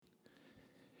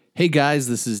Hey guys,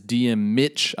 this is DM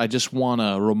Mitch. I just want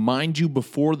to remind you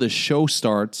before the show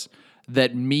starts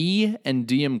that me and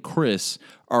DM Chris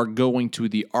are going to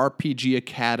the RPG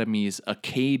Academy's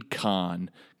AcadeCon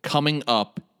coming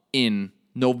up in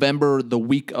November, the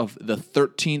week of the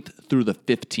 13th through the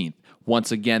 15th.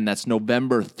 Once again, that's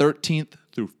November 13th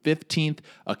through 15th,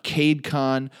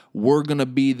 AcadeCon. We're going to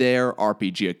be there.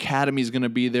 RPG Academy is going to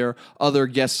be there. Other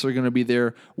guests are going to be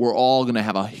there. We're all going to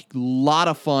have a lot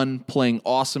of fun playing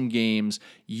awesome games.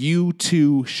 You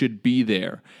too should be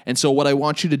there. And so what I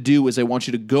want you to do is I want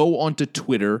you to go onto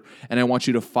Twitter and I want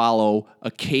you to follow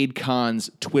AcadeCon's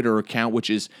Twitter account, which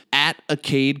is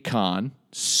 @AcadeCon.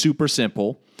 Super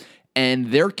simple.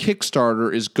 And their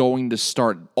Kickstarter is going to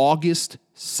start August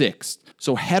 6th.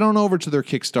 So head on over to their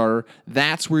Kickstarter.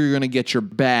 That's where you're going to get your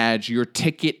badge, your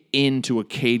ticket into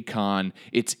AcadeCon.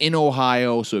 It's in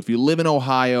Ohio, so if you live in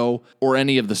Ohio or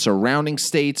any of the surrounding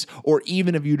states, or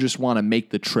even if you just want to make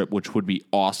the trip, which would be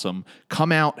awesome,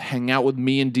 come out, hang out with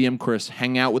me and DM Chris,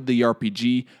 hang out with the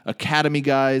RPG Academy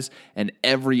guys, and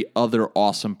every other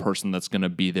awesome person that's going to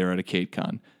be there at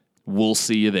AcadeCon. We'll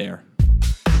see you there.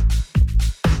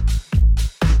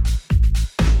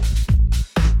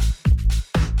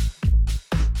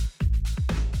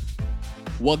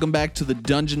 Welcome back to the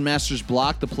Dungeon Master's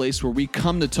Block, the place where we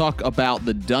come to talk about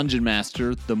the Dungeon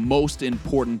Master, the most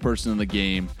important person in the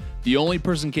game, the only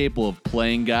person capable of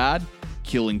playing God,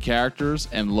 killing characters,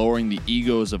 and lowering the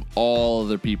egos of all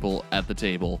other people at the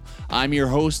table. I'm your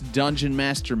host, Dungeon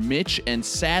Master Mitch, and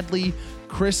sadly,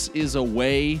 Chris is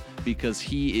away because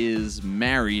he is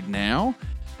married now.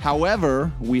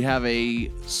 However, we have a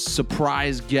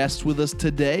surprise guest with us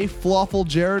today. Flawful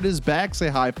Jared is back. Say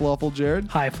hi, Flawful Jared.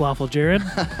 Hi, Flawful Jared.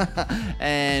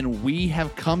 And we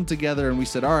have come together and we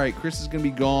said, all right, Chris is going to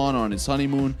be gone on his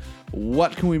honeymoon.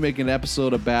 What can we make an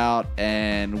episode about?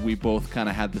 And we both kind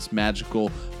of had this magical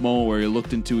moment where we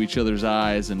looked into each other's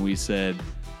eyes and we said,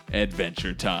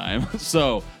 Adventure Time.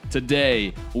 So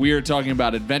today we are talking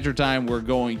about Adventure Time. We're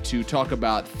going to talk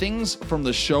about things from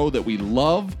the show that we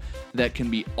love that can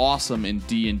be awesome in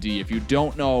D&D. If you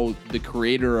don't know, the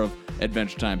creator of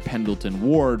Adventure Time, Pendleton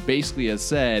Ward, basically has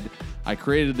said, I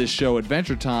created this show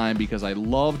Adventure Time because I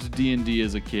loved D&D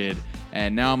as a kid,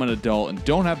 and now I'm an adult and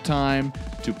don't have time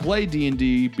to play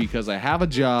D&D because I have a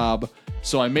job,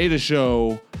 so I made a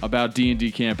show about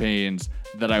D&D campaigns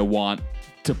that I want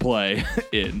to play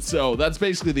in. So that's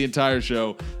basically the entire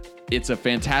show. It's a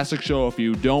fantastic show. If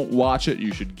you don't watch it,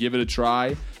 you should give it a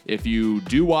try. If you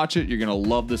do watch it, you're going to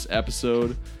love this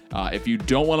episode. If you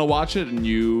don't want to watch it and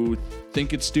you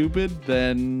think it's stupid,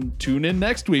 then tune in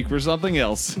next week for something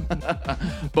else.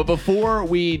 But before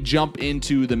we jump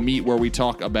into the meat where we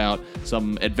talk about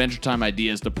some Adventure Time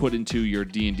ideas to put into your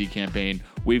D&D campaign,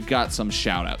 we've got some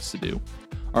shout-outs to do.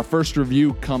 Our first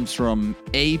review comes from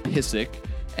A. Pissick,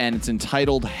 and it's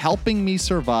entitled Helping Me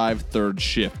Survive Third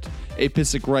Shift. A.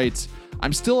 Pissick writes,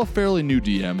 I'm still a fairly new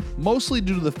DM, mostly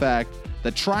due to the fact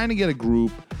that trying to get a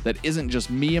group that isn't just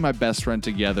me and my best friend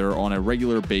together on a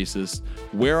regular basis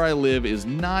where I live is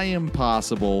nigh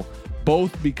impossible,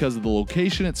 both because of the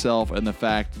location itself and the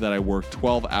fact that I work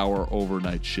 12-hour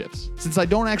overnight shifts. Since I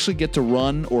don't actually get to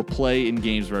run or play in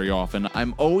games very often,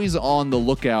 I'm always on the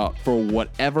lookout for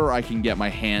whatever I can get my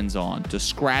hands on to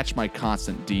scratch my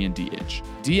constant D&D itch.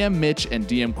 DM Mitch and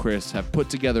DM Chris have put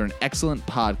together an excellent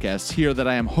podcast here that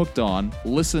I am hooked on,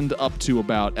 listened up to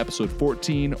about episode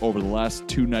 14 over the last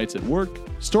 2 nights at work.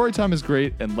 Storytime is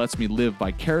great and lets me live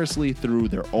vicariously through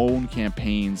their own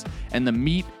campaigns, and the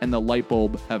meat and the light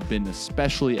bulb have been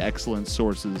especially excellent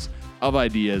sources of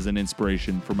ideas and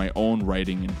inspiration for my own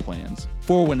writing and plans,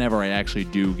 for whenever I actually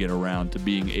do get around to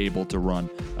being able to run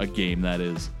a game, that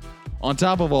is. On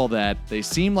top of all that, they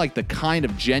seem like the kind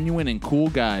of genuine and cool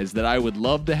guys that I would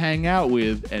love to hang out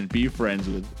with and be friends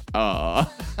with.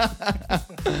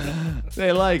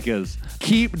 They like us.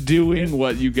 Keep doing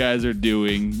what you guys are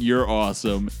doing. You're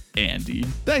awesome, Andy.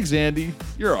 Thanks, Andy.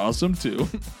 You're awesome, too.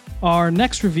 Our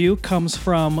next review comes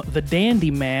from The Dandy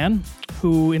Man,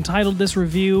 who entitled this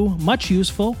review, Much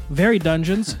Useful, Very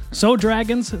Dungeons, So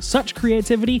Dragons, Such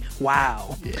Creativity,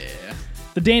 Wow. Yeah.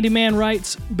 The Dandy Man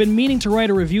writes, been meaning to write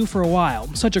a review for a while.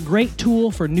 Such a great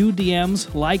tool for new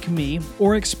DMs like me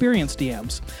or experienced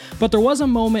DMs. But there was a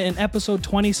moment in episode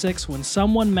 26 when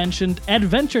someone mentioned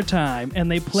Adventure Time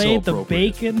and they played the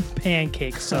Bacon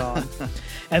Pancake song.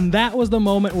 And that was the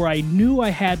moment where I knew I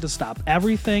had to stop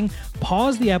everything,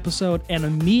 pause the episode, and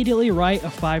immediately write a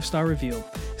 5-star review.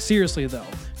 Seriously though,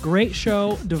 great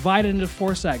show divided into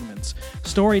 4 segments.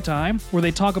 Story time, where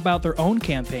they talk about their own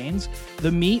campaigns.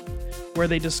 The meat, where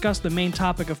they discuss the main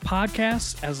topic of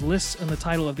podcasts as lists in the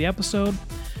title of the episode.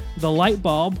 The Light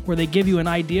Bulb, where they give you an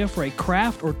idea for a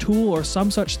craft or tool or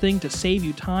some such thing to save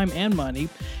you time and money,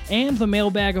 and the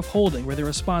Mailbag of Holding, where they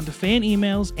respond to fan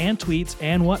emails and tweets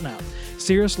and whatnot.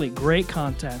 Seriously, great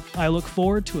content. I look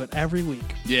forward to it every week.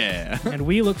 Yeah. And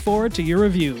we look forward to your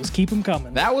reviews. Keep them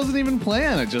coming. That wasn't even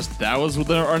planned. That was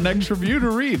our next review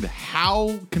to read.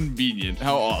 How convenient.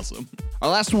 How awesome. Our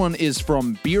last one is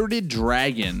from Bearded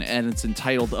Dragon, and it's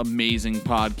entitled Amazing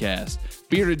Podcast.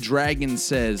 Bearded Dragon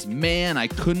says, "Man, I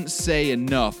couldn't say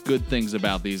enough good things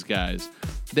about these guys.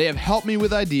 They have helped me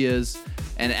with ideas,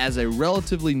 and as a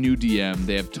relatively new DM,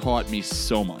 they have taught me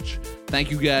so much. Thank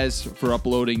you guys for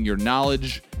uploading your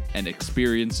knowledge and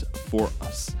experience for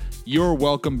us." You're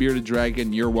welcome, Bearded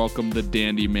Dragon. You're welcome, The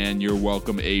Dandy Man. You're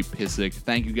welcome, A. Pissick.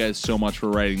 Thank you guys so much for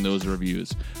writing those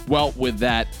reviews. Well, with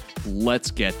that, let's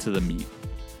get to the meat.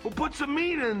 Well, put some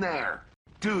meat in there.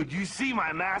 Dude, you see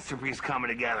my masterpiece coming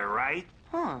together, right?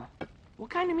 Huh.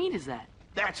 What kind of meat is that?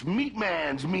 That's Meat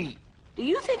Man's meat. Do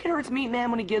you think it hurts Meat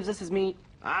Man when he gives us his meat?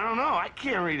 I don't know. I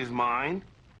can't read his mind.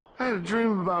 I had a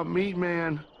dream about Meat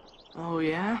Man. Oh,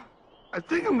 yeah? I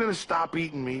think I'm gonna stop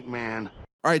eating Meat Man.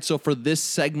 All right, so for this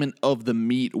segment of the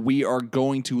meat, we are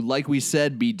going to, like we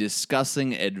said, be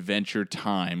discussing Adventure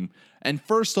Time. And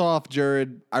first off,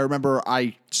 Jared, I remember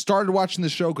I started watching the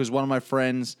show because one of my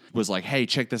friends was like, "Hey,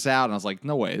 check this out." And I was like,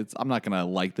 "No way, I'm not going to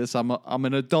like this. I'm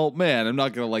an adult man. I'm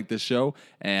not going to like this show."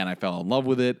 And I fell in love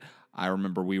with it. I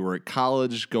remember we were at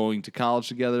college, going to college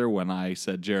together. When I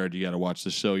said, "Jared, you got to watch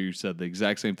the show," you said the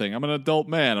exact same thing. "I'm an adult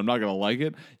man. I'm not going to like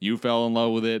it." You fell in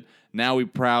love with it. Now we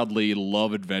proudly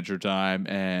love Adventure Time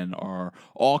and are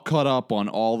all caught up on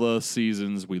all the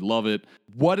seasons. We love it.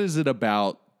 What is it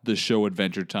about the show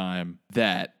Adventure Time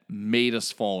that made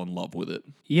us fall in love with it?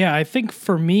 Yeah, I think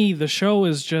for me, the show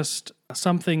is just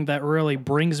something that really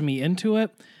brings me into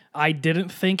it. I didn't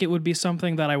think it would be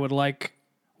something that I would like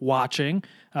watching.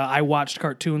 I watched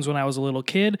cartoons when I was a little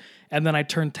kid, and then I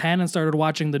turned 10 and started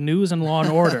watching the news and Law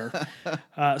and Order.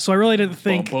 So I really didn't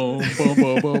think... Boom, boom,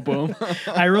 boom, boom, boom.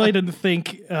 I really didn't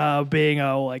think being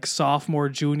a sophomore,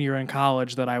 junior in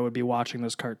college that I would be watching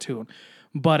this cartoon.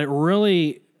 But it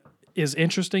really is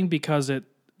interesting because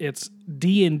it's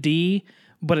D&D,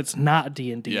 but it's not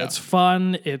D&D. Yeah. It's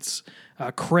fun, it's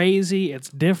crazy, it's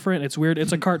different, it's weird,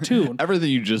 it's a cartoon.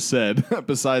 Everything you just said,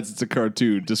 besides it's a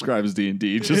cartoon, describes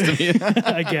D&D just to me.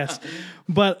 I guess.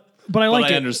 But I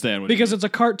like it. I understand what because you it's a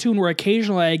cartoon where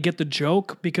occasionally I get the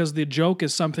joke because the joke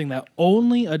is something that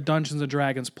only a Dungeons and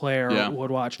Dragons player would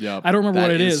watch. Yeah. I don't remember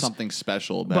what it is. Something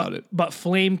special about it. But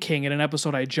Flame King in an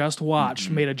episode I just watched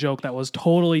made a joke that was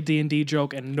totally D&D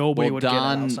joke and nobody would get it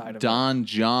outside of it. Don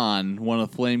John, one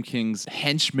of Flame King's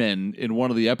henchmen in one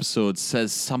of the episodes,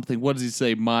 says something. What does he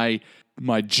say?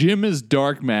 My gym is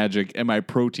dark magic and my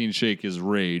protein shake is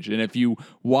rage. And if you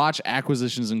watch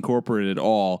Acquisitions Incorporated at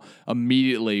all,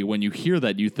 immediately when you hear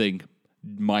that, you think,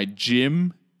 my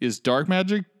gym is dark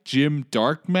magic? Gym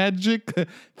dark magic?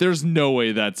 There's no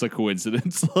way that's a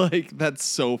coincidence. Like, that's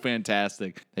so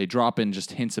fantastic. They drop in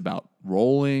just hints about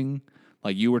rolling.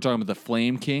 Like you were talking about the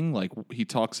Flame King, like he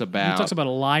talks about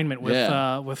alignment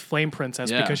with Flame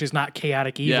Princess because she's not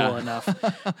chaotic evil enough.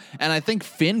 And I think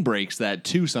Finn breaks that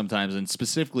too sometimes and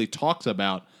specifically talks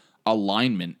about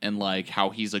alignment and like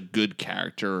how he's a good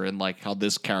character and like how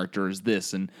this character is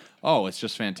this. And it's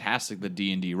just fantastic, the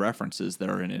D&D references that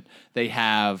are in it. They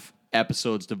have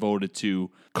episodes devoted to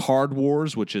Card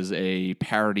Wars, which is a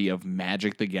parody of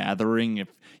Magic the Gathering. If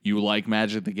you like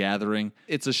Magic the Gathering,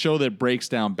 it's a show that breaks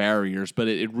down barriers, but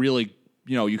it really,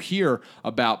 you hear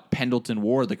about Pendleton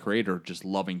Ward, the creator, just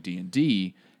loving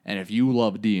D&D, and if you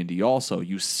love D&D also,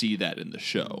 you see that in the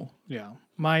show. Yeah.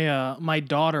 My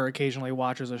daughter occasionally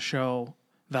watches a show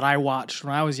that I watched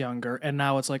when I was younger, and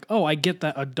now it's like, I get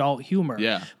that adult humor.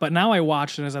 Yeah. But now I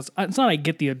watch it, and it's not I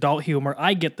get the adult humor,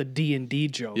 I get the D&D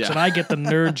jokes, and I get the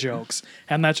nerd jokes,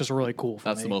 and that's just really cool for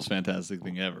me. That's the most fantastic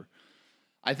thing ever.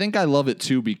 I think I love it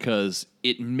too because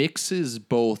it mixes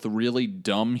both really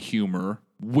dumb humor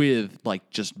with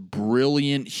like just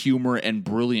brilliant humor and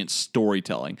brilliant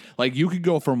storytelling. Like you could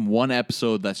go from one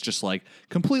episode that's just like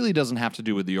completely doesn't have to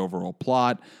do with the overall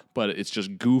plot, but it's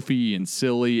just goofy and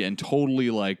silly and totally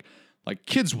like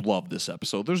kids love this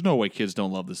episode. There's no way kids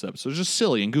don't love this episode. It's just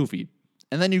silly and goofy.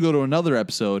 And then you go to another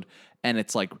episode and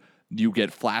it's like you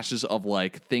get flashes of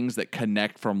like things that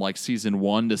connect from like season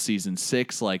 1 to season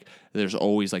 6. Like there's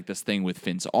always like this thing with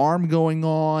Finn's arm going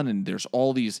on, and there's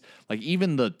all these like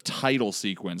even the title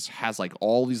sequence has like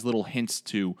all these little hints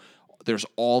to there's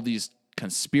all these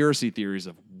conspiracy theories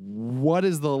of what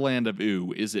is the land of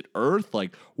Ooo? Is it Earth?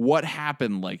 Like what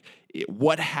happened? Like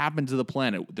what happened to the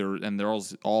planet.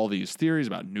 There's all these theories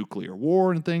about nuclear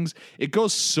war and things. It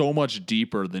goes so much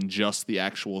deeper than just the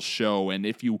actual show. And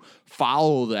if you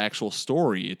follow the actual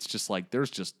story, it's just like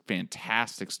there's just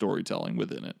fantastic storytelling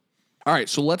within it. All right,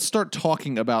 so let's start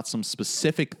talking about some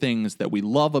specific things that we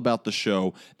love about the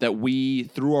show that we,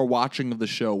 through our watching of the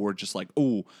show, we're just like,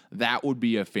 oh, that would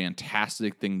be a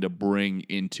fantastic thing to bring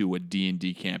into a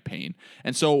D&D campaign.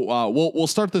 And so we'll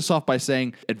start this off by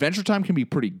saying Adventure Time can be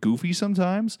pretty goofy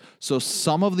sometimes, so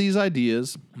some of these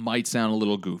ideas might sound a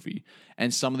little goofy,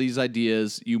 and some of these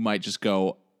ideas you might just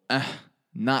go,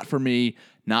 not for me,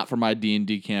 not for my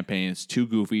D&D campaign, it's too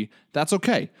goofy. That's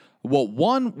okay. Well,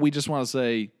 one, we just want to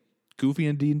say, goofy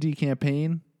in D&D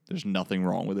campaign, there's nothing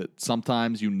wrong with it.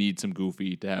 Sometimes you need some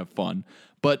goofy to have fun.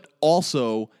 But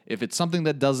also, if it's something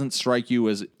that doesn't strike you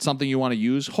as something you want to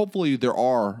use, hopefully there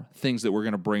are things that we're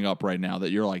going to bring up right now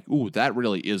that you're like, ooh, that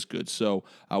really is good. So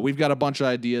we've got a bunch of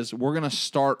ideas. We're going to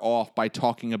start off by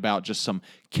talking about just some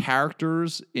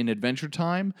characters in Adventure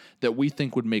Time that we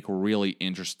think would make really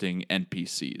interesting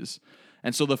NPCs.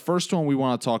 And so the first one we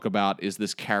want to talk about is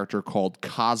this character called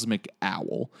Cosmic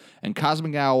Owl. And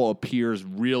Cosmic Owl appears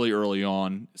really early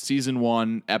on, Season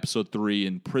 1, Episode 3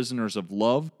 in Prisoners of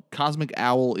Love. Cosmic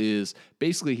Owl is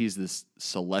basically he's this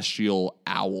celestial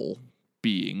owl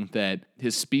being that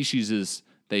his species is,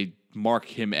 they mark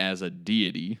him as a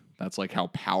deity. That's like how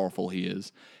powerful he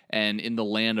is. And in the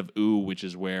land of Oo, which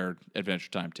is where Adventure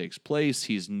Time takes place,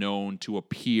 he's known to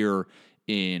appear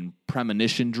in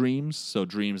premonition dreams, so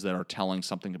dreams that are telling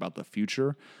something about the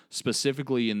future.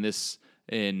 Specifically in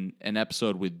an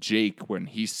episode with Jake, when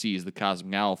he sees the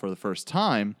Cosmic Owl for the first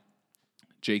time,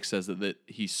 Jake says that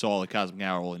he saw the Cosmic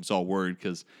Owl and he's all worried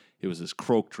because it was his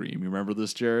croak dream. You remember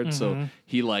this, Jared? Mm-hmm. So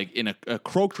he in a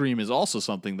croak dream is also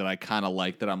something that I kind of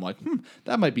like, that I'm like,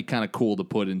 that might be kind of cool to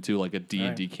put into like a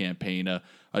D&D campaign,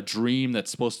 a dream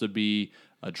that's supposed to be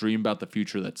a dream about the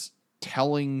future that's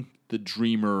telling the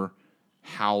dreamer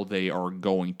how they are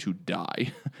going to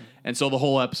die. And so the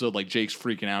whole episode, like, Jake's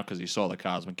freaking out because he saw the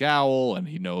Cosmic Owl and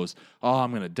he knows, oh,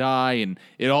 I'm going to die. And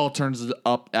it all turns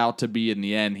out to be, in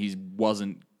the end, he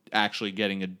wasn't actually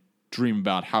getting a dream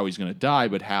about how he's going to die,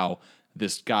 but how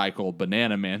this guy called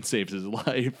Banana Man saves his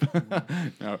life.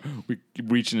 Now, we're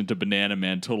reaching into Banana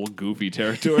Man total goofy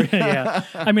territory. Yeah.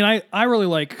 I mean, I really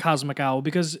like Cosmic Owl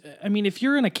because, I mean, if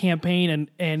you're in a campaign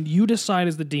and you decide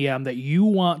as the DM that you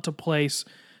want to place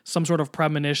some sort of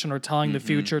premonition or telling the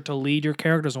future to lead your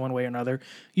characters in one way or another,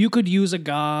 you could use a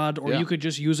god or you could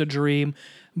just use a dream.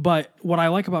 But what I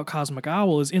like about Cosmic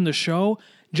Owl is in the show,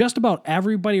 just about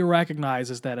everybody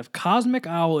recognizes that if Cosmic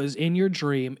Owl is in your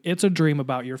dream, it's a dream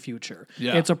about your future.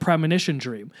 Yeah. It's a premonition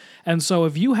dream. And so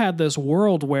if you had this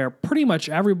world where pretty much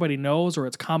everybody knows, or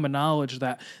it's common knowledge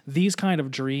that these kind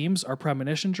of dreams are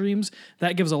premonition dreams,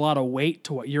 that gives a lot of weight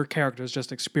to what your characters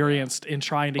just experienced in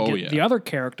trying to get the other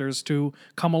characters to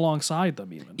come alongside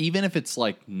them even. Even if it's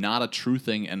like not a true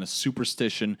thing and a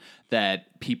superstition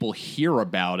that people hear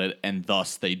about it and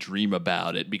thus they dream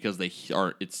about it because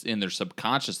it's in their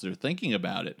subconscious, they're thinking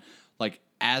about it. Like,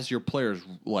 as your players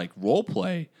like role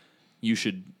play, you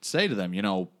should say to them,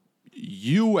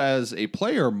 you as a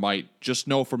player might just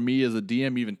know from me as a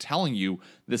DM even telling you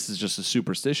this is just a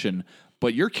superstition,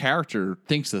 but your character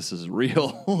thinks this is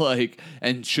real,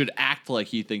 and should act like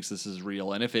he thinks this is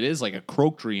real. And if it is like a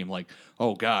croak dream, like,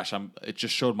 oh gosh, it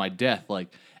just showed my death,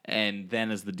 and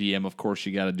then as the DM, of course,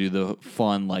 you got to do the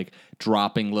fun,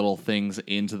 dropping little things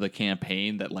into the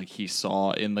campaign that he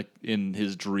saw in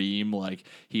his dream,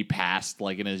 he passed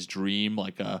in his dream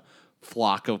a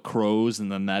flock of crows,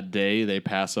 and then that day they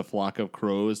pass a flock of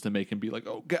crows to make him be like,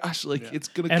 oh gosh, it's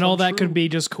gonna come and all that true. Could be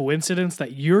just coincidence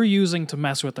that you're using to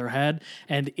mess with their head.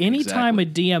 And anytime a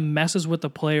DM messes with the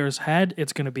player's head,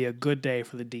 it's gonna be a good day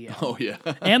for the DM. Oh yeah.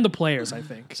 And the players, I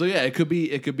think. So yeah, it could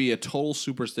be a total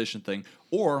superstition thing,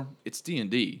 or it's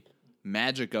D&D.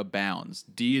 Magic abounds,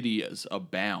 deities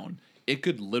abound. It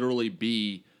could literally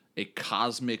be a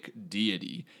cosmic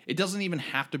deity. It doesn't even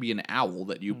have to be an owl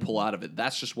that you pull out of it.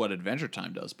 That's just what Adventure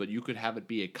Time does. But you could have it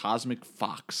be a cosmic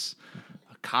fox,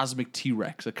 a cosmic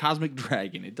T-Rex, a cosmic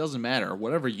dragon. It doesn't matter.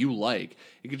 Whatever you like.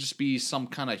 It could just be some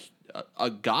kind of a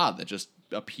god that just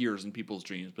appears in people's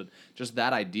dreams. But just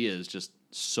that idea is just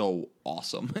so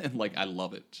awesome. And I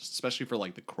love it, just especially for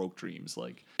the croak dreams.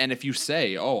 And if you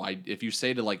say, if you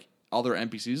say to other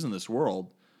NPCs in this world,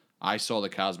 I saw the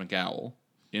cosmic owl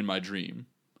in my dream,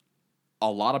 a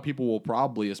lot of people will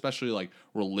probably, especially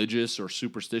religious or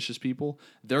superstitious people,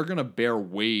 they're going to bear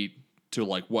weight to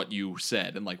what you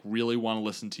said and really want to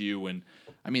listen to you. And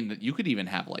I mean, you could even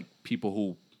have people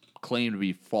who claim to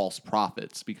be false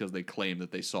prophets because they claim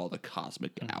that they saw the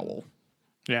cosmic owl.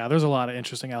 Yeah, there's a lot of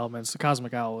interesting elements. The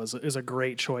Cosmic Owl is a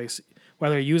great choice,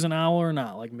 whether you use an owl or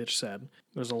not, like Mitch said.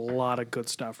 There's a lot of good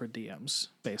stuff for DMs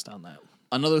based on that.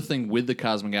 Another thing with the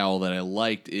Cosmic Owl that I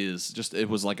liked is just it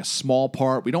was like a small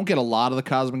part. We don't get a lot of the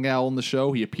Cosmic Owl in the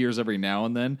show. He appears every now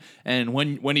and then. And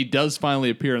when he does finally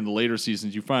appear in the later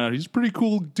seasons, you find out he's a pretty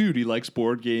cool dude. He likes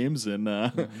board games and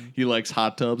he likes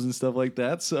hot tubs and stuff like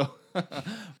that. So,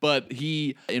 but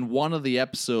he, in one of the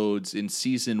episodes in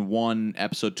season 1,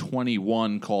 episode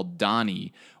 21 called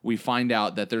Donnie, we find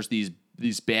out that there's these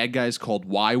bad guys called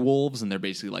Y-Wolves, and they're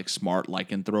basically like smart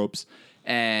lycanthropes.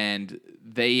 And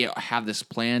they have this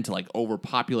plan to like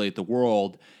overpopulate the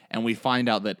world, and we find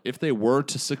out that if they were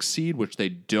to succeed, which they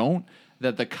don't,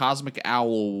 that the Cosmic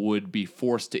Owl would be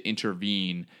forced to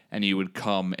intervene, and he would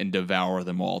come and devour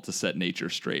them all to set nature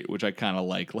straight, which I kind of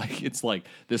like. Like, it's like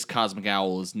this Cosmic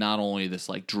Owl is not only this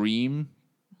like dream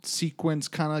sequence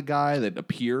kind of guy that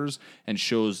appears and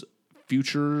shows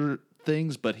future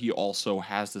things, but he also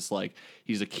has this like,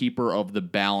 he's a keeper of the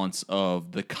balance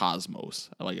of the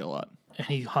cosmos. I like it a lot. And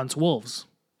he hunts wolves.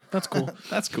 That's cool.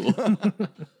 That's cool.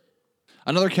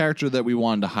 Another character that we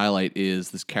wanted to highlight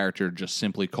is this character just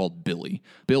simply called Billy.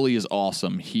 Billy is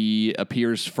awesome. He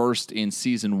appears first in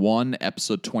season 1,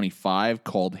 episode 25,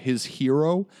 called His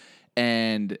Hero.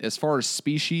 And as far as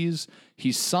species,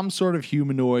 he's some sort of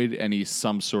humanoid and he's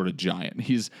some sort of giant.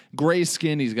 He's gray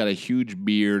skin. He's got a huge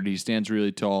beard. He stands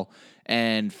really tall.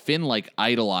 And Finn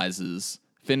idolizes.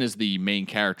 Finn is the main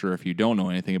character if you don't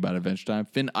know anything about Adventure Time.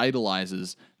 Finn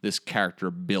idolizes this character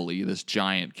Billy, this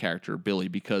giant character Billy,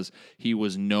 because he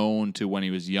was known to, when he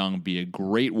was young, be a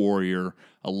great warrior,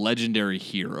 a legendary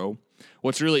hero.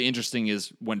 What's really interesting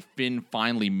is when Finn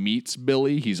finally meets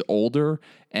Billy, he's older,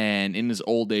 and in his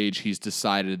old age, he's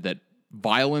decided that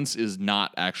violence is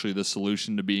not actually the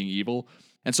solution to being evil.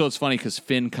 And so it's funny because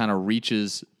Finn kind of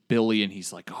reaches Billy and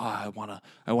he's like, "Oh,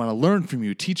 I wanna learn from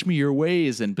you. Teach me your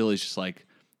ways." And Billy's just like,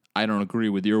 "I don't agree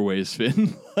with your ways,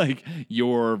 Finn. Like,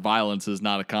 your violence is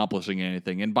not accomplishing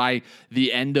anything." And by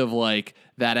the end of like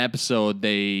that episode,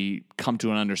 they come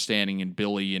to an understanding, and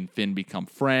Billy and Finn become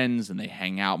friends, and they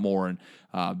hang out more.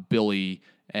 And Billy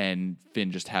and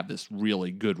Finn just have this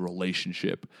really good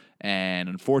relationship. And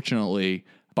unfortunately,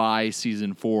 by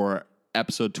season 4,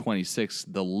 episode 26,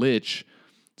 the Lich.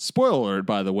 Spoiler alert,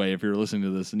 by the way, if you're listening to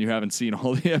this and you haven't seen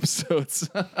all the episodes.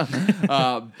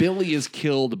 Billy is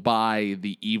killed by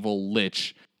the evil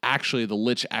Lich. Actually, the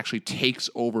Lich actually takes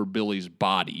over Billy's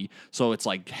body. So it's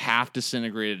like half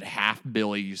disintegrated, half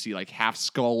Billy. You see like half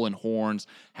skull and horns,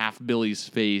 half Billy's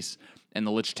face. And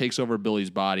the Lich takes over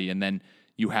Billy's body. And then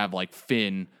you have like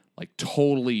Finn, like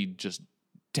totally just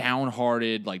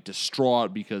downhearted, like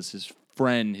distraught because his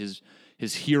friend, his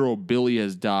hero Billy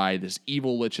has died. This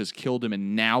evil Lich has killed him,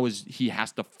 and now he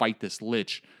has to fight this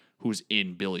Lich who's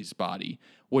in Billy's body,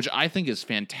 which I think is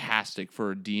fantastic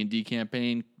for a D&D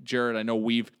campaign. Jared, I know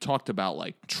we've talked about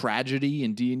like tragedy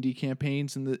in D&D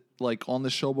campaigns on the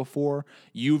show before.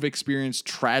 You've experienced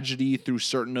tragedy through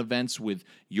certain events with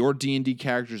your D&D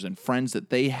characters and friends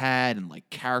that they had, and like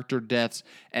character deaths.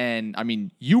 And I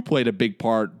mean, you played a big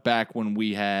part back when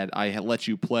I had let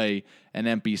you play an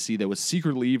NPC that was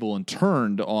secretly evil and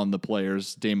turned on the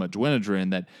players, Dama Dwynadrin,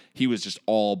 that he was just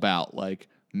all about like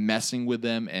messing with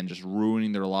them and just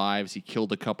ruining their lives. He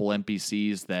killed a couple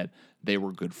NPCs that they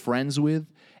were good friends with.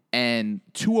 And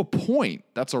to a point,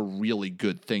 that's a really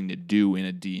good thing to do in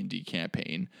a D&D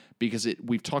campaign, because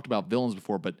we've talked about villains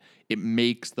before, but it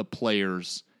makes the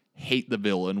players hate the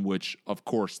villain, which, of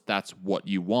course, that's what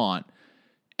you want.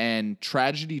 And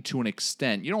tragedy, to an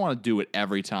extent, you don't want to do it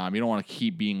every time. You don't want to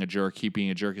keep being a jerk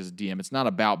as a DM. It's not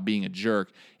about being a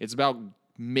jerk. It's about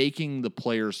making the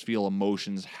players feel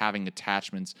emotions, having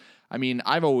attachments. I mean,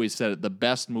 I've always said it, the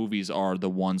best movies are the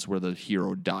ones where the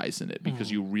hero dies in it,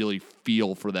 because you really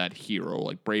feel for that hero.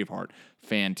 Like Braveheart,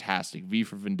 fantastic. V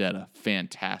for Vendetta,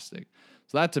 fantastic.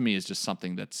 So that to me is just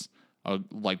something that's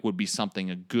would be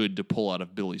something good to pull out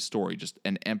of Billy's story. Just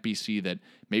an NPC that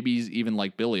maybe he's even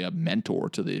like Billy, a mentor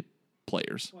to the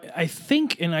players. I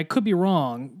think, and I could be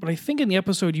wrong, but I think in the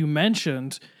episode you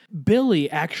mentioned, Billy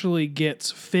actually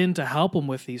gets Finn to help him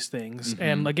with these things. Mm-hmm.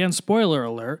 And again, spoiler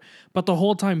alert, but the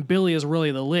whole time Billy is really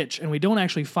the Lich. And we don't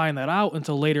actually find that out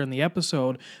until later in the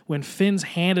episode when Finn's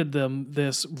handed them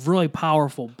this really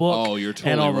powerful book. Oh, you're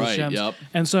totally and all those right. gems. Yep.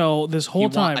 And so this whole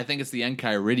time, I think it's the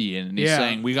Enchiridion, and he's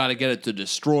saying, we got to get it to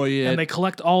destroy it. And they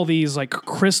collect all these like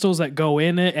crystals that go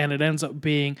in it, and it ends up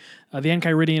being, the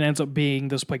Enchiridion ends up being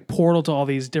this like portal to all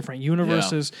these different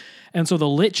universes. Yeah. And so the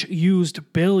Lich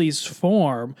used Billy's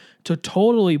form to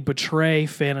totally betray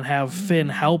Finn and have Finn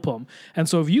help him. And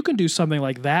so if you can do something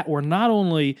like that, where not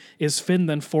only is Finn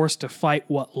then forced to fight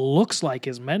what looks like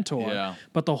his mentor,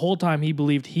 but the whole time he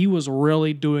believed he was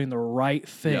really doing the right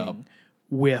thing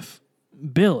with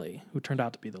Billy, who turned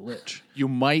out to be the Lich. You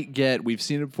might get, we've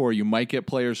seen it before, you might get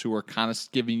players who are kind of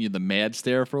giving you the mad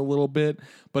stare for a little bit,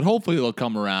 but hopefully they'll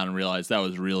come around and realize that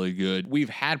was really good. We've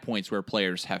had points where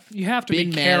players have You have to been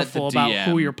be mad careful at the about DM.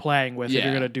 who you're playing with if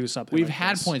you're going to do something We've like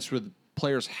had this. points where the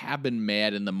players have been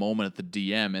mad in the moment at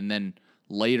the DM and then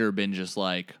later been just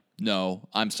like, no,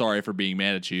 I'm sorry for being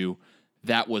mad at you.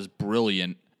 That was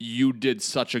brilliant. You did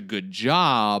such a good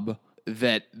job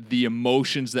that the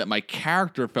emotions that my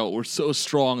character felt were so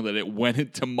strong that it went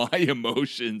into my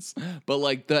emotions. But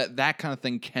like that kind of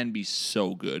thing can be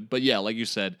so good. But yeah, like you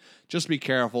said, just be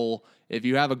careful. If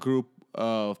you have a group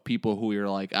of people who you're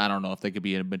like, I don't know if they could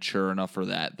be mature enough for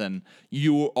that, then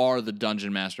you are the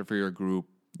dungeon master for your group.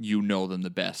 You know them the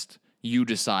best. You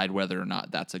decide whether or not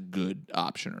that's a good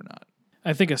option or not.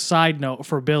 I think a side note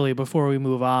for Billy before we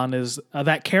move on is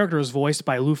that character is voiced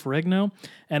by Lou Ferrigno.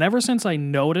 And ever since I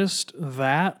noticed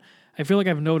that, I feel like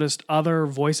I've noticed other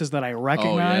voices that I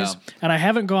recognize. And I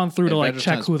haven't gone through to like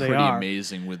check who they pretty are.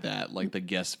 Amazing with that, like the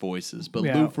guest voices. But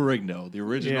Yeah. Lou Ferrigno, the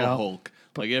original Hulk.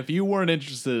 Like, if you weren't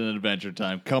interested in Adventure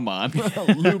Time, come on.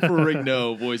 Lou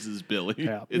Ferrigno voices Billy.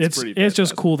 Yeah. It's pretty It's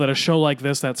just fantastic. cool that a show like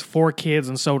this that's for kids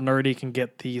and so nerdy can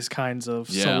get these kinds of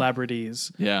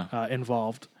celebrities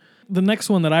involved. The next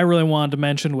one that I really wanted to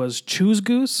mention was Choose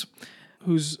Goose,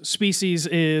 whose species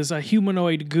is a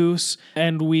humanoid goose.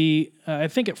 And we, I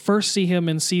think at first see him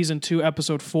in season 2,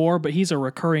 episode 4, but he's a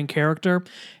recurring character.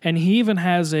 And he even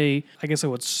has I guess I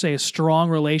would say, a strong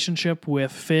relationship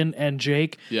with Finn and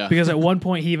Jake. Yeah. Because at one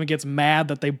point he even gets mad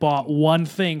that they bought one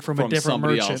thing from a different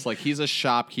somebody merchant. else. Like, he's a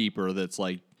shopkeeper that's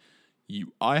like,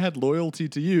 I had loyalty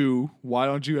to you. Why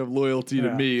don't you have loyalty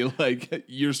to me? Like,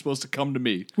 you're supposed to come to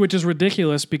me. Which is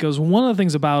ridiculous because one of the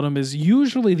things about him is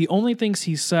usually the only things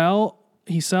he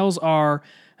sells are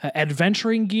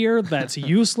adventuring gear that's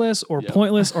useless or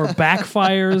pointless or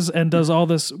backfires and does all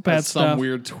this bad Has stuff. some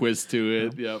weird twist to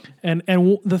it. Yep.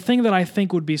 And the thing that I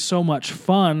think would be so much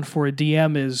fun for a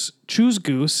DM is Choose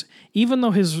Goose, even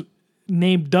though his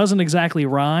name doesn't exactly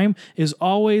rhyme, is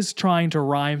always trying to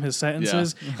rhyme his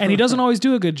sentences, and he doesn't always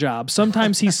do a good job.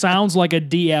 Sometimes he sounds like a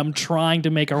DM trying to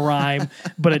make a rhyme,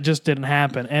 but it just didn't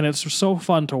happen. And it's so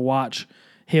fun to watch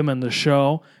him in the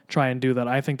show try and do that.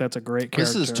 I think that's a great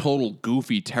character. This is total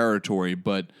Goofy territory,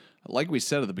 but like we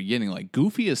said at the beginning, like,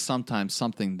 Goofy is sometimes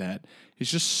something that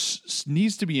is just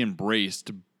needs to be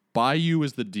embraced by you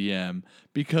as the DM,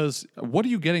 because what are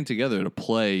you getting together to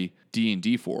play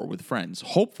D&D for with friends?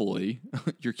 Hopefully,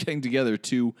 you're getting together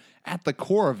to, at the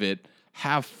core of it,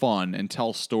 have fun and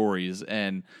tell stories.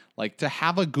 And like, to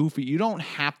have a Goofy, you don't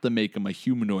have to make him a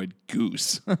humanoid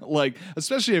goose. Like,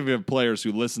 especially if you have players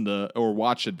who listen to or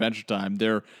watch Adventure Time,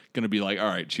 they're going to be like, all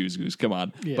right, Choose Goose, come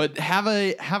on. Yeah. But have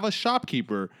a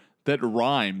shopkeeper that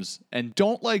rhymes, and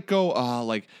don't like go,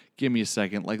 like, give me a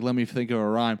second, like, let me think of a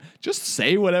rhyme. Just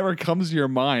say whatever comes to your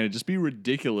mind and just be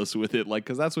ridiculous with it, like,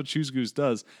 because that's what Choose Goose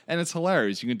does, and it's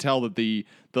hilarious. You can tell that the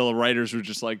writers were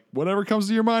just like, whatever comes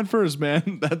to your mind first,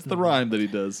 man. That's the rhyme that he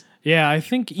does. Yeah, I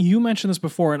think you mentioned this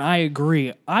before, and I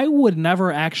agree. I would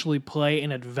never actually play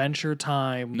an Adventure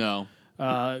Time No.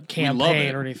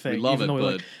 campaign or anything. We love even it,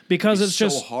 though but because it's it's so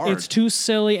just hard. it's too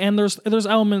silly, and there's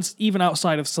elements even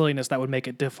outside of silliness that would make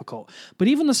it difficult. But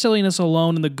even the silliness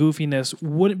alone and the goofiness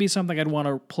wouldn't be something I'd want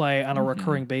to play on a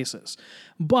recurring basis.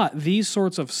 But these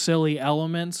sorts of silly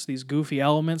elements, these goofy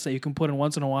elements that you can put in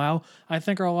once in a while, I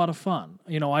think are a lot of fun.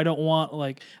 You know, I don't want,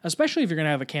 like, especially if you're going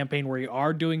to have a campaign where you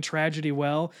are doing tragedy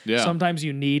well, sometimes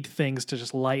you need things to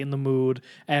just lighten the mood,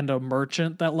 and a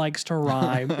merchant that likes to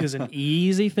rhyme is an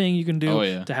easy thing you can do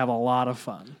to have a lot of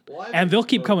fun. And they'll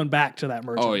keep coming back to that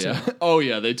merchant too. Oh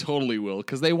yeah, they totally will,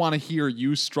 because they want to hear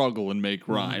you struggle and make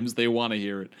rhymes. They want to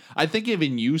hear it. I think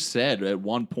even you said at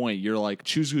one point, you're like,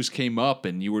 Choose Goose came up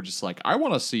and you were just like, I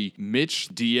want to see Mitch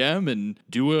DM and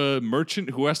do a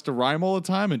merchant who has to rhyme all the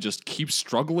time and just keep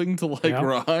struggling to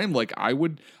rhyme. Like, I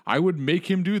would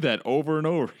make him do that over and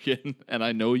over again, and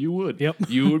I know you would. Yep.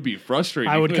 You would be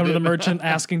frustrated. I would come to the merchant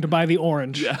asking to buy the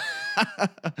orange. Yeah.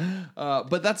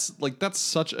 But that's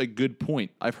such a good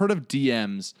point. I've heard of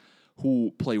DMs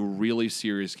who play really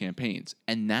serious campaigns,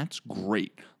 and that's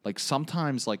great. Like,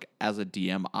 sometimes, like, as a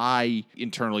DM, I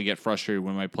internally get frustrated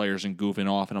when my players are goofing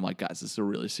off, and I'm like, guys, this is a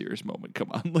really serious moment.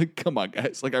 Come on. Like, come on,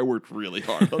 guys. Like, I worked really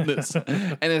hard on this.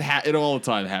 And it all the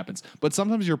time happens. But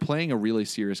sometimes you're playing a really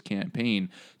serious campaign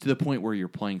to the point where you're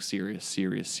playing serious.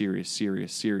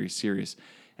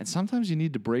 And sometimes you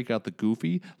need to break out the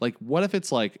goofy. Like, what if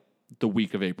it's like the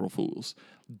week of April Fools?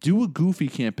 Do a goofy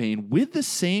campaign with the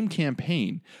same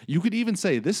campaign. You could even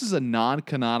say this is a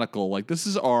non-canonical, like this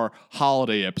is our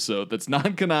holiday episode that's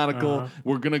non-canonical.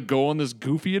 We're gonna go on this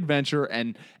goofy adventure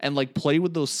and like play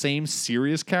with those same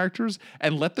serious characters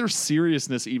and let their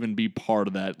seriousness even be part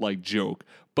of that like joke.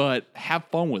 But have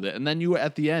fun with it. And then you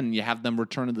at the end you have them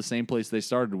return to the same place they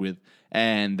started with,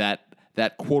 and that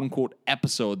quote unquote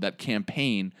episode, that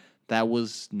campaign, that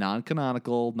was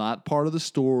non-canonical, not part of the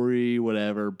story,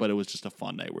 whatever, but it was just a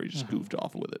fun night where you just goofed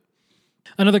off with it.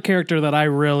 Another character that I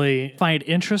really find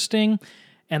interesting,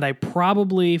 and I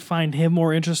probably find him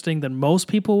more interesting than most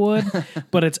people would,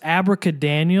 but it's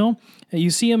Abracadaniel. You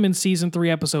see him in Season 3,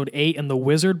 Episode 8 in the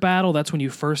Wizard Battle. That's when you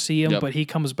first see him, but he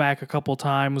comes back a couple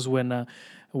times when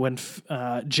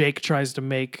Jake tries to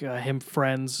make him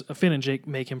friends. Finn and Jake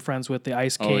make him friends with the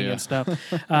Ice King and stuff.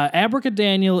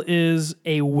 Abracadaniel is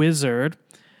a wizard,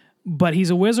 but he's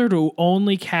a wizard who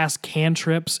only casts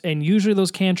cantrips, and usually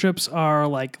those cantrips are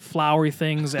like flowery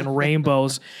things and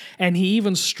rainbows, and he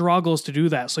even struggles to do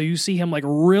that. So you see him like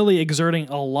really exerting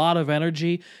a lot of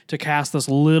energy to cast this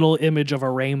little image of a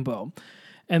rainbow.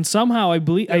 And somehow I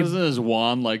believe doesn't his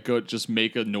wand like go just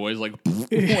make a noise like, when,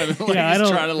 like I he's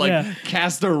don't- trying to like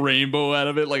cast a rainbow out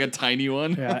of it like a tiny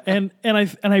one. Yeah, and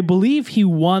I believe he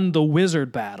won the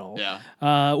wizard battle.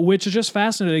 Yeah. Which is just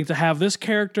fascinating to have this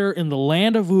character in the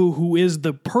land of Wu who is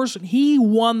the person. He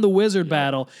won the wizard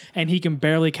battle, and he can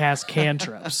barely cast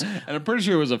cantrips. And I'm pretty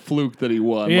sure it was a fluke that he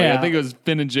won. Yeah. Like, I think it was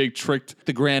Finn and Jake tricked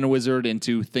the Grand Wizard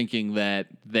into thinking that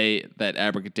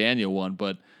Abracadaniel won,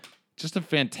 but just a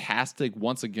fantastic,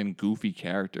 once again, goofy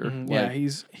character. Yeah,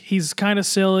 he's kind of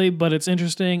silly, but it's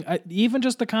interesting. Even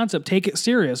just the concept, take it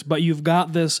serious. But you've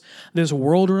got this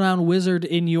world-renowned wizard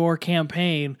in your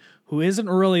campaign who isn't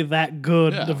really that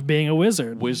good of being a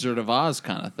wizard. Wizard of Oz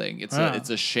kind of thing. It's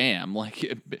a sham.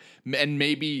 Like, and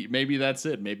maybe that's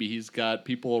it. Maybe he's got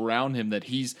people around him that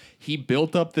he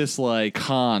built up this like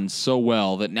con so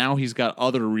well that now he's got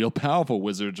other real powerful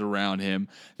wizards around him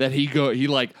that he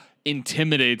like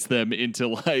intimidates them into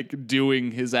like doing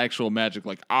his actual magic.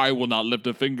 Like, I will not lift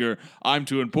a finger, I'm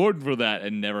too important for that,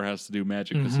 and never has to do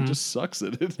magic because he just sucks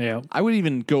at it. Yeah. I would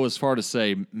even go as far to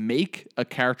say make a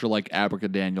character like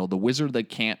Abracadaniel, the wizard that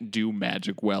can't do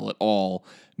magic well at all.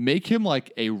 Make him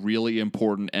like a really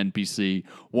important NPC,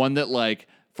 one that like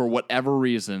for whatever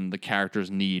reason the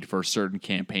characters need for a certain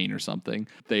campaign or something.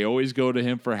 They always go to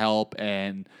him for help,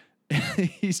 and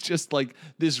he's just like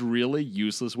this really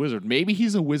useless wizard. Maybe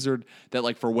he's a wizard that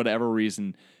like for whatever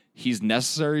reason he's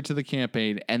necessary to the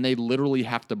campaign, and they literally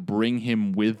have to bring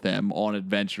him with them on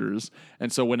adventures. And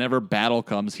so whenever battle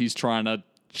comes, he's trying to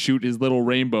shoot his little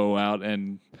rainbow out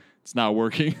and it's not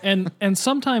working. And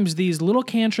sometimes these little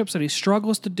cantrips that he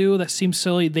struggles to do that seem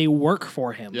silly, they work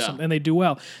for him and they do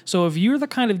well. So if you're the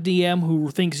kind of DM who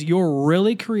thinks you're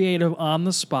really creative on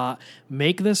the spot,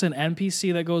 make this an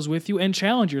NPC that goes with you and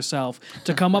challenge yourself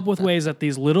to come up with ways that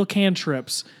these little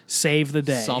cantrips save the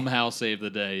day. Somehow save the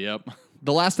day, yep.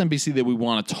 The last NPC that we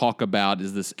want to talk about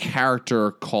is this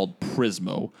character called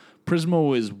Prismo.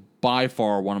 Prismo is by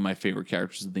far one of my favorite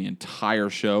characters of the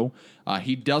entire show.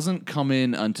 He doesn't come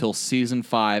in until Season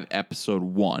 5, Episode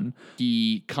 1.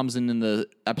 He comes in the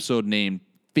episode named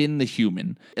Finn the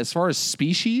Human. As far as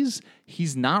species,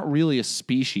 he's not really a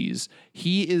species.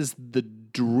 He is the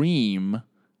dream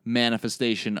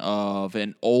manifestation of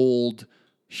an old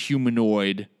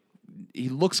humanoid. He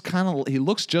looks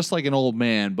just like an old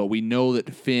man, but we know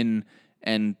that Finn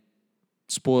and,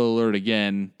 spoiler alert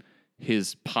again,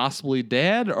 his possibly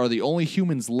dad are the only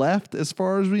humans left as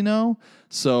far as we know.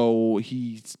 So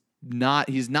he's not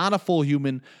a full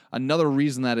human. Another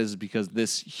reason that is because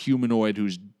this humanoid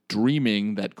who's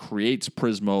dreaming that creates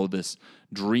Prismo, this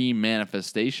dream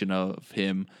manifestation of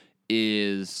him,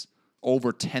 is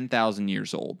over 10,000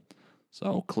 years old.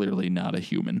 So clearly not a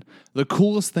human. The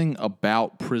coolest thing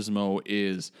about Prismo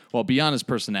is, well, beyond his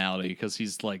personality, because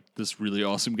he's like this really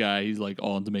awesome guy. He's like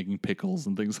all into making pickles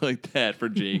and things like that for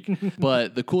Jake.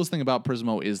 But the coolest thing about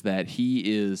Prismo is that he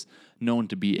is known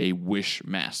to be a wish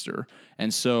master.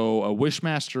 And so a wish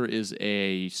master is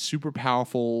a super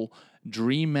powerful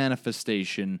dream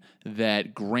manifestation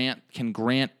that can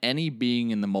grant any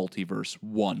being in the multiverse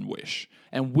one wish.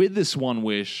 And with this one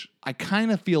wish, I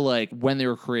kind of feel like when they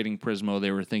were creating Prismo,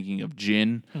 they were thinking of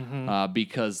Jin,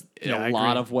 because a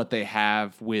lot of what they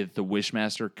have with the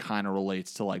Wishmaster kind of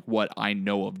relates to like what I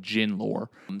know of Jin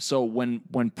lore. So when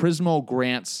Prismo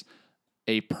grants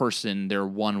a person their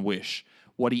one wish,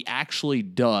 what he actually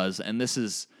does, and this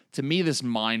is, to me, this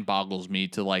mind boggles me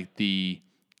to like the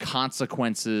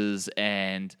consequences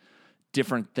and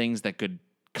different things that could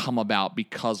come about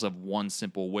because of one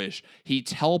simple wish. He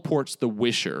teleports the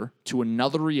wisher to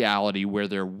another reality where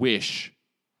their wish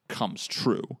comes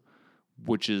true,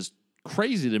 which is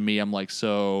crazy to me. I'm like,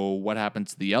 so what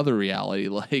happens to the other reality?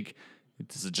 Like,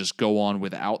 does it just go on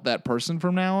without that person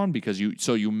from now on? Because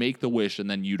you make the wish and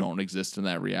then you don't exist in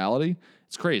that reality.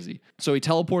 It's crazy. So he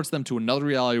teleports them to another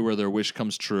reality where their wish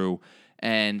comes true,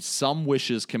 and some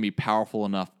wishes can be powerful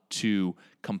enough to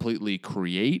completely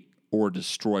create or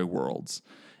destroy worlds.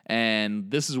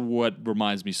 And this is what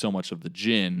reminds me so much of the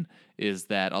Djinn, is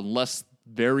that unless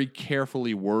very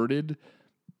carefully worded,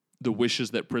 the wishes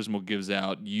that Prismo gives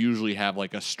out usually have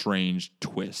like a strange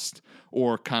twist,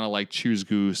 or kind of like Choose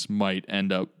Goose might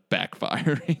end up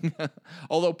backfiring.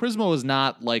 Although Prismo is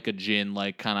not like a Djinn,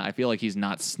 like kind of, I feel like he's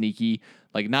not sneaky,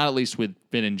 like not at least with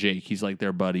Finn and Jake. He's like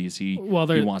their buddies. He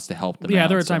wants to help them out. Yeah,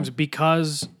 there are times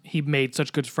because he made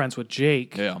such good friends with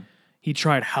Jake. Yeah. He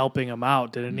tried helping him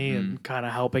out, didn't he? And kind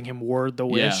of helping him word the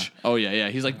wish. Yeah. Oh, yeah.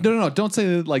 He's like, no, don't say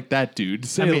it like that, dude.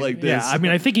 Say it like this. Yeah, I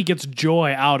mean, I think he gets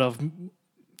joy out of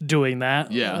doing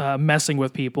that, messing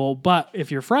with people. But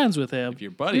if you're friends with him, if you're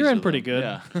buddies, you're in with pretty him, good.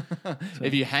 Yeah.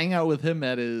 If you hang out with him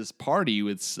at his party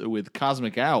with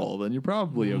Cosmic Owl, then you're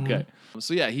probably okay.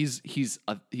 So yeah, he's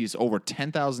over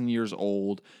 10,000 years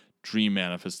old. Dream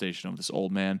manifestation of this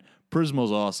old man.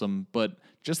 Prismo's awesome, but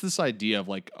just this idea of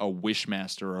like a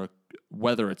wishmaster,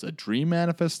 whether it's a dream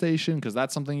manifestation, because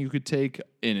that's something you could take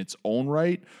in its own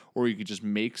right, or you could just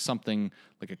make something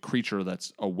like a creature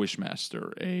that's a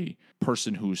wishmaster, a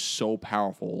person who's so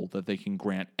powerful that they can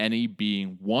grant any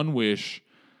being one wish.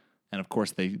 And of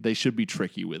course, they should be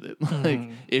tricky with it. Like,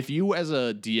 if you as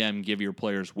a DM give your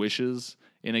players wishes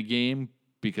in a game,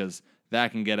 because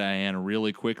that can get out of hand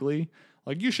really quickly,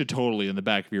 like, you should totally, in the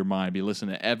back of your mind, be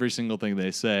listening to every single thing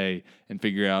they say and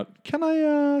figure out, can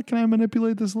I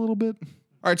manipulate this a little bit?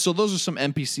 All right, so those are some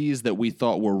NPCs that we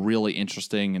thought were really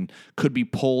interesting and could be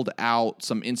pulled out,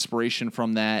 some inspiration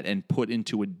from that, and put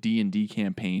into a D&D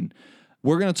campaign.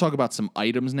 We're going to talk about some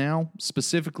items now.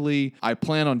 Specifically, I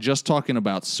plan on just talking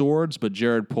about swords, but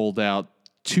Jared pulled out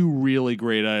two really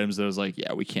great items that I was like,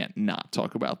 yeah, we can't not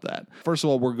talk about that. First of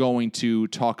all, we're going to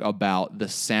talk about the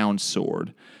Sound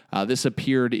Sword. This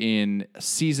appeared in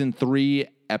Season 3,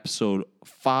 Episode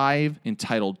 5,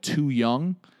 entitled Too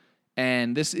Young.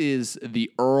 And this is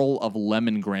the Earl of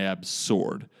Lemongrab's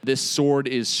sword. This sword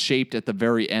is shaped at the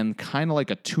very end kind of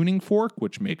like a tuning fork,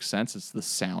 which makes sense. It's the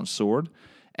Sound Sword.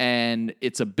 And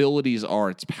its abilities are,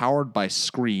 it's powered by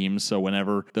screams. So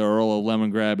whenever the Earl of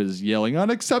Lemongrab is yelling,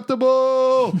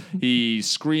 unacceptable, he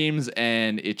screams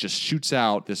and it just shoots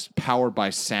out this powered by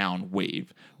sound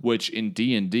wave, which in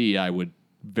D&D I would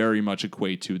very much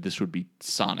equate to, this would be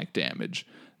sonic damage.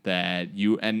 That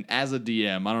you, and as a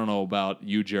DM, I don't know about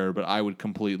you, Jared, but I would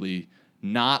completely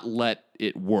not let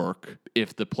it work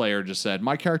if the player just said,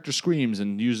 my character screams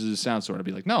and uses a sound sword. I'd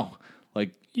be like, no,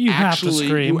 like, you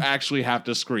actually have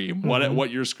to scream. What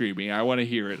you're screaming, I want to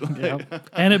hear it. Yep.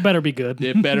 And it better be good.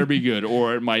 It better be good,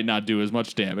 or it might not do as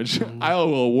much damage. I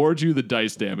will award you the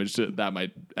dice damage. That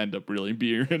might end up really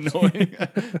being annoying.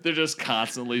 They're just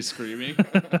constantly screaming.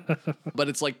 But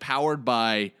it's like powered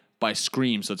by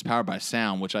scream, so it's powered by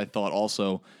sound, which I thought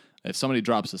also, if somebody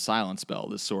drops a silent spell,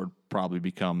 this sword probably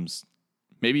becomes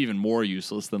maybe even more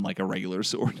useless than like a regular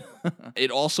sword. It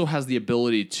also has the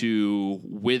ability to,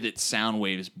 with its sound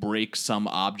waves, break some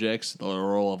objects. The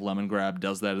Earl of Lemongrab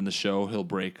does that in the show. He'll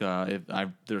break,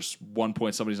 there's one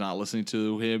point somebody's not listening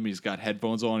to him, he's got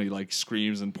headphones on, he like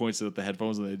screams and points at the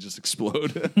headphones and they just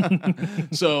explode.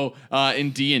 So in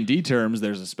D&D terms,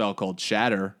 there's a spell called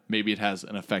Shatter. Maybe it has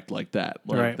an effect like that,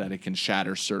 right, that it can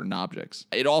shatter certain objects.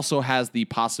 It also has the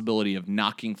possibility of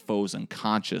knocking foes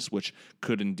unconscious, which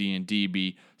could in D&D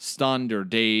be stunned or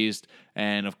dazed.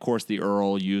 And of course, the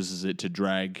Earl uses it to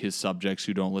drag his subjects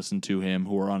who don't listen to him,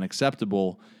 who are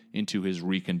unacceptable, into his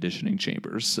reconditioning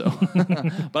chambers. So,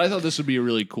 but I thought this would be a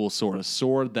really cool sword, a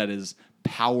sword that is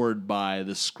powered by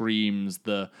the screams,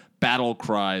 the battle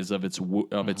cries of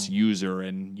its user,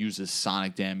 and uses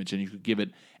sonic damage. And you could give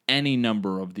it any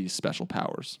number of these special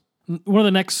powers. One of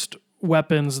the next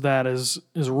weapons that is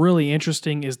really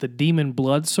interesting is the Demon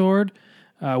Blood Sword,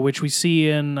 which we see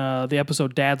in the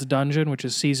episode Dad's Dungeon, which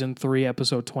is Season 3,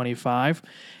 Episode 25.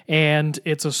 And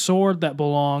it's a sword that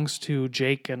belongs to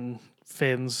Jake and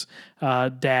Finn's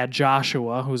dad,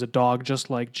 Joshua, who's a dog just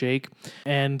like Jake.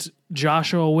 And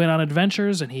Joshua went on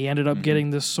adventures, and he ended up getting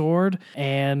this sword.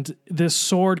 And this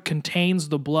sword contains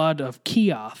the blood of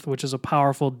Keoth, which is a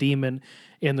powerful demon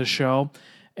in the show.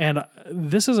 And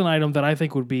this is an item that I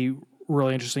think would be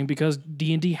really interesting because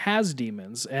D&D has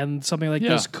demons, and something like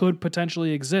this could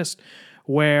potentially exist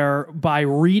where by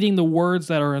reading the words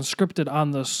that are inscripted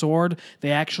on the sword,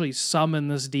 they actually summon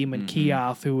this demon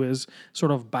Keoth, who is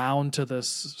sort of bound to this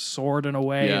sword in a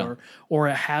way, Yeah. or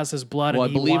it has his blood Well, I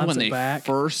and he believe wants when it they back.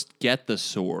 first get the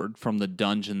sword from the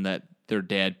dungeon that their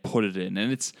dad put it in,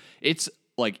 and it's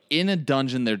like in a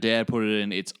dungeon their dad put it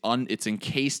in. It's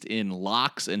encased in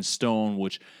locks and stone,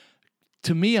 which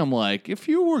to me I'm like, if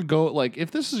you were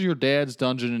if this is your dad's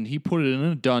dungeon and he put it in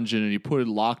a dungeon and he put it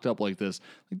locked up like this,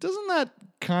 like doesn't that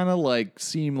kind of like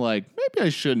seem like maybe I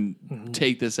shouldn't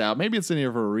take this out? Maybe it's in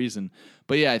here for a reason.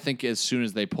 But yeah, I think as soon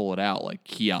as they pull it out, like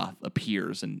Keoth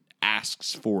appears and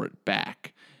asks for it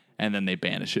back. And then they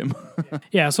banish him.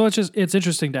 Yeah, so it's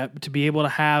interesting to be able to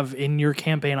have in your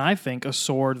campaign, I think, a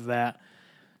sword that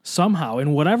somehow,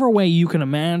 in whatever way you can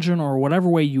imagine or whatever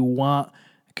way you want,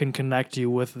 can connect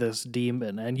you with this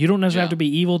demon. And you don't necessarily have to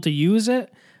be evil to use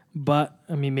it, but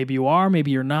I mean, maybe you are, maybe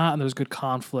you're not, and there's good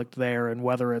conflict there, and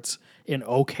whether it's an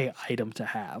okay item to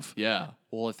have. Yeah.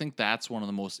 Well, I think that's one of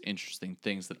the most interesting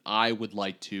things that I would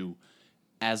like to,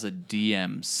 as a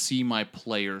DM, see my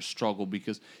players struggle,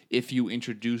 because if you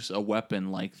introduce a weapon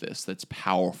like this that's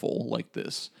powerful like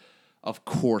this, of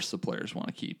course the players want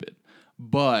to keep it.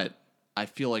 But I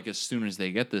feel like as soon as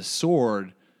they get this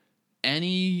sword,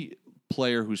 any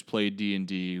player who's played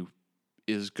D&D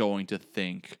is going to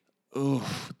think, "Oh,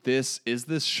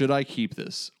 should I keep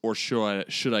this or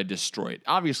should I destroy it?"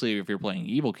 Obviously, if you're playing an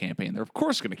evil campaign, they're of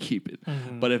course going to keep it.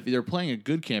 But if they're playing a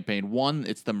good campaign, one,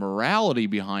 it's the morality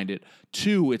behind it.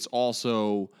 Two, it's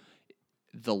also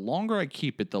the longer I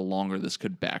keep it, the longer this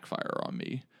could backfire on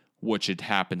me, which it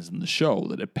happens in the show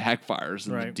that it backfires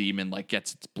and the demon like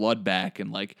gets its blood back,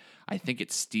 and like I think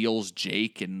it steals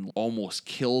Jake and almost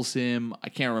kills him. I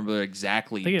can't remember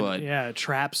exactly, but it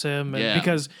traps him, and Yeah.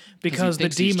 because he the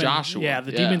thinks he's demon, Joshua.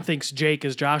 the demon thinks Jake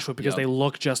is Joshua because Yep. they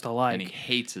look just alike. and he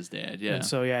hates his dad. Yeah, And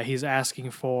so he's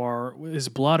asking for his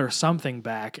blood or something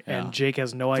back, and Jake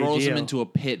has no throws idea. him into a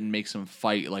pit and makes him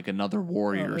fight like another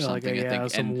warrior or like something. I think,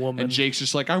 some woman. and Jake's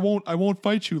just like, I won't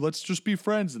fight you. Let's just be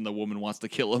friends. And the woman wants to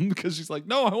kill him because she's like,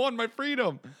 no, I want my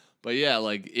freedom. But yeah,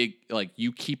 like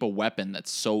you keep a weapon that's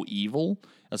so evil,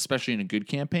 especially in a good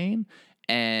campaign,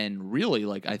 and really,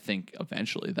 like I think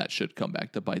eventually that should come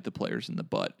back to bite the players in the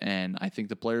butt, and I think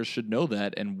the players should know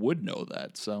that and would know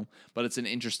that. So, but it's an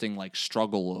interesting like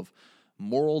struggle of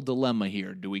moral dilemma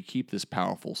here. Do we keep this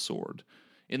powerful sword?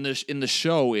 In the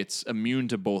show, it's immune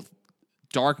to both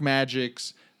dark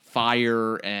magics,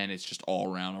 fire, and it's just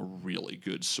all around a really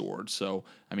good sword. So,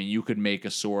 I mean, you could make a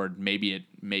sword, maybe it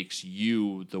makes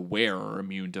you, the wearer,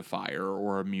 immune to fire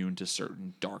or immune to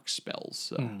certain dark spells.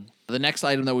 So, the next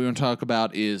item that we want to talk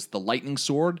about is the lightning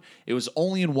sword. It was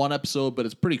only in one episode, but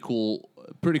it's pretty cool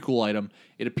item.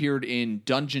 It appeared in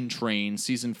Dungeon Train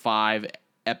Season 5,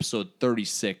 Episode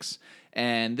 36,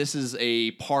 and this is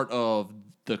a part of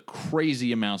the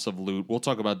crazy amounts of loot. We'll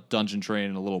talk about Dungeon Train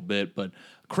in a little bit, but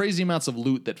crazy amounts of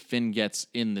loot that Finn gets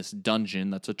in this dungeon.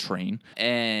 That's a train.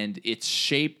 And it's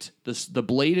shaped, the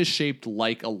blade is shaped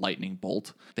like a lightning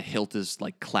bolt. The hilt is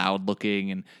like cloud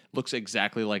looking and looks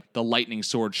exactly like the lightning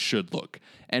sword should look.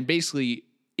 And basically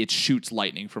it shoots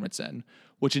lightning from its end,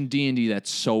 which in D&D that's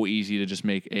so easy to just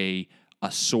make a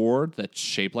sword that's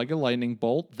shaped like a lightning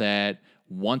bolt that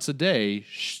once a day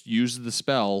uses the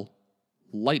spell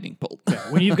lightning bolt.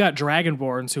 When you've got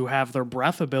Dragonborns who have their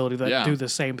breath ability that Yeah. do the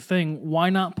same thing, why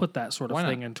not put that sort of Why not?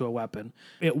 thing into a weapon?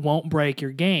 It won't break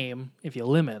your game if you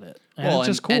limit it. And it's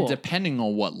just cool. And depending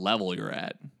on what level you're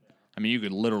at, I mean, you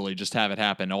could literally just have it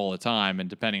happen all the time, and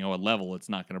depending on what level, it's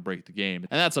not going to break the game.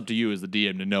 And that's up to you as the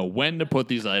DM to know when to put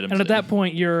these items. And at in. that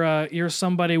point, you're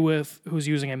somebody who's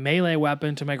using a melee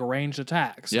weapon to make ranged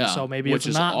attacks. Yeah, So maybe which it's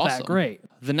is not awesome. that great.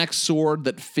 The next sword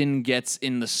that Finn gets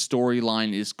in the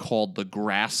storyline is called the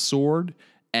Grass Sword,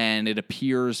 and it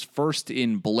appears first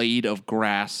in Blade of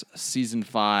Grass, Season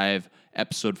 5,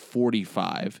 Episode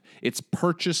 45. It's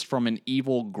purchased from an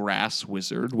evil grass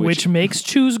wizard, Which makes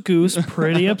Choose Goose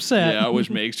pretty upset. yeah, which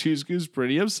makes Choose Goose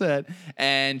pretty upset.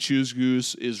 And Choose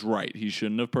Goose is right. He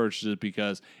shouldn't have purchased it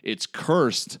because it's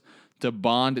cursed to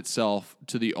bond itself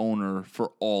to the owner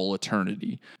for all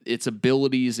eternity. Its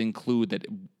abilities include that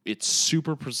it's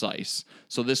super precise.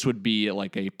 So this would be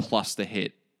like a plus to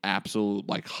hit, absolute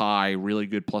like high, really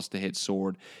good plus to hit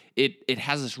sword. It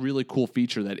has this really cool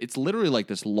feature that it's literally like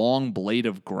this long blade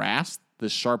of grass,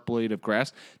 this sharp blade of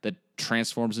grass that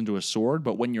transforms into a sword,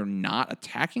 but when you're not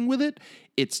attacking with it,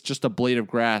 it's just a blade of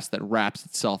grass that wraps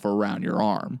itself around your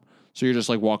arm. So you're just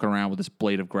like walking around with this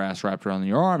blade of grass wrapped around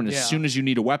your arm, and as soon as you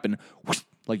need a weapon, whoosh,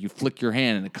 like you flick your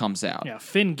hand and it comes out. Yeah,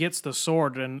 Finn gets the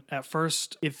sword, and at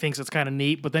first it thinks it's kind of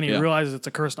neat, but then he Yeah. realizes it's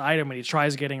a cursed item, and he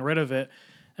tries getting rid of it.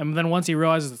 And then once he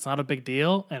realizes it's not a big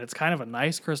deal and it's kind of a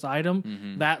nice cursed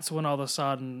item, that's when all of a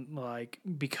sudden, like,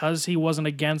 because he wasn't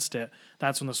against it,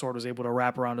 that's when the sword was able to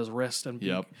wrap around his wrist and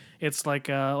it's like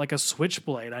a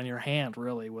switchblade on your hand,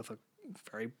 really, with a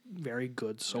very, very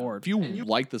good sword. If you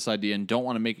like this idea and don't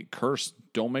want to make it cursed,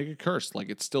 don't make it cursed. Like,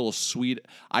 it's still a sweet.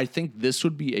 I think this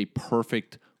would be a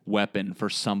perfect weapon for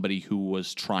somebody who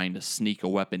was trying to sneak a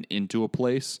weapon into a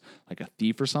place, like a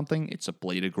thief or something. It's a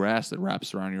blade of grass that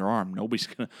wraps around your arm. Nobody's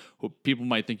gonna. People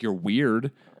might think you're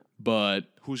weird, but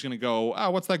who's gonna go, oh,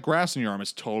 what's that grass in your arm?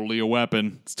 It's totally a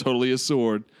weapon. It's totally a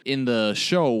sword. In the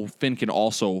show, Finn can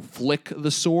also flick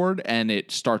the sword and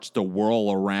it starts to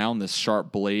whirl around this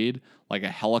sharp blade like a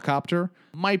helicopter.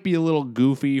 Might be a little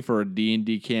goofy for a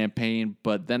D&D campaign,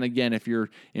 but then again, if you're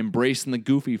embracing the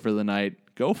goofy for the night,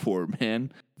 go for it,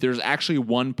 man. There's actually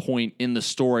one point in the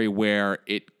story where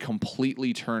it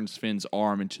completely turns Finn's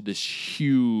arm into this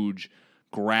huge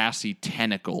grassy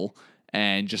tentacle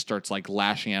and just starts like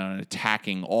lashing out and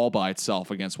attacking all by itself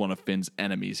against one of Finn's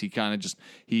enemies.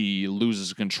 He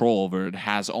loses control over it. It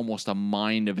has almost a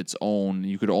mind of its own.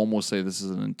 You could almost say this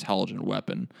is an intelligent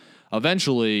weapon.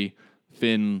 Eventually,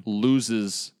 Finn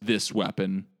loses this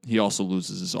weapon. He also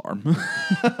loses his arm.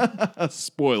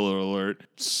 Spoiler alert.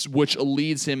 Which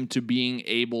leads him to being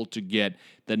able to get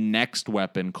the next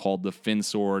weapon called the Finn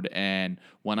Sword. And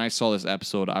when I saw this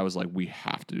episode, I was like, we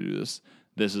have to do this.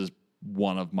 This is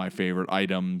one of my favorite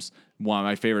items, one of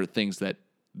my favorite things that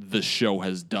the show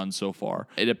has done so far.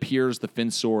 It appears, the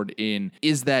Finn Sword, in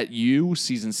Is That You?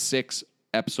 Season 6,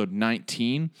 episode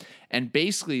 19. And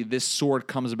basically, this sword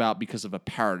comes about because of a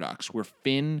paradox where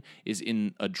Finn is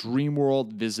in a dream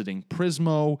world visiting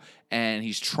Prismo, and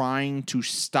he's trying to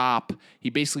stop. He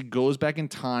basically goes back in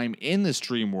time in this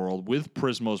dream world with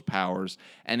Prismo's powers,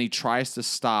 and he tries to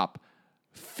stop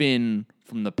Finn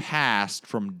from the past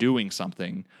from doing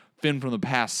something. Finn from the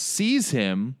past sees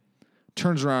him,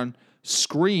 turns around,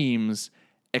 screams,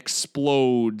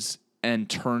 explodes, and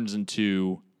turns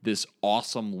into this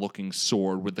awesome looking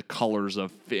sword with the colors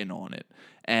of Finn on it.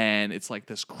 And it's like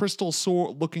this crystal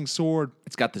sword looking sword.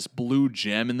 It's got this blue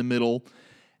gem in the middle.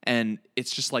 And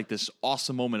it's just like this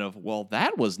awesome moment of, well,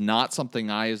 that was not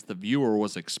something I, as the viewer,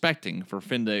 was expecting for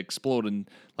Finn to explode. And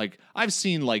like, I've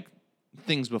seen like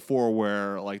things before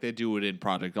where like they do it in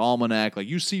Project Almanac. Like,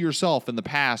 you see yourself in the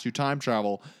past, you time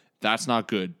travel. That's not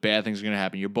good. Bad things are going to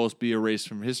happen. You'll both be erased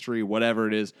from history, whatever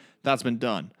it is. That's been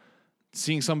done.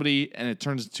 Seeing somebody and it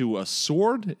turns into a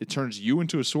sword, it turns you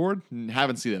into a sword.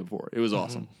 Haven't seen that before. It was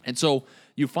awesome. And so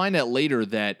you find out later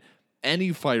that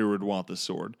any fighter would want the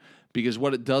sword because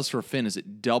what it does for Finn is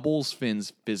it doubles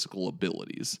Finn's physical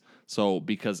abilities. So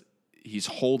because he's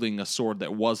holding a sword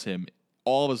that was him,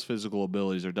 all of his physical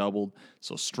abilities are doubled.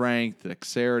 So strength,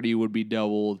 dexterity would be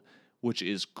doubled, which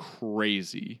is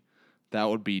crazy. That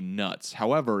would be nuts.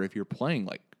 However, if you're playing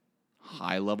like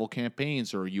high-level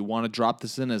campaigns, or you want to drop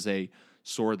this in as a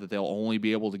sword that they'll only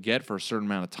be able to get for a certain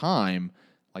amount of time,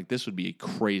 like this would be a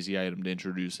crazy item to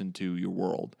introduce into your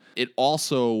world. It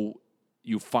also,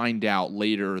 you find out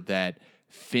later that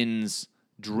Finn's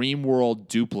dream world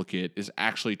duplicate is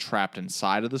actually trapped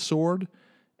inside of the sword,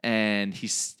 and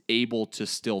he's able to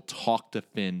still talk to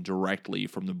Finn directly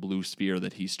from the blue sphere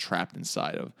that he's trapped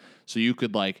inside of. So you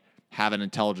could like have an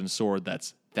intelligent sword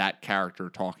that's that character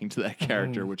talking to that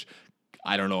character, which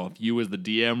I don't know if you as the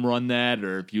DM run that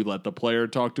or if you let the player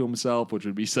talk to himself, which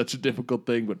would be such a difficult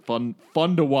thing, but fun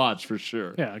to watch for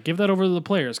sure. Yeah, give that over to the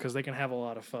players because they can have a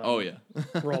lot of fun. Oh, yeah.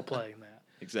 Role-playing that.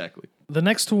 Exactly. The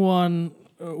next one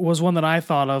was one that I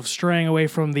thought of, straying away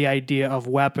from the idea of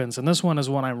weapons. And this one is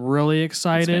one I'm really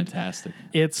excited. It's fantastic.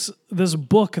 It's this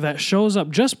book that shows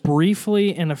up just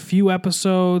briefly in a few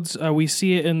episodes. We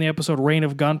see it in the episode Reign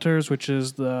of Gunters, which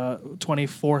is the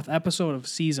 24th episode of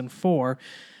season 4.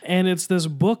 And it's this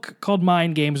book called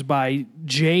Mind Games by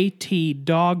J.T.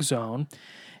 Dogzone.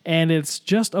 And it's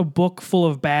just a book full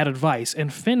of bad advice.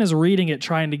 And Finn is reading it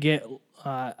trying to get,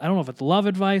 I don't know if it's love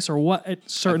advice or what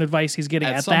certain advice he's getting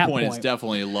at that point. It's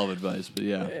definitely love advice, but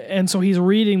yeah. And so he's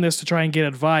reading this to try and get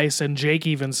advice, and Jake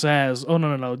even says, "Oh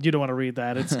no, you don't want to read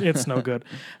that. It's no good."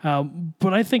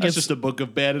 But I think it's just a book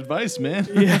of bad advice, man.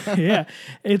 yeah.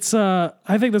 It's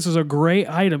I think this is a great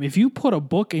item. If you put a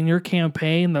book in your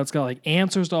campaign that's got like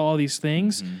answers to all these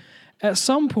things. Mm-hmm. At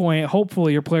some point,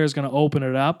 hopefully, your player is going to open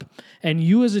it up, and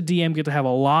you as a DM get to have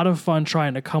a lot of fun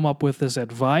trying to come up with this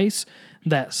advice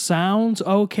that sounds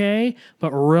okay,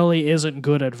 but really isn't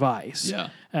good advice. Yeah.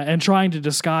 And trying to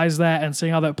disguise that and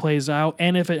seeing how that plays out.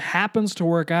 And if it happens to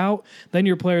work out, then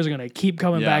your players are going to keep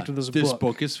coming back to this book. This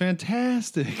book is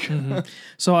fantastic.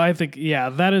 So I think,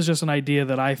 that is just an idea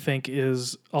that I think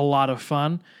is a lot of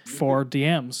fun for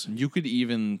DMs. You could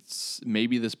even,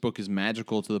 maybe this book is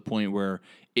magical to the point where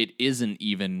it isn't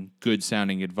even good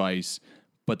sounding advice,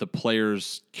 but the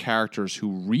players' characters who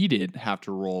read it have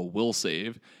to roll will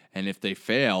save. And if they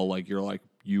fail, like you're like,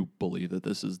 you believe that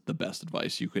this is the best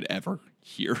advice you could ever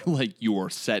hear. Like you are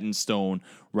set in stone,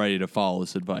 ready to follow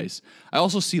this advice. I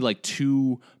also see like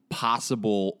 2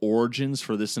 possible origins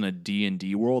for this in a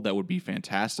D&D world that would be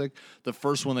fantastic. The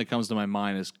first one that comes to my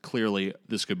mind is clearly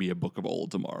this could be a book of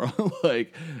Oladamar.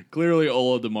 Like clearly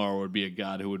Oladamar would be a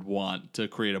god who would want to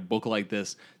create a book like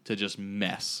this to just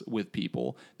mess with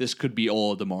people. This could be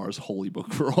Oladamar's holy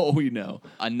book for all we know.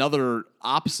 Another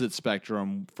opposite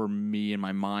spectrum for me in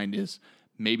my mind is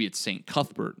maybe it's St.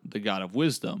 Cuthbert, the god of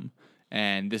wisdom,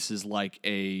 and this is like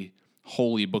a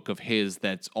holy book of his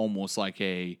that's almost like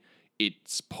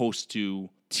it's supposed to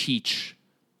teach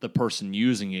the person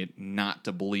using it not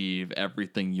to believe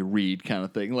everything you read kind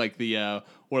of thing. Like the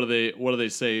what do they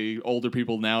say older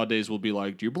people nowadays will be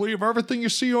like, do you believe everything you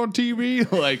see on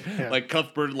TV? Like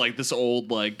Cuthbert, like this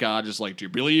old like god just like, do you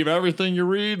believe everything you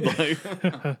read?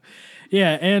 Like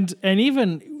Yeah, and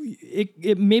even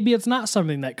it maybe it's not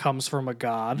something that comes from a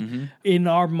god. In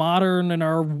our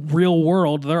real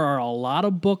world, there are a lot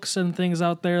of books and things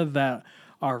out there that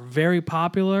are very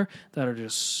popular that are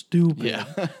just stupid. Yeah.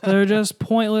 They're just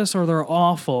pointless or they're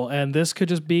awful, and this could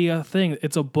just be a thing.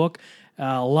 It's a book.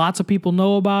 Lots of people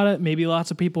know about it. Maybe lots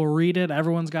of people read it.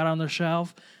 Everyone's got it on their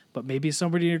shelf. But maybe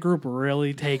somebody in your group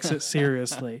really takes it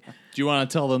seriously. Do you want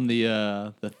to tell them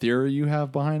the theory you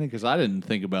have behind it? Because I didn't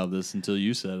think about this until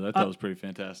you said it. I thought it was pretty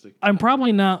fantastic. I'm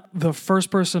probably not the first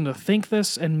person to think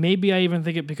this, and maybe I even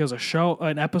think it because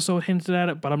an episode hinted at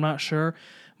it, but I'm not sure.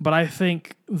 But I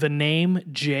think the name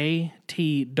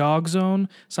JT Dog Zone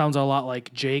sounds a lot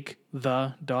like Jake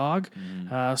the Dog.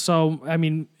 So, I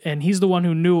mean, and he's the one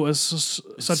who knew it was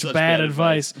such bad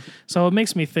advice. So it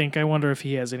makes me think, I wonder if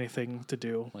he has anything to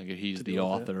do. Like he's the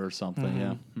author or something,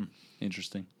 yeah.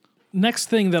 Interesting. Next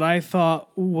thing that I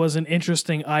thought was an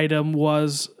interesting item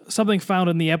was something found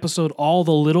in the episode All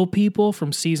the Little People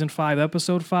from Season 5,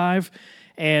 Episode 5.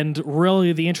 And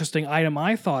really the interesting item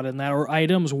I thought in that, or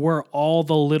items, were all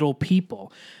the little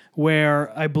people,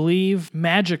 where I believe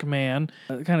Magic Man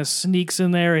kind of sneaks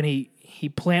in there and he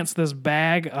plants this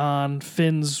bag on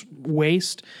Finn's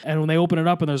waist, and when they open it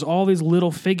up and there's all these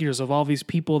little figures of all these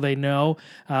people they know,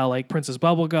 like Princess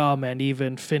Bubblegum and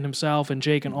even Finn himself and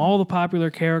Jake and all the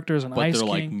popular characters and Ice King. But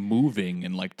they're like moving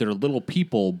and like they're little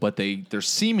people, but they're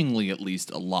seemingly at least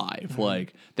alive.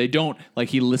 Like they don't, like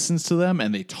he listens to them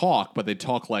and they talk, but they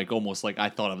talk like almost like I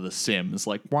thought of The Sims,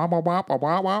 like wah, wah, wah, wah,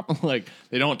 wah, wah. Like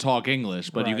they don't talk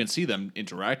English, but you can see them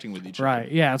interacting with each other.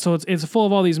 Right, yeah. So it's full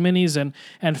of all these minis,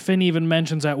 and Finn even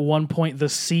mentions at one point the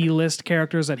C-list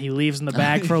characters that he leaves in the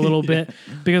bag for a little bit,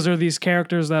 because they're these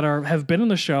characters that have been in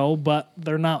the show, but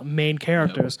they're not main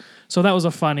characters. No. So that was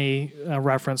a funny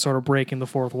reference, sort of breaking the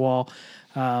fourth wall.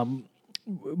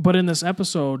 But in this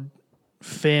episode,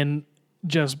 Finn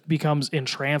just becomes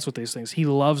entranced with these things. He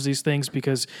loves these things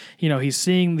because, he's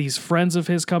seeing these friends of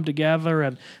his come together,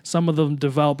 and some of them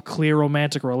develop clear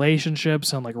romantic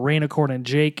relationships, and like Rainicorn and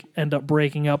Jake end up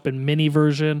breaking up in mini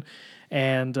version.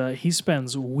 And he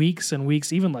spends weeks and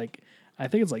weeks, even like, I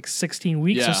think it's like 16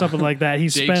 weeks or something like that.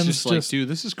 Jake's spends like, dude,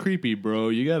 this is creepy, bro.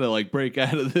 You got to like break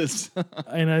out of this.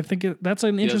 And I think that's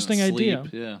an interesting idea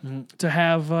to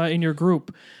have in your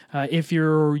group. If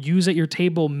you use at your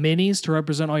table minis to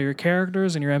represent all your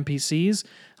characters and your NPCs,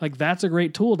 like that's a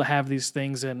great tool to have these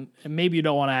things. And maybe you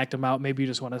don't want to act them out. Maybe you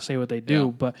just want to say what they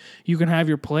do. But you can have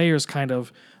your players kind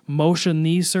of motion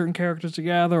these certain characters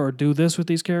together or do this with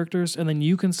these characters. And then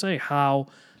you can say how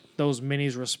those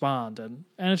minis respond. And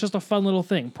it's just a fun little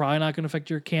thing. Probably not going to affect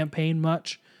your campaign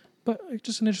much, but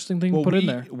just an interesting thing to put in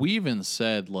there. We even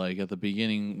said, like, at the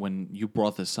beginning when you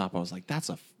brought this up, I was like, that's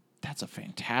a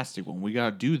fantastic one. We got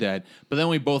to do that. But then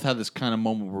we both had this kind of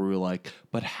moment where we were like,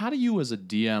 but how do you as a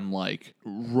DM, like,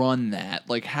 run that?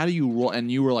 Like, how do you roll?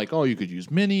 And you were like, oh, you could use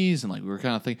minis. And, like, we were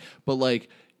kind of thinking. But, like,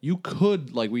 you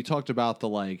could, like, we talked about the,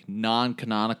 like,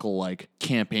 non-canonical, like,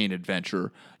 campaign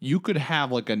adventure. You could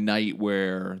have, like, a night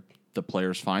where the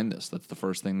players find this. That's the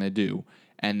first thing they do.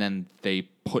 And then they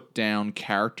put down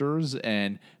characters,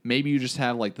 and maybe you just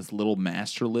have like this little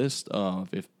master list of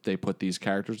if they put these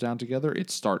characters down together,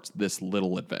 it starts this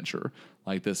little adventure.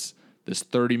 Like this this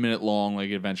 30-minute long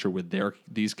like adventure with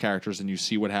these characters, and you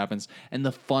see what happens. And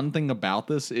the fun thing about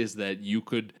this is that you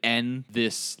could end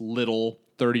this little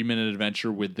 30-minute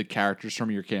adventure with the characters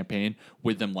from your campaign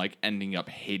with them like ending up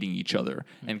hating each other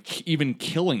and even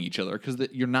killing each other because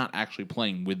you're not actually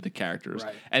playing with the characters.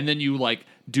 Right. And then you like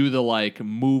do the like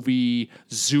movie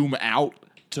zoom out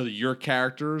to your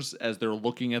characters as they're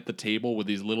looking at the table with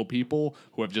these little people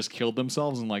who have just killed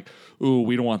themselves, and like, ooh,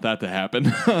 we don't want that to happen.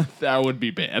 That would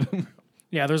be bad.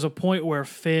 Yeah, there's a point where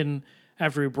Finn,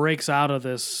 after he breaks out of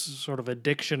this sort of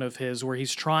addiction of his, where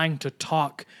he's trying to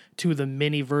talk to the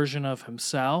mini version of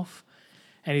himself,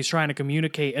 and he's trying to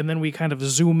communicate, and then we kind of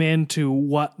zoom into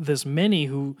what this mini,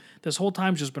 who this whole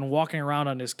time's just been walking around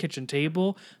on his kitchen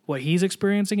table, what he's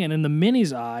experiencing, and in the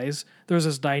mini's eyes, there's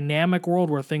this dynamic world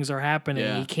where things are happening,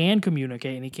 and he can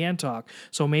communicate, and he can talk.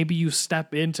 So maybe you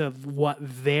step into what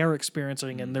they're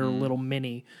experiencing in their little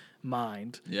mini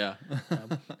mind. Yeah.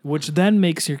 Which then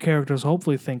makes your characters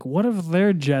hopefully think, what if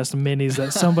they're just minis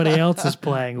that somebody else is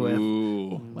playing with?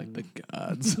 Ooh, like the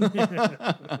gods.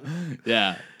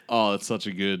 Yeah. Oh, it's such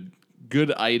a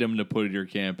good item to put in your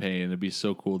campaign. It'd be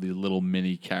so cool, these little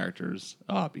mini characters.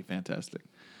 Oh, it'd be fantastic.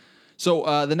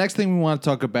 So the next thing we want to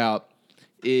talk about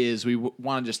is we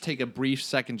want to just take a brief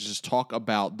second to just talk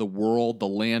about the world, the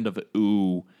land of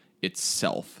Ooo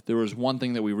itself. There was one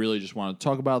thing that we really just wanted to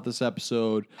talk about this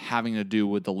episode having to do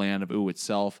with the land of Ooo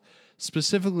itself.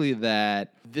 Specifically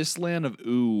that this land of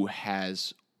Ooo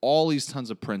has all these tons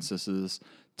of princesses,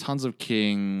 tons of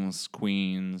kings,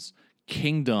 queens,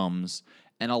 kingdoms,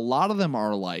 and a lot of them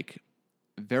are like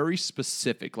very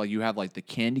specific. Like you have like the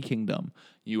Candy Kingdom,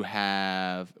 you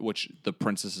have, which the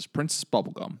princess is Princess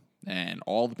Bubblegum, and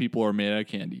all the people are made out of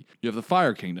candy. You have the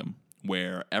Fire Kingdom,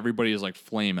 where everybody is like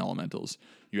flame elementals.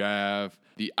 You have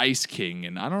the Ice King,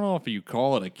 and I don't know if you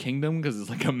call it a kingdom because it's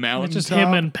like a mountain. It's just top.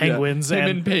 him and penguins. Yeah,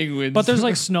 him and penguins. But there's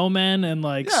like snowmen and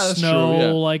like that's snow true,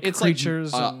 yeah. like it's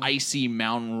creatures. like and- icy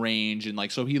mountain range, and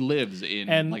like so he lives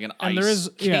in like an and ice there is-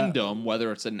 yeah. kingdom.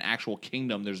 Whether it's an actual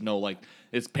kingdom, there's no like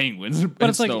it's penguins. But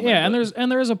it's like, yeah,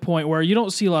 and there is a point where you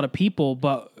don't see a lot of people,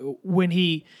 but when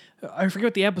I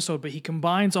forget the episode, but he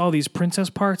combines all these princess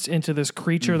parts into this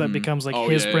creature that becomes like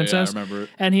his princess. I remember it.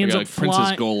 And he ends Like up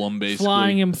Princess Golem, basically.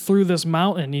 flying him through this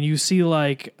mountain, and you see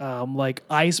like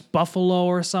ice buffalo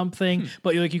or something,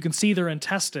 but like you can see their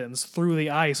intestines through the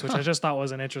ice, which I just thought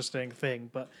was an interesting thing.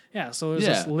 But yeah, so there's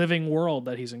this living world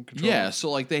that he's in control. Yeah, of.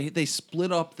 so like they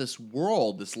split up this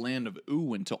world, this land of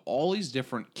Ooo, into all these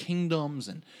different kingdoms,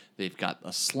 and they've got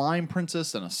a slime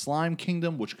princess and a slime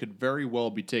kingdom, which could very well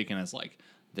be taken as like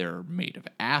they're made of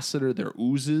acid or they're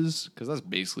oozes, because that's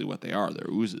basically what they are. They're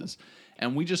oozes.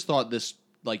 And we just thought this,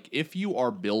 like, if you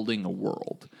are building a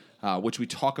world, which we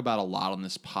talk about a lot on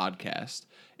this podcast,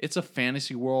 it's a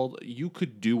fantasy world. You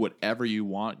could do whatever you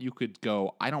want. You could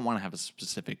go, I don't want to have a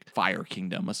specific fire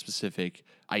kingdom, a specific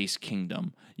ice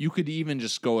kingdom. You could even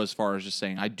just go as far as just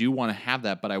saying, I do want to have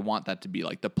that, but I want that to be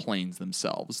like the planes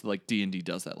themselves. Like D&D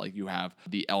does that. Like you have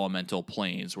the elemental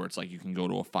planes where it's like you can go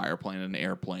to a fire plane, an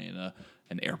airplane,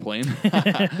 an airplane.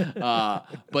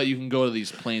 But you can go to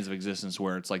these planes of existence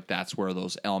where it's like that's where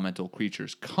those elemental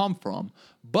creatures come from.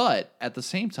 But at the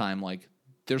same time, like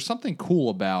there's something cool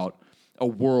about a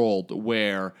world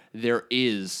where there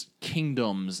is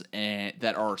kingdoms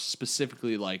that are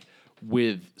specifically like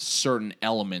with certain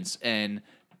elements. And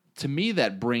to me,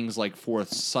 that brings like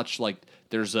forth such like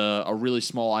there's a really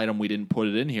small item, we didn't put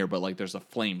it in here, but like there's a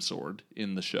flame sword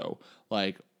in the show.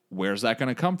 Like, where's that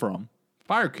going to come from?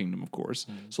 Fire Kingdom, of course.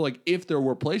 So, like, if there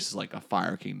were places like a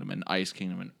Fire Kingdom, an Ice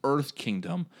Kingdom, an Earth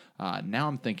Kingdom, now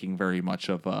I'm thinking very much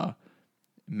of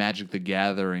Magic the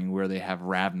Gathering, where they have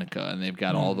Ravnica and they've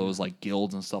got all those like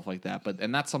guilds and stuff like that.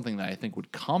 And that's something that I think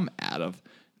would come out of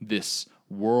this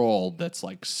world that's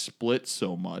like split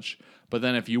so much. But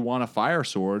then if you want a fire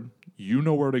sword, you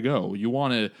know where to go. You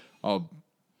want a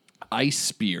ice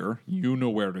spear, you know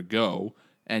where to go.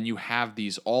 And you have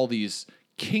all these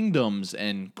kingdoms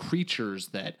and creatures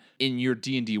that in your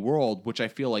D&D world, which I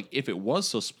feel like if it was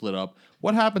so split up,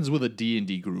 what happens with a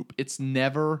D&D group? It's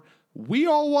never, we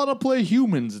all want to play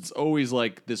humans. It's always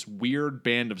like this weird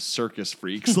band of circus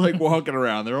freaks like walking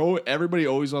around. Everybody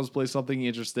always wants to play something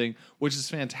interesting, which is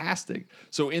fantastic.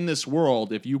 So in this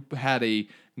world, if you had a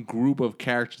group of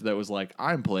characters that was like,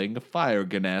 I'm playing a fire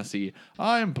ganassi,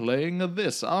 I'm playing a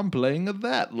this, I'm playing a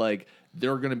that, like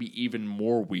they're going to be even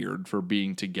more weird for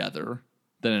being together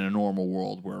than in a normal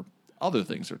world where other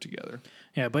things are together.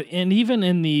 Yeah, and even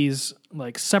in these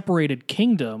like separated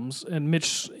kingdoms, and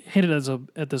Mitch hinted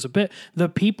at this a bit, the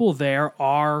people there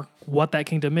are what that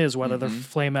kingdom is, whether they're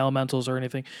flame elementals or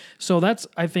anything. So that's,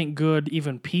 I think, good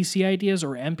even PC ideas or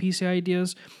NPC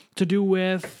ideas to do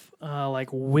with like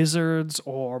wizards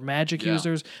or magic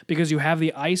users, because you have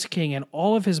the Ice King and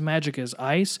all of his magic is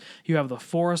ice. You have the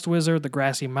Forest Wizard, the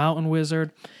Grassy Mountain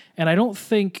Wizard, and I don't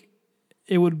think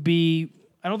it would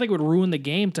ruin the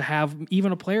game to have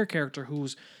even a player character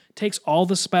who's takes all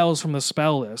the spells from the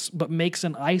spell list, but makes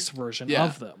an ice version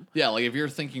of them. Yeah, like if you're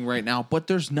thinking right now, but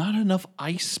there's not enough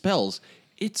ice spells.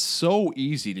 It's so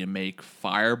easy to make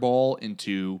Fireball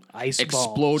into Ice ball.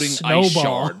 exploding Snowball. ice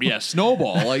shard. Yeah,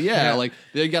 Snowball. Like like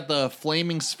they got the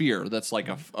flaming sphere that's like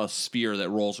a sphere that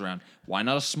rolls around. Why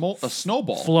not a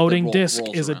snowball? Floating that disc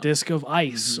rolls is a around? disc of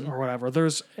ice or whatever.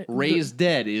 There's Raise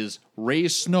Dead is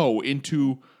raise snow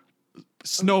into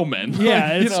snowmen.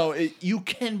 Yeah, Like, you know, you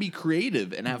can be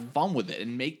creative and have fun with it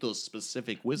and make those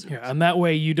specific wizards. Yeah, and that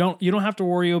way you don't have to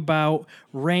worry about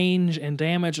range and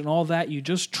damage and all that. You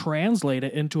just translate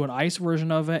it into an ice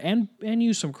version of it and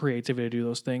use some creativity to do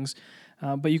those things.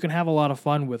 But you can have a lot of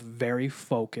fun with very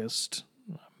focused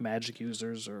magic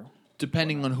users or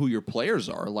Depending on who your players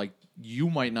are, like you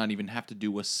might not even have to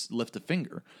do lift a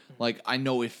finger. Like I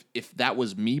know if that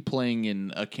was me playing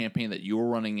in a campaign that you were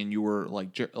running and you were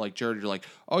like Jared, you're like,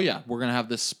 oh yeah, we're gonna have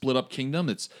this split up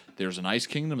kingdom. There's an ice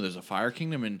kingdom, there's a fire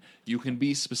kingdom, and you can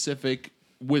be specific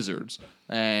wizards.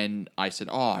 And I said,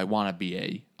 oh, I want to be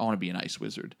an ice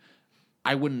wizard.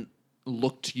 I wouldn't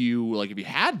look to you like if you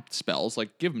had spells,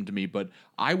 like give them to me, but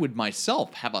I would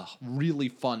myself have a really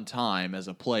fun time as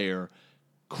a player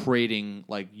creating,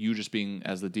 like you just being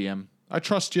as the DM. I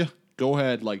trust you. Go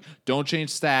ahead. Like don't change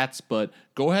stats, but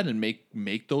go ahead and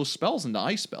make those spells into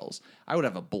ice spells. I would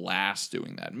have a blast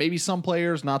doing that. Maybe some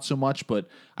players not so much, but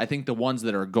I think the ones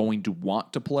that are going to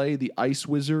want to play the ice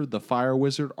wizard, the fire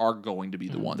wizard are going to be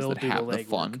the ones that have the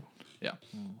fun. Yeah.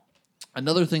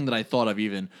 Another thing that I thought of,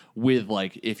 even with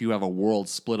like if you have a world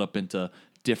split up into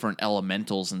different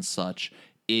elementals and such,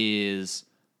 is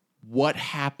what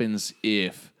happens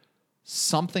if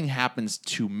something happens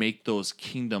to make those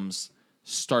kingdoms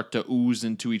start to ooze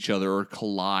into each other or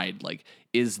collide. Like,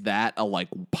 is that a like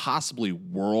possibly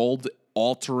world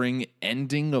altering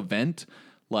ending event?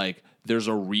 Like, there's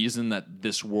a reason that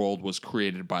this world was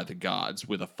created by the gods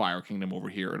with a fire kingdom over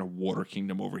here and a water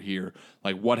kingdom over here.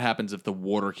 Like, what happens if the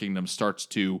water kingdom starts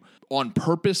to, on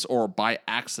purpose or by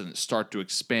accident, start to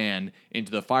expand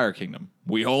into the fire kingdom?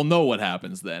 We all know what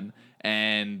happens then.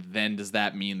 And then does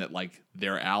that mean that like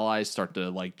their allies start to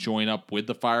like join up with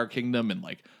the fire kingdom and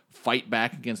like fight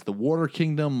back against the water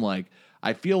kingdom? Like,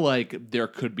 I feel like there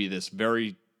could be this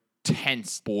very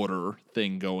tense border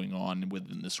thing going on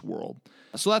within this world.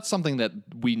 So that's something that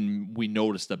we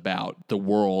noticed about the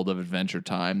world of Adventure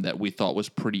Time that we thought was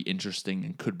pretty interesting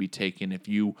and could be taken if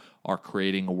you are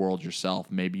creating a world yourself.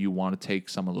 Maybe you want to take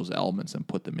some of those elements and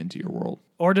put them into your world.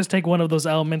 Or just take one of those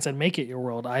elements and make it your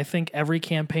world. I think every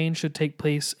campaign should take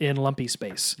place in Lumpy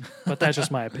Space, but that's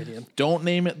just my opinion. Don't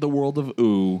name it the world of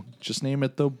Ooh. Just name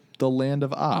it the land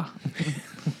of Ah.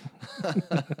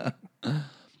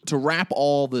 To wrap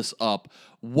all this up,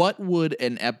 what would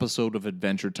an episode of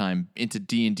Adventure Time into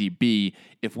D&D be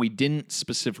if we didn't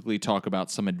specifically talk about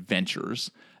some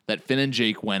adventures that Finn and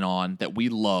Jake went on that we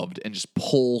loved and just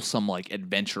pull some like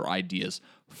adventure ideas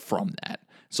from that?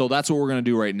 So that's what we're going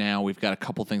to do right now. We've got a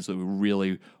couple things that we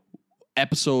really,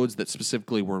 episodes that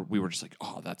specifically we were just like,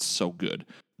 oh, that's so good.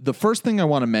 The first thing I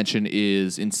want to mention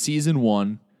is in season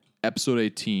 1, episode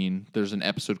 18, there's an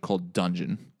episode called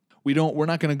Dungeon. We're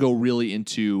not going to go really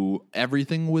into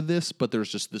everything with this, but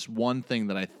there's just this one thing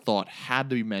that I thought had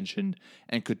to be mentioned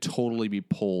and could totally be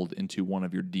pulled into one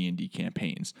of your D&D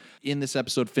campaigns. In this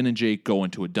episode, Finn and Jake go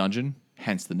into a dungeon,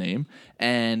 hence the name,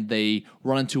 and they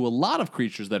run into a lot of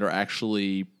creatures that are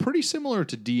actually pretty similar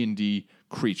to D&D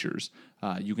creatures.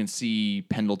 You can see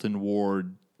Pendleton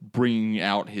Ward bringing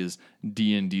out his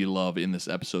D&D love in this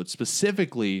episode.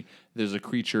 Specifically, there's a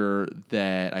creature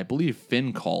that I believe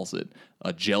Finn calls it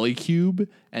a jelly cube,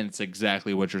 and it's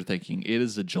exactly what you're thinking. It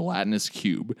is a gelatinous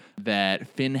cube that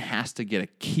Finn has to get a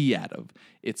key out of.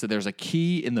 There's a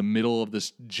key in the middle of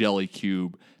this jelly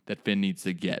cube that Finn needs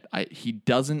to get. He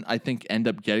doesn't, I think, end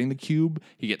up getting the cube.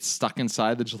 He gets stuck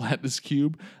inside the gelatinous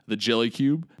cube, the jelly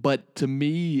cube. But to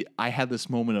me, I had this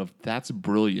moment of, that's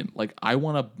brilliant. Like, I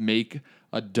want to make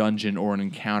a dungeon or an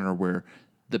encounter where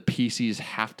the PCs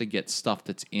have to get stuff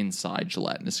that's inside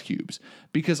gelatinous cubes.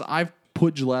 Because I've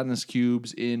put gelatinous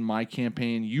cubes in my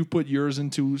campaign. You put yours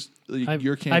into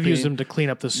your campaign. I've used them to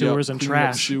clean up the sewers and clean up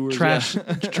trash, sewers,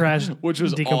 trash, which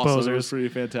was decomposers. awesome. It was pretty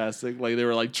fantastic. Like they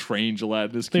were like trained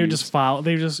gelatinous They cubes. just follow.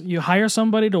 You hire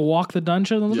somebody to walk the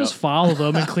dungeon, and they'll Yep. just follow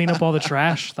them and clean up all the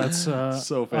trash that's so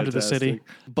fantastic. under the city.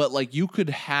 But like you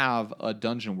could have a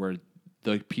dungeon where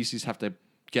the PCs have to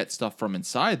get stuff from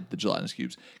inside the gelatinous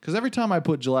cubes. Because every time I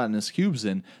put gelatinous cubes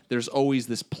in, there's always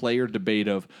this player debate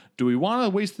of, do we want to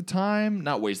waste the time?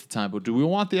 Not waste the time, but do we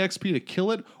want the XP to kill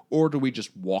it? Or do we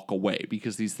just walk away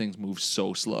because these things move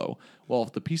so slow? Well,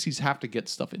 if the PCs have to get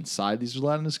stuff inside these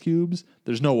gelatinous cubes,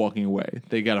 there's no walking away.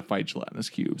 They got to fight gelatinous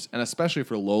cubes. And especially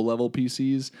for low-level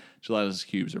PCs, gelatinous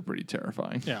cubes are pretty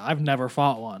terrifying. Yeah, I've never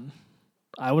fought one.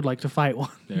 I would like to fight one.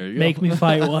 There you go. Make me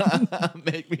fight one.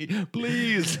 Make me,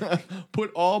 please, put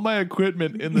all my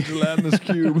equipment in the gelatinous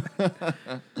cube.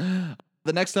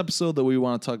 The next episode that we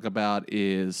want to talk about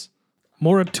is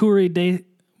Morituri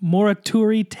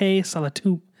te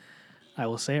salatu. I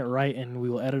will say it right, and we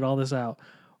will edit all this out.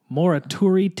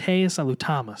 Morituri te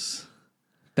salutamus.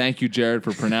 Thank you, Jared,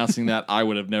 for pronouncing that. I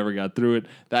would have never got through it.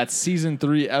 That's season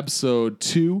 3, episode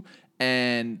 2.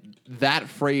 And that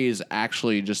phrase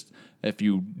actually just, if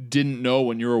you didn't know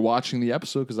when you were watching the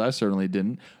episode, because I certainly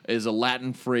didn't, is a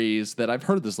Latin phrase that I've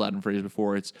heard this Latin phrase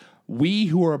before. It's, we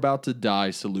who are about to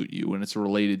die salute you. And it's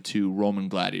related to Roman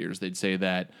gladiators. They'd say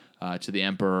that to the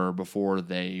emperor before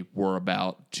they were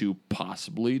about to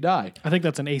possibly die. I think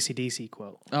that's an AC/DC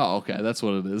quote. Oh, okay. That's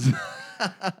what it is.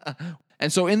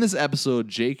 And so in this episode,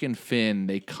 Jake and Finn,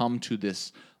 they come to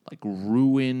this like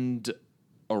ruined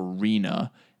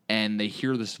arena, and they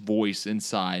hear this voice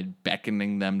inside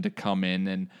beckoning them to come in,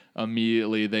 and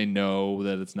immediately they know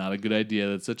that it's not a good idea.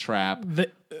 That's a trap.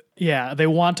 They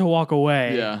want to walk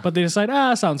away, Yeah. but they decide,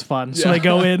 sounds fun. So Yeah. they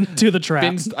go into the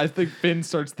trap. I think Finn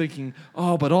starts thinking,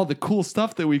 oh, but all the cool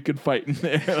stuff that we could fight in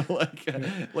there.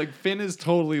 like Finn is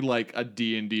totally like a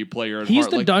D&D player. At He's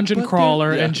heart. the Like, dungeon but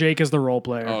crawler, yeah. and Jake is the role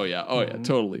player. Oh yeah,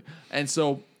 totally. And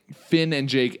so Finn and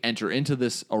Jake enter into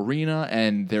this arena,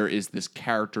 and there is this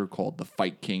character called the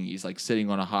Fight King. He's like sitting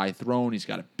on a high throne. He's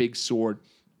got a big sword,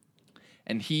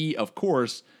 and he, of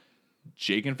course,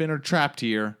 Jake and Finn are trapped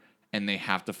here, and they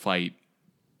have to fight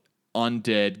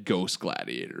undead ghost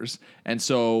gladiators. And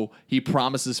so he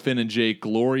promises Finn and Jake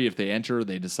glory if they enter.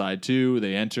 They decide to.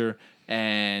 They enter,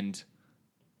 and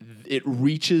it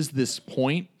reaches this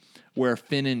point where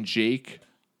Finn and Jake,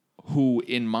 who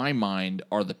in my mind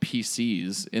are the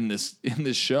PCs in this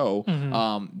show,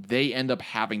 they end up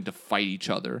having to fight each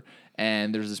other.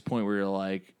 And there's this point where you're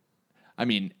like, I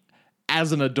mean,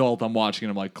 as an adult, I'm watching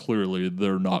and I'm like, clearly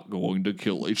they're not going to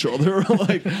kill each other.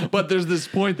 But there's this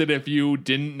point that if you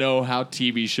didn't know how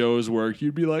TV shows work,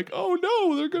 you'd be like, oh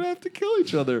no, they're going to have to kill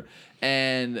each other.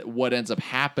 And what ends up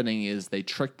happening is they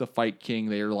trick the Fight King.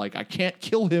 They're like, I can't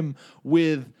kill him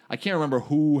with, I can't remember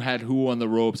who had who on the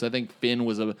ropes. I think Finn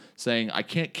was saying, I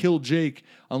can't kill Jake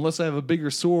unless I have a bigger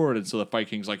sword. And so the Fight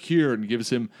King's like, here, and gives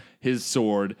him his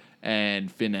sword.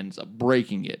 And Finn ends up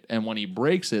breaking it. And when he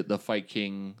breaks it, the Fight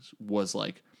King was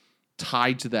like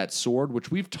tied to that sword, which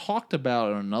we've talked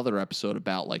about in another episode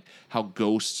about like how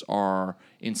ghosts are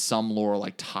in some lore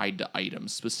like tied to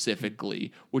items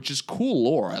specifically, which is cool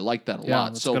lore. I like that a Yeah,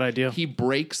 lot. that's So a good idea. he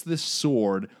breaks this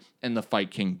sword, and the Fight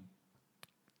King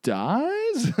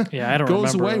dies. Yeah, I don't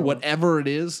goes remember. away. Whatever it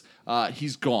is,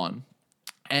 he's gone.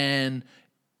 And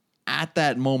at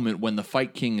that moment, when the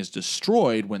Fight King is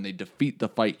destroyed, when they defeat the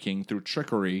Fight King through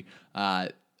trickery,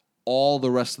 all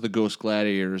the rest of the ghost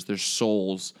gladiators, their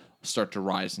souls start to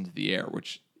rise into the air,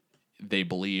 which they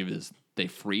believe is they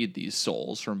freed these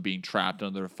souls from being trapped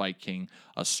under the Fight King,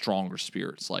 stronger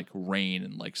spirits like Rain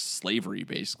and like slavery,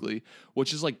 basically,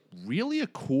 which is like really a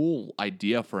cool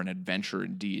idea for an adventure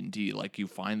in D&D. Like you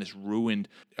find this ruined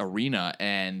arena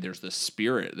and there's this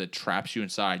spirit that traps you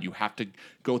inside. You have to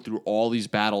go through all these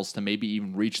battles to maybe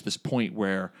even reach this point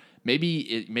where maybe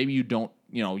you don't,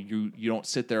 you don't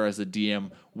sit there as a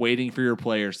DM waiting for your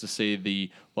players to say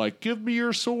give me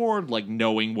your sword, like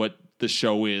knowing what the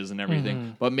show is and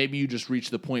everything. But maybe you just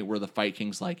reach the point where the Fight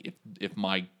King's like, if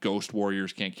my ghost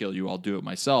warriors can't kill you, I'll do it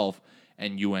myself.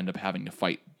 And you end up having to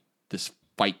fight this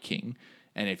Fight King.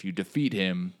 And if you defeat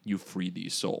him, you free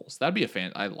these souls. That'd be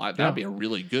that'd be a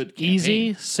really good campaign.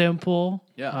 Easy, simple,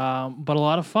 Yeah. but a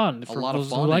lot of fun for lot of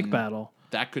those who fun, like and battle.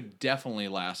 That could definitely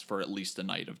last for at least a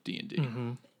night of D&D.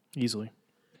 Easily.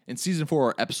 In Season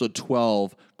 4, Episode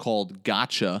 12, called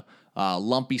Gotcha,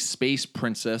 Lumpy Space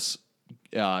Princess,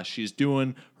 she's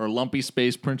doing her lumpy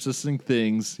space princessing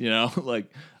things,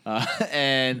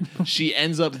 and she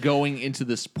ends up going into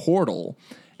this portal,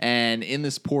 And in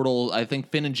this portal, I think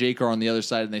Finn and Jake are on the other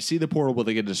side, and they see the portal, but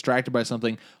they get distracted by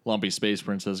something. Lumpy Space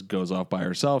Princess goes off by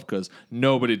herself because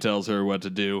nobody tells her what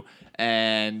to do.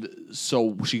 And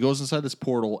so she goes inside this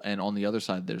portal, and on the other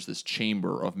side, there's this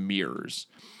chamber of mirrors.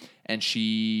 And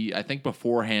she, I think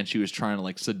beforehand, she was trying to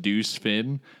like seduce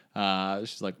Finn.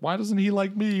 She's like, why doesn't he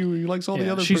like me? He likes all the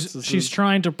other princesses. She's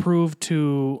trying to prove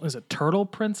to, is it Turtle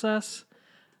Princess?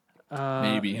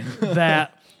 Maybe.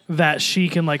 that she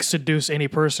can like seduce any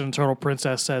person. And Turtle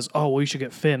Princess says, "Oh, well, you should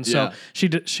get Finn." Yeah.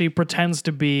 So she pretends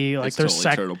to be like It's their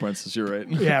totally Turtle Princess. You're right.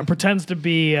 yeah, pretends to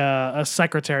be a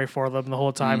secretary for them the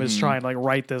whole time. Is trying to like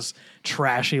write this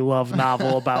trashy love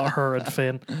novel about her and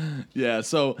Finn. Yeah.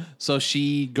 So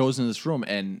she goes in this room,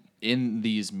 and in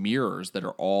these mirrors that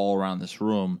are all around this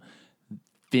room,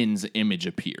 Finn's image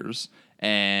appears.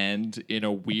 And in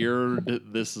a weird,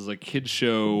 this is a kid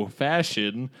show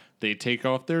fashion, they take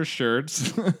off their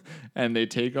shirts and they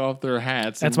take off their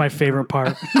hats. That's my favorite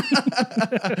part.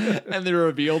 And they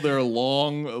reveal their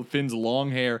Finn's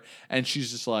long hair. And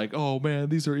she's just like, oh man,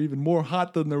 these are even more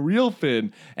hot than the real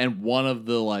Finn. And one of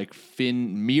the like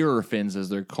mirror Finns, as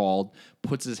they're called,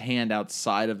 puts his hand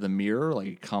outside of the mirror, like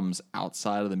it comes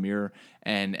outside of the mirror,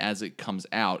 and as it comes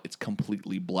out, it's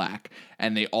completely black.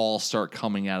 And they all start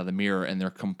coming out of the mirror, and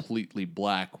they're completely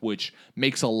black, which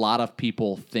makes a lot of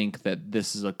people think that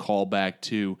this is a callback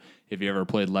to, if you ever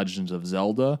played Legends of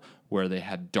Zelda, where they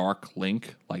had Dark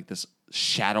Link, like this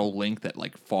Shadow Link that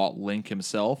like fought Link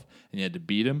himself, and you had to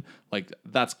beat him. Like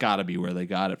that's got to be where they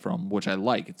got it from, which I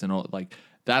like. It's like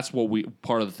that's what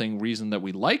part of the reason that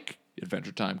we like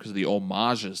Adventure Time, because of the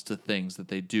homages to things that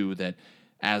they do that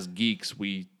as geeks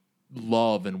we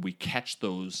love, and we catch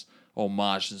those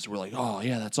homages. We're like, oh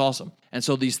yeah, that's awesome. And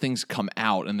so these things come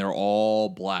out and they're all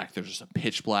black. They're just a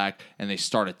pitch black, and they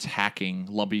start attacking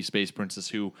Lumpy Space Princess,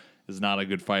 who is not a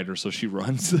good fighter, so she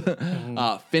runs.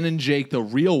 Finn and Jake, the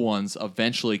real ones,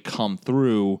 eventually come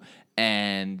through,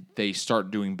 and they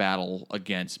start doing battle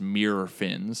against mirror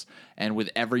Finns. And with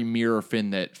every mirror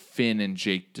Finn that Finn and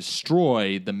Jake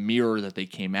destroy, the mirror that they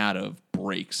came out of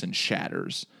breaks and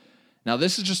shatters. Now,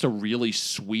 this is just a really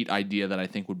sweet idea that I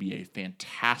think would be a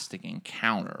fantastic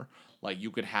encounter. Like,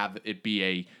 you could have it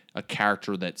be a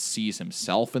character that sees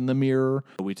himself in the mirror.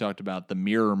 We talked about the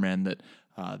mirror men that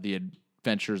the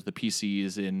adventures, the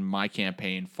PCs in my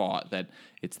campaign fought, that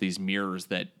it's these mirrors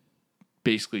that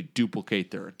basically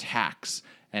duplicate their attacks,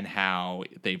 and how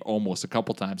they've almost a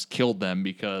couple times killed them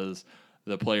because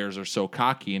the players are so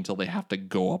cocky until they have to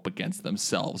go up against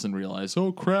themselves and realize,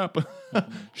 oh crap,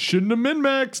 shouldn't have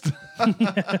min-maxed.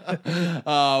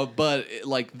 But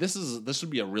like this would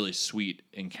be a really sweet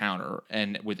encounter,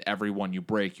 and with every one you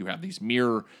break, you have these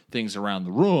mirror things around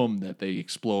the room that they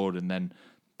explode, and then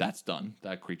that's done.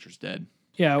 That creature's dead.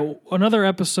 Yeah, another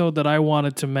episode that I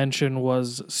wanted to mention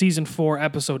was season 4,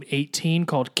 episode 18,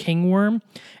 called Kingworm.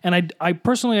 And I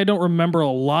personally, I don't remember a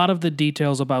lot of the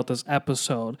details about this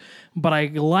episode, but I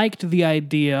liked the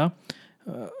idea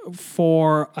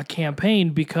for a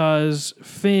campaign because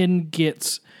Finn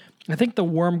gets, I think the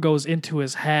worm goes into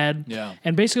his head. Yeah.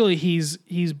 And basically he's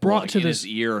brought to this his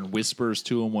ear and whispers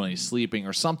to him when he's sleeping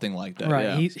or something like that.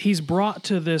 Right. Yeah. He's brought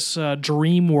to this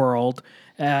dream world,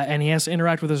 and he has to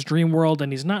interact with this dream world,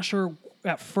 and he's not sure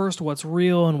at first what's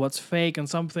real and what's fake, and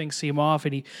some things seem off,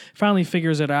 and he finally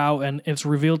figures it out, and it's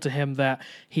revealed to him that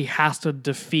he has to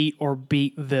defeat or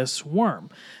beat this worm.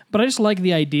 But I just like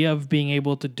the idea of being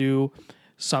able to do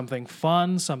something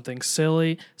fun, something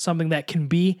silly, something that can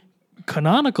be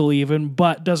canonical even,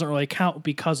 but doesn't really count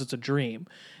because it's a dream.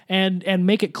 And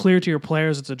make it clear to your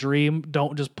players it's a dream.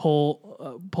 Don't just pull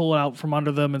it out from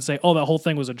under them and say, oh, that whole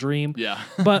thing was a dream. Yeah.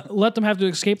 But let them have to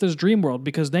escape this dream world,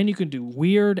 because then you can do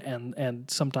weird and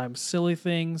sometimes silly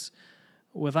things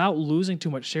without losing too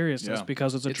much seriousness,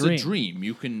 because it's a dream. It's a dream.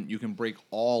 You can break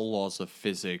all laws of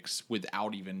physics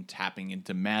without even tapping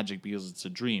into magic because it's a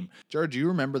dream. Jared, do you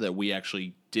remember that we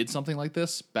actually did something like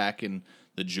this back in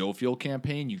the Joe Fuel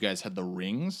campaign? You guys had the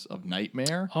rings of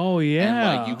Nightmare. Oh yeah.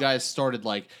 And like you guys started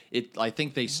like it. I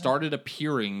think they started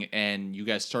appearing, and you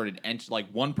guys started like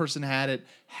one person had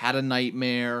a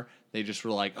nightmare. They just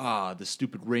were like, the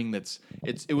stupid ring. It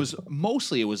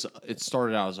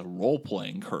started out as a role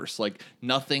playing curse. Like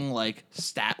nothing like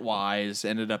stat wise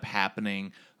ended up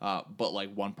happening. But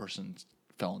like one person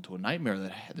fell into a nightmare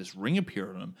that had this ring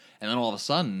appear on him, and then all of a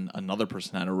sudden another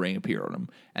person had a ring appear on him,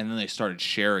 and then they started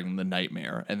sharing the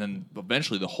nightmare, and then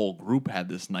eventually the whole group had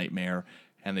this nightmare,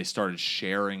 and they started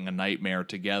sharing a nightmare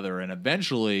together, and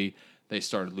eventually they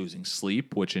started losing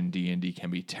sleep, which in D&D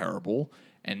can be terrible,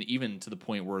 and even to the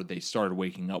point where they started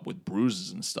waking up with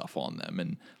bruises and stuff on them,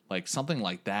 and like something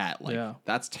like that, like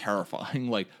that's terrifying.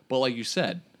 Like, but like you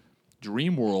said,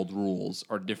 dream world rules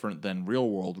are different than real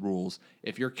world rules.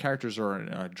 If your characters are in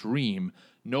a dream,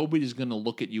 nobody's going to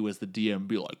look at you as the DM and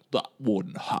be like, that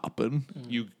wouldn't happen.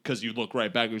 Because you look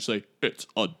right back and you say, it's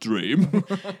a dream.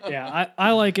 Yeah,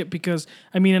 I like it because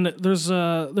there's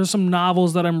some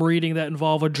novels that I'm reading that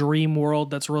involve a dream world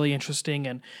that's really interesting,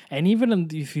 and even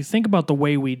if you think about the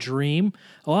way we dream,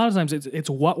 a lot of times it's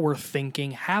what we're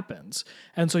thinking happens,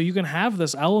 and so you can have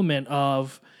this element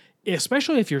of,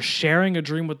 especially if you're sharing a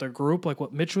dream with the group, like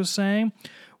what Mitch was saying,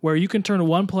 where you can turn to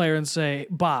one player and say,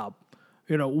 Bob,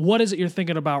 what is it you're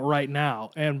thinking about right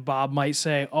now? And Bob might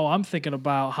say, oh, I'm thinking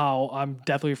about how I'm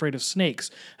deathly afraid of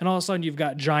snakes. And all of a sudden you've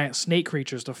got giant snake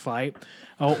creatures to fight.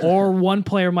 Or one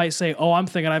player might say, oh, I'm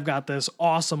thinking I've got this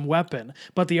awesome weapon.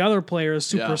 But the other player is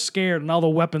super scared and all the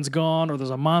weapon's gone, or there's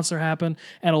a monster happen.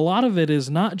 And a lot of it is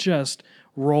not just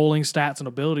rolling stats and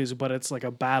abilities, but it's like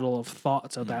a battle of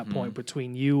thoughts at that point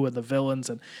between you and the villains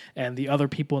and the other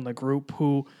people in the group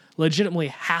who legitimately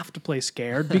have to play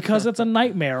scared because it's a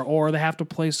nightmare, or they have to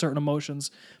play certain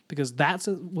emotions because that's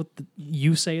what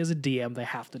you say as a DM they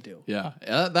have to do. Yeah.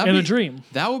 In a dream.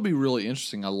 That would be really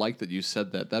interesting. I like that you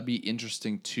said that. That'd be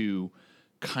interesting to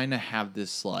kind of have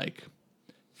this like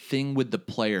thing with the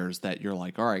players that you're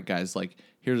like, all right, guys, like,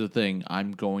 here's the thing.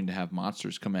 I'm going to have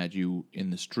monsters come at you in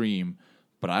this dream,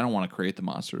 but I don't want to create the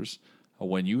monsters.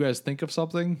 When you guys think of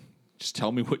something, just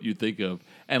tell me what you think of.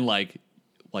 And like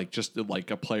just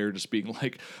like a player just being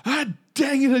like,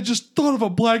 dang it, I just thought of a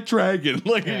black dragon.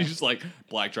 Like, he's just like,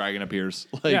 black dragon appears.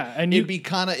 Like, and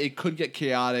it could get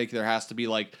chaotic. There has to be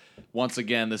like, once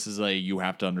again, this is you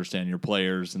have to understand your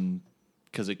players, and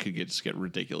because it could just get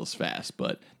ridiculous fast,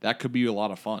 but that could be a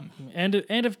lot of fun. And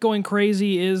if going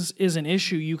crazy is an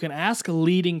issue, you can ask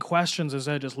leading questions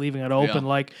instead of just leaving it open.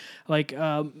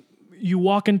 Yeah. You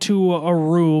walk into a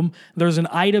room, there's an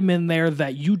item in there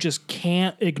that you just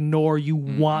can't ignore. You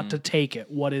want to take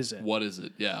it. What is it? What is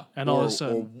it? Yeah. And all of a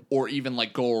sudden, or even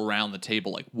like go around the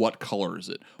table, like, what color is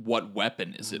it? What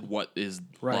weapon is it? What is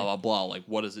blah, blah, blah? Like,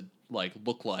 what does it like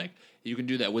look like? You can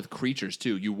do that with creatures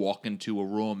too. You walk into a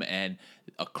room and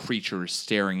a creature is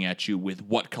staring at you with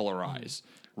what color eyes?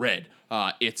 Red.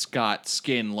 It's got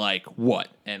skin like what?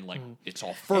 And like it's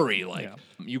all furry. Like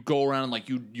you go around and like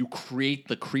you create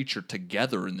the creature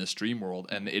together in this dream world,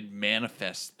 and it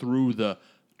manifests through the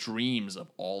dreams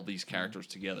of all these characters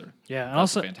together. Yeah,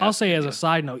 and I'll say as a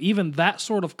side note, even that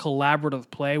sort of collaborative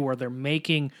play where they're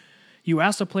making, you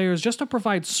ask the players just to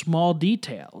provide small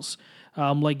details.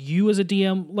 Like you as a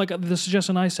DM, like the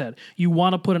suggestion I said, you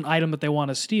want to put an item that they want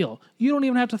to steal. You don't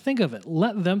even have to think of it.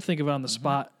 Let them think of it on the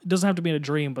spot. It doesn't have to be in a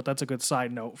dream, but that's a good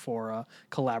side note for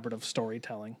collaborative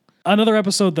storytelling. Another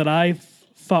episode that I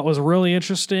thought was really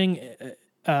interesting,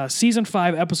 Season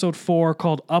 5, Episode 4,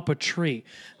 called Up a Tree.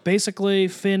 Basically,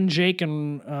 Finn, Jake,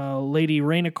 and Lady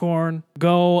Rainicorn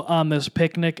go on this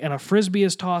picnic, and a frisbee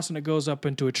is tossed, and it goes up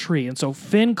into a tree. And so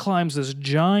Finn climbs this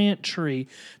giant tree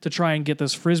to try and get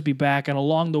this frisbee back, and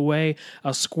along the way,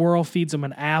 a squirrel feeds him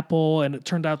an apple, and it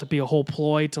turned out to be a whole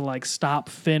ploy to like stop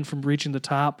Finn from reaching the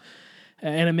top,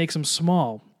 and it makes him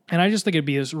small. And I just think it'd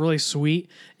be really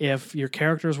sweet if your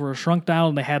characters were shrunk down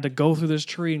and they had to go through this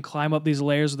tree and climb up these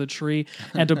layers of the tree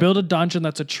and to build a dungeon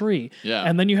that's a tree. Yeah.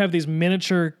 And then you have these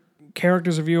miniature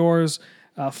characters of yours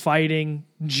fighting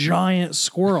giant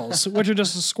squirrels, which are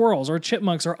just squirrels or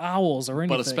chipmunks or owls or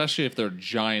anything. But especially if they're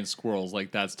giant squirrels,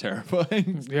 like that's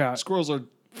terrifying. Yeah. Squirrels are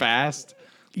fast.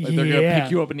 Like they're going to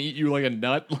pick you up and eat you like a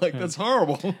nut. Like, that's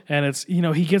horrible. And it's,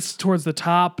 he gets towards the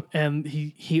top and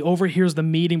he overhears the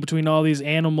meeting between all these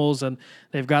animals, and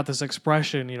they've got this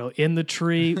expression, in the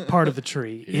tree, part of the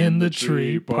tree, in the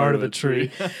tree, part of the tree.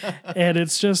 And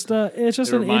it's just an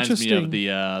interesting. It reminds me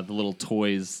of the little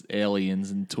toys,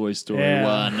 aliens in Toy Story.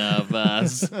 One of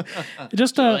us.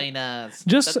 Join us.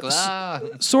 Just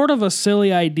sort of a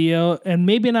silly idea, and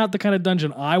maybe not the kind of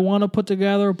dungeon I want to put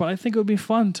together, but I think it would be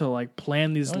fun to like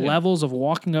plan these levels of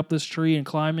walking up this tree and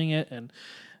climbing it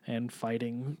and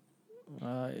fighting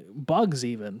bugs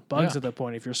at that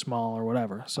point if you're small or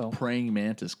whatever. So praying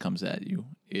mantis comes at you.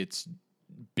 It's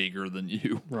bigger than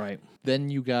you. Right. Then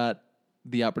you got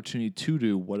the opportunity to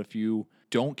do, what if you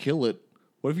don't kill it?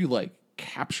 What if you like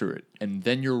capture it and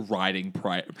then you're riding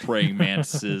praying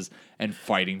mantises and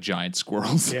fighting giant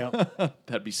squirrels? Yeah.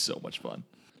 That'd be so much fun.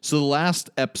 So the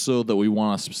last episode that we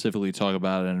want to specifically talk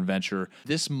about an adventure,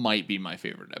 this might be my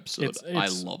favorite episode. I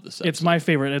love this episode. It's my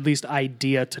favorite, at least,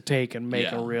 idea to take and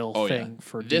make a real thing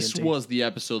for D&D. This was the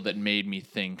episode that made me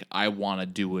think I want to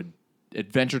do an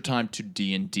Adventure Time to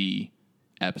D&D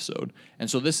episode. And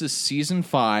so this is season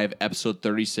 5, episode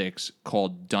 36,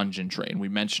 called Dungeon Train. We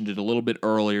mentioned it a little bit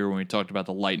earlier when we talked about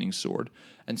the lightning sword.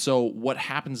 And so what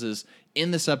happens is,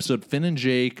 in this episode, Finn and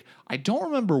Jake, I don't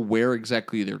remember where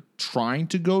exactly they're trying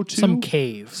to go to. Some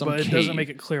cave, Some but cave. it doesn't make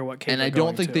it clear what cave. And they're I don't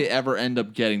going think to. they ever end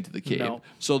up getting to the cave. No.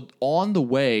 So on the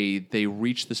way, they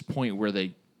reach this point where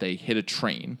they hit a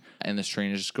train, and this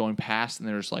train is just going past, and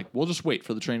they're just like, we'll just wait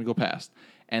for the train to go past.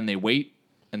 And they wait,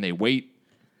 and they wait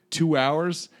 2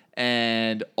 hours,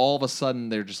 and all of a sudden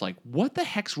they're just like, what the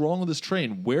heck's wrong with this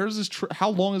train? Where's this how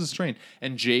long is this train?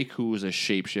 And Jake, who is a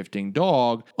shape-shifting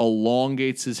dog,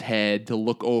 elongates his head to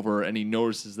look over, and he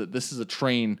notices that this is a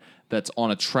train that's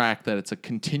on a track, that it's a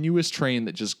continuous train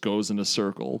that just goes in a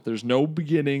circle. There's no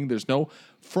beginning, there's no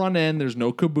front end, there's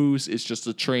no caboose. It's just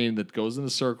a train that goes in a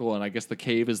circle, and I guess the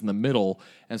cave is in the middle.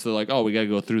 And so they're like, oh, we got to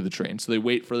go through the train. So they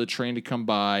wait for the train to come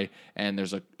by, and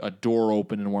there's a door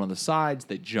open in one of the sides.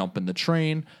 They jump in the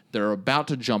train. They're about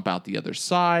to jump out the other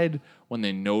side when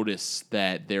they notice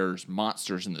that there's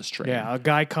monsters in this train. Yeah, a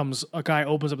guy opens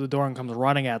up the door and comes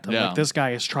running at them. Yeah. Like this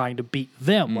guy is trying to beat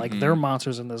them. Like they're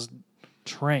monsters in this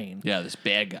train. Yeah, this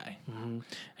bad guy.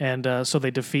 And so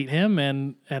they defeat him,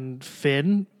 and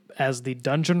Finn, as the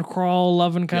dungeon crawl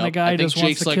loving kind of Yep. guy, I think just Jake's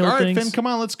wants to like, kill all right, things. Finn, come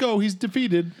on, let's go. He's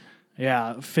defeated.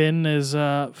 Yeah, Finn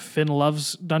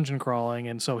loves dungeon crawling,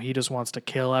 and so he just wants to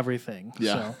kill everything.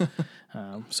 Yeah.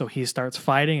 So he starts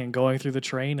fighting and going through the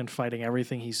train and fighting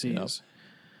everything he sees. Yep.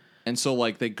 And so,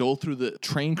 like, they go through the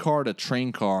train car to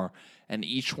train car, and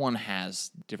each one has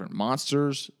different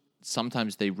monsters.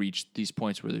 Sometimes they reach these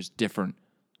points where there's different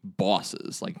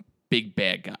bosses, like big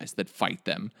bad guys that fight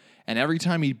them. And every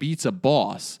time he beats a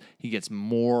boss, he gets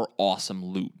more awesome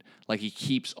loot. Like, he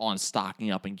keeps on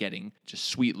stocking up and getting just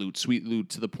sweet loot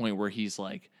to the point where he's,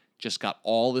 like, just got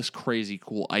all this crazy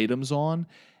cool items on.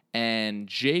 And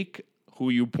Jake,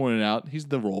 who you pointed out, he's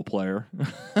the role player.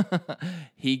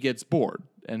 He gets bored,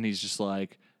 and he's just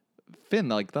like, Finn,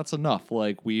 like, that's enough.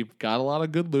 Like, we've got a lot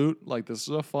of good loot. Like, this is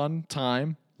a fun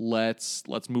time. Let's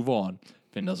move on.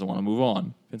 Finn doesn't want to move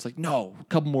on. Finn's like, no, a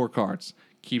couple more cards.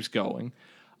 Keeps going.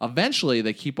 Eventually,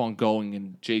 they keep on going,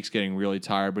 and Jake's getting really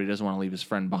tired, but he doesn't want to leave his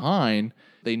friend behind.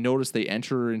 They notice they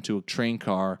enter into a train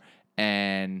car,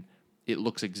 and it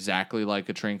looks exactly like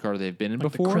a train car they've been in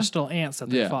Like before. the crystal ants that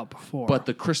they fought before. But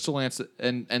the crystal ants,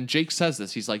 and Jake says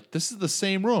this. He's like, this is the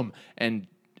same room. And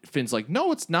Finn's like,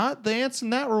 no, it's not. The ants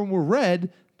in that room were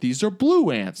red. These are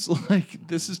blue ants. Like,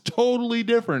 this is totally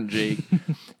different, Jake.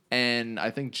 And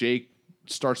I think Jake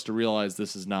starts to realize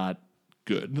this is not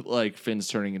good. Like, Finn's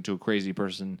turning into a crazy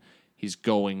person. He's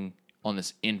going on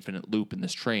this infinite loop in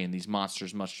this train. These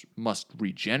monsters must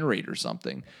regenerate or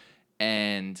something.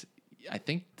 And I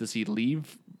think, does he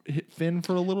leave Finn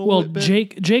for a little bit?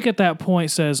 Jake at that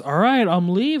point says, all right, I'm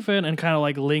leaving, and kind of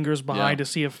like lingers behind Yeah. to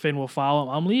see if Finn will follow him.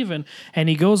 I'm leaving. And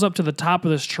he goes up to the top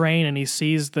of this train, and he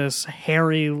sees this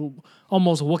hairy,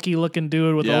 almost Wookiee looking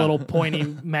dude with a Yeah. little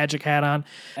pointy magic hat on.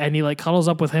 And he like cuddles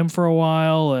up with him for a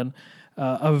while. And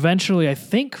eventually, I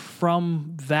think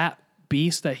from that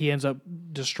beast that he ends up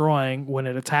destroying when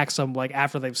it attacks them, like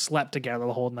after they've slept together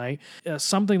the whole night,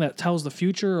 something that tells the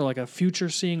future, or like a future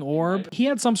seeing orb. He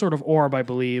had some sort of orb, I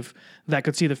believe, that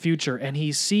could see the future, and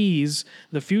he sees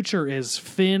the future is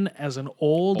Finn as an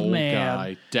old man,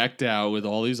 guy decked out with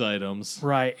all these items.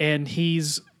 right? And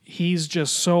he's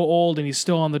just so old, and he's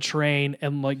still on the train,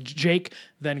 and like Jake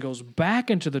then goes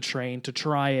back into the train to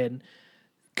try and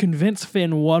convince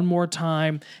Finn one more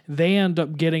time. They end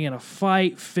up getting in a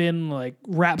fight. Finn like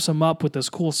wraps him up with this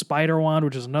cool spider wand,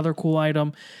 which is another cool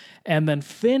item. And then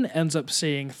Finn ends up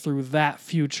seeing through that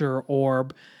future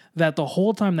orb that the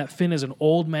whole time that Finn as an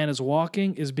old man is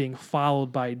walking is being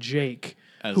followed by Jake,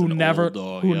 As who an never old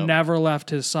dog, yep. never left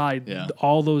his side Yeah.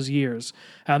 all those years.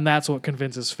 And that's what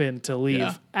convinces Finn to leave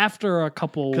Yeah. after a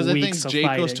couple Because I think weeks of Jake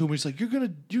fighting. goes to him, he's like, you're gonna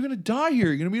die here.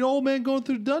 You're gonna be an old man going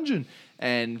through the dungeon.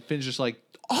 And Finn's just like,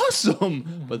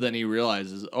 awesome. But then he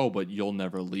realizes, oh, but you'll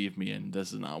never leave me, and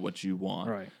this is not what you want.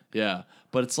 Right. Yeah.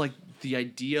 But it's like the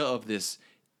idea of this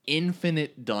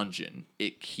infinite dungeon.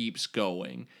 It keeps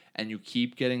going, and you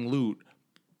keep getting loot,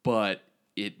 but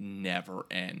it never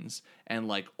ends. And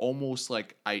like almost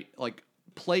like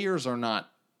players are not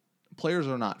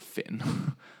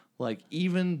Finn. Like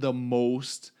even the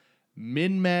most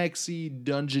min-maxy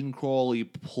dungeon crawly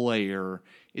player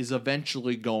is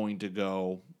eventually going to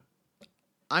go,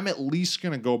 I'm at least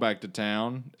going to go back to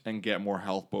town and get more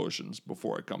health potions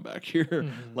before I come back here.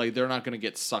 Mm-hmm. Like, they're not going to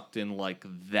get sucked in like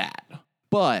that.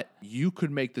 But you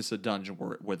could make this a dungeon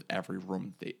where with every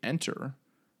room they enter,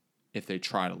 if they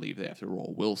try to leave, they have to roll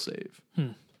a will save.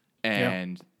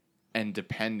 And And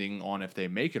depending on if they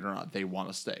make it or not, they want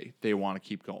to stay. They want to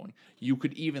keep going. You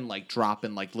could even like drop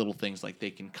in like little things like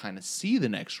they can kind of see the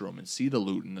next room and see the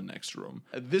loot in the next room.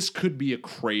 This could be a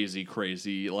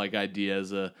crazy like idea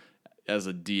as a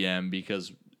DM,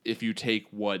 because if you take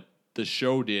what the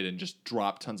show did and just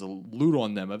drop tons of loot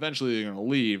on them, eventually they're going to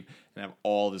leave and have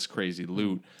all this crazy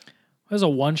loot. There's a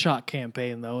one-shot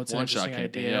campaign, though. It's an One-shot interesting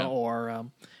campaign, idea. yeah. Or,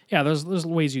 there's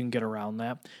ways you can get around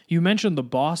that. You mentioned the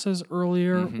bosses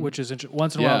earlier, which is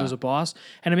once in a while Yeah. there's a boss.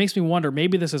 And it makes me wonder,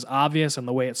 maybe this is obvious in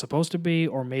the way it's supposed to be,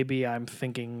 or maybe I'm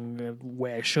thinking the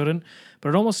way I shouldn't. But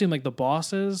it almost seemed like the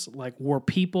bosses were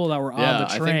people that were on the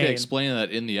train. I think they explain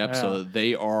that in the episode. Yeah. That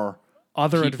they are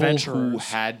Other people who adventurers.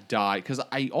 had died. Because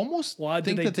I almost Why did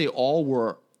think they- that they all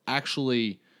were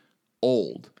actually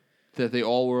old. That they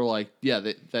all were like,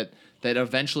 that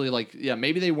eventually,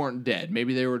 maybe they weren't dead.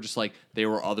 Maybe they were just they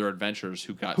were other adventurers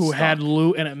who got who stuck. had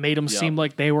loot, and it made them Yep. seem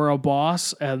like they were a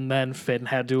boss, and then Finn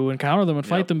had to encounter them and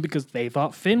fight Yep. them because they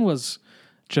thought Finn was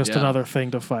just Yeah. another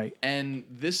thing to fight. And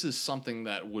this is something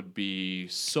that would be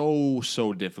so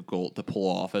difficult to pull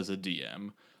off as a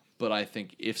DM. But I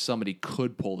think if somebody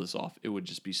could pull this off, it would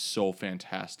just be so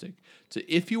fantastic.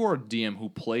 If you are a DM who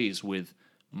plays with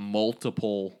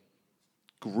multiple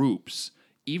groups,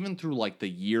 even through the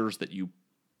years that you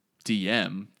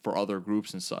DM for other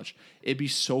groups and such, it'd be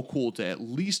so cool to at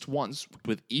least once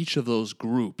with each of those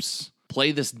groups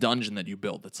play this dungeon that you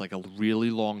built. That's like a really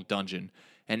long dungeon.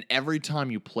 And every time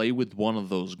you play with one of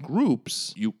those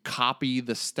groups, you copy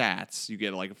the stats. You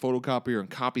get a photocopier and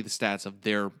copy the stats of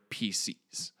their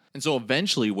PCs. And so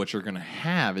eventually what you're going to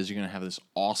have is you're going to have this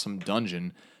awesome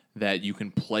dungeon that you can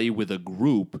play with a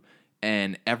group,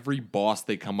 and every boss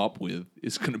they come up with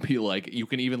is going to be you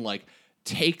can even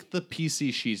take the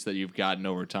PC sheets that you've gotten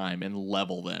over time and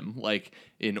level them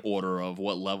in order of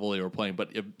what level they were playing.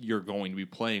 But if you're going to be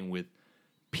playing with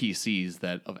PCs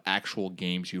that of actual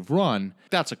games you've run,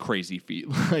 that's a crazy feat.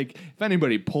 If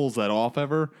anybody pulls that off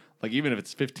ever, even if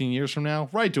it's 15 years from now,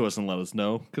 write to us and let us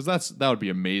know, because that would be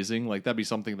amazing. That'd be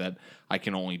something that I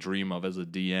can only dream of as a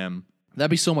DM.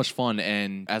 That'd be so much fun.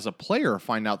 And as a player,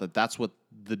 find out that that's what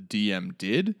the DM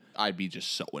did, I'd be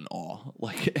just so in awe,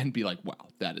 and be like, wow,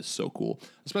 that is so cool.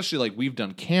 Especially we've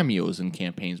done cameos in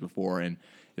campaigns before, and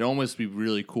it'd almost be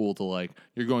really cool to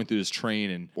you're going through this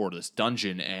train or this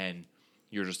dungeon, and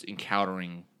you're just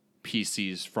encountering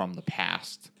PCs from the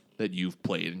past that you've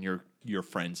played and your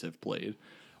friends have played.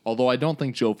 Although I don't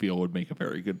think Jovial would make a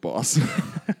very good boss.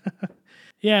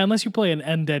 Yeah, unless you play an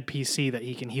undead PC that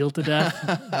he can heal to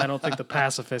death, I don't think the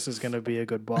pacifist is going to be a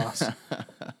good boss.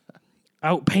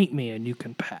 Outpaint me and you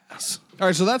can pass. All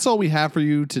right, so that's all we have for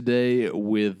you today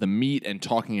with the meat and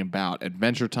talking about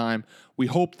Adventure Time. We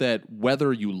hope that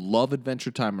whether you love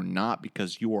Adventure Time or not,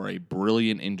 because you are a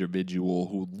brilliant individual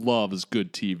who loves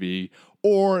good TV,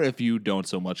 or if you don't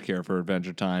so much care for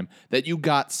Adventure Time, that you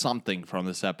got something from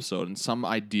this episode and some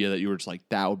idea that you were just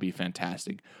that would be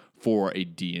fantastic for a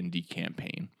D&D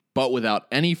campaign. But without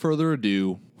any further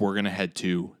ado, we're going to head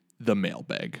to the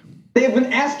mailbag. They have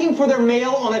been asking for their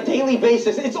mail on a daily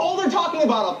basis. It's all they're talking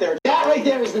about up there. That right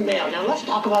there is the mail. Now let's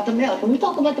talk about the mail. Can we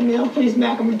talk about the mail, please,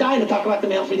 Mac? I'm dying to talk about the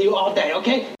mail with you all day,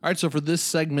 okay? All right, so for this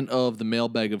segment of the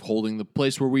Mailbag of Holding, the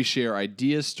place where we share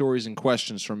ideas, stories, and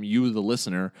questions from you, the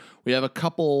listener, we have a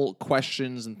couple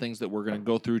questions and things that we're going to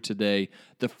go through today.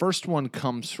 The first one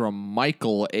comes from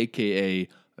Michael, a.k.a.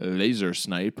 Laser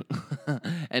Snipe.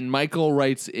 And Michael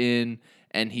writes in,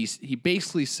 and he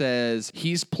basically says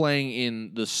he's playing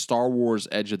in the Star Wars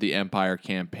Edge of the Empire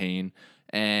campaign,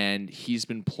 and he's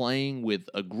been playing with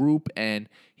a group, and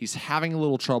he's having a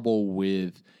little trouble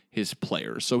with his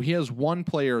players. So he has one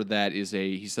player that is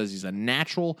he says he's a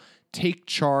natural take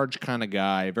charge kind of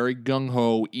guy, very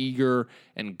gung-ho, eager,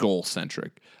 and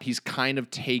goal-centric. He's kind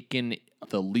of taken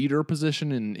the leader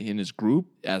position in his group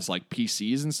as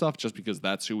PCs and stuff, just because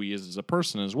that's who he is as a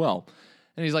person as well.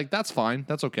 And he's that's fine.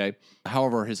 That's okay.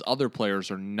 However, his other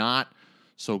players are not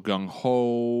so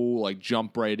gung-ho,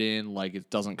 jump right in, it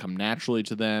doesn't come naturally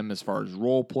to them as far as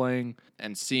role-playing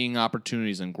and seeing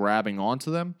opportunities and grabbing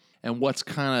onto them. And what's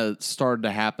kind of started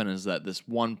to happen is that this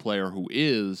one player who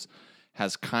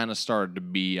has kind of started to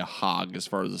be a hog as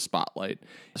far as the spotlight.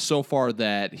 So far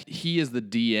that he is the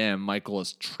DM, Michael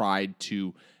has tried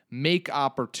to make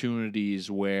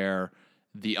opportunities where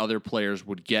the other players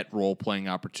would get role-playing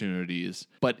opportunities,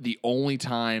 but the only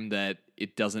time that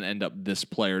it doesn't end up this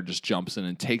player just jumps in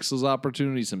and takes those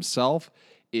opportunities himself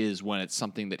is when it's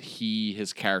something that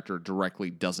his character directly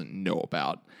doesn't know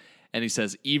about. And he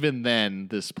says, even then,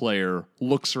 this player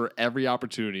looks for every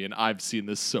opportunity, and I've seen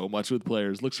this so much with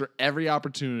players, looks for every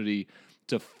opportunity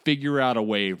to figure out a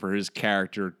way for his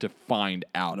character to find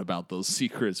out about those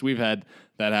secrets. We've had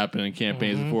that happen in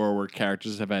campaigns before where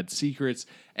characters have had secrets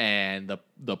and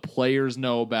the players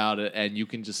know about it, and you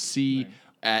can just see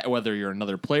whether you're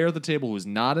another player at the table who's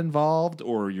not involved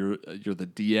or you're the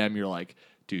DM, you're like,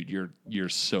 dude, you're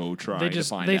so trying to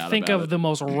find out. They think about of it. the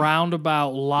most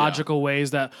roundabout, logical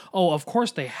ways that, of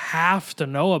course they have to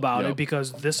know about Yep. it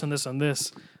because this and this and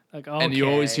this. Like, okay. And you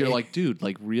always hear like, dude,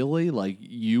 like really? Like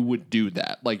you would do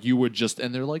that. Like you would just,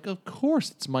 and they're like, of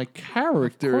course, it's my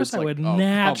character. Of course It's I like, would oh, come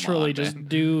naturally on, just man.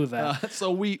 do that.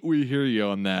 So we hear you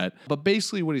on that. But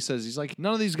basically what he says, he's like,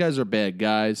 none of these guys are bad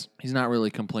guys. He's not really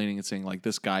complaining and saying like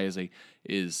this guy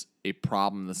is a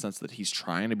problem in the sense that he's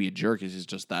trying to be a jerk. He's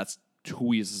just, that's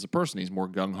who he is as a person. He's more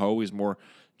gung-ho. He's more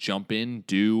jump in,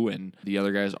 do, and the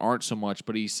other guys aren't so much.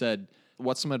 But he said,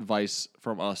 what's some advice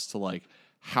from us to like,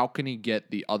 how can he get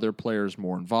the other players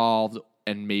more involved,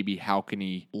 and maybe how can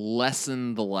he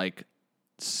lessen the like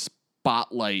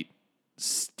spotlight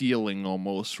stealing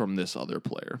almost from this other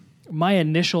player? My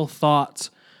initial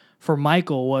thoughts for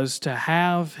Michael was to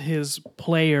have his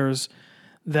players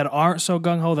that aren't so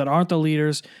gung-ho, that aren't the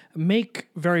leaders, make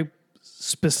very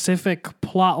specific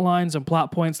plot lines and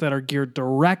plot points that are geared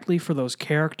directly for those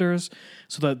characters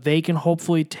so that they can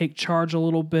hopefully take charge a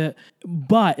little bit.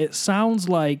 But it sounds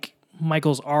like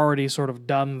Michael's already sort of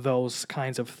done those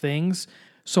kinds of things.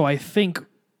 So I think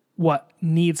what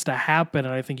needs to happen,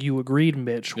 and I think you agreed,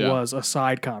 Mitch, was a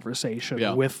side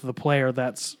conversation with the player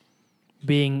that's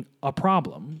being a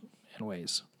problem in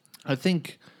ways. I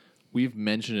think we've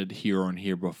mentioned it here on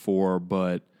here before,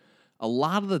 but a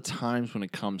lot of the times when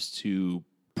it comes to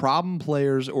problem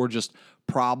players or just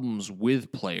problems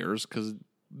with players, because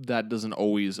that doesn't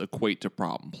always equate to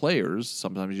problem players.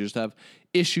 Sometimes you just have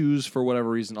issues for whatever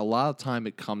reason. A lot of time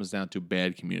it comes down to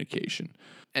bad communication.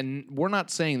 And we're not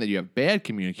saying that you have bad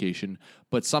communication,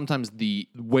 but sometimes the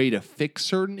way to fix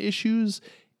certain issues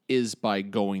is by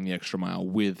going the extra mile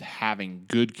with having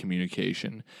good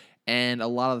communication. And a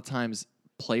lot of the times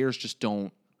players just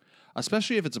don't,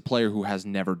 especially if it's a player who has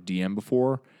never DM'd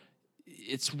before,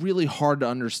 it's really hard to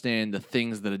understand the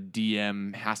things that a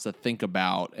DM has to think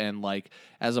about. And like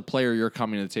as a player, you're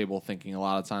coming to the table thinking a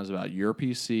lot of times about your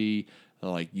PC,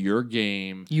 like your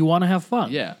game. You want to have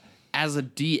fun. Yeah. As a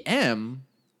DM,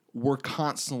 we're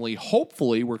constantly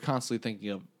thinking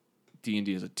of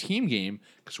D&D as a team game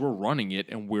because we're running it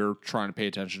and we're trying to pay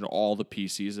attention to all the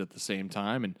PCs at the same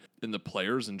time and the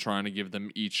players and trying to give them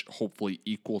each hopefully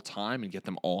equal time and get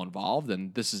them all involved.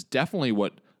 And this is definitely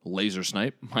what Laser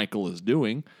Snipe Michael is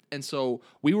doing. And so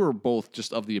we were both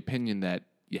just of the opinion that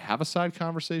you have a side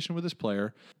conversation with this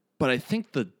player. But I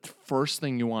think the first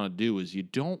thing you want to do is you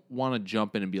don't want to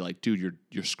jump in and be like, dude,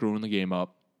 you're screwing the game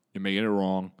up. You're making it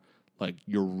wrong. Like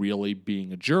you're really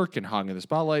being a jerk and hogging the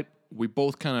spotlight. We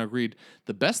both kind of agreed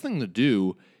the best thing to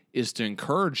do is to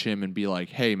encourage him and be like,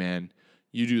 hey, man,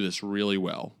 you do this really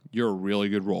well. You're a really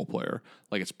good role player.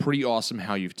 Like, it's pretty awesome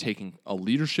how you've taken a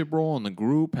leadership role in the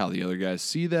group, how the other guys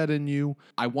see that in you.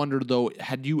 I wonder, though,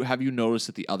 have you noticed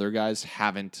that the other guys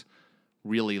haven't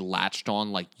really latched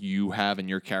on like you have and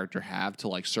your character have to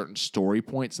like certain story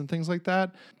points and things like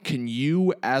that? Can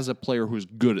you, as a player who's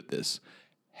good at this,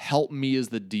 help me as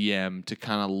the DM to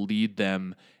kind of lead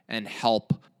them and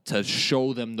help to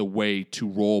show them the way to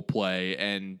role play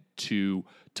and to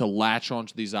latch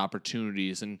onto these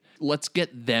opportunities, and let's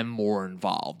get them more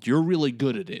involved. You're really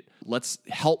good at it.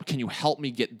 Can you help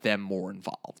me get them more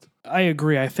involved? I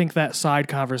agree. I think that side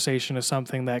conversation is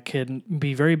something that can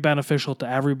be very beneficial to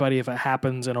everybody if it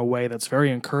happens in a way that's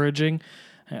very encouraging.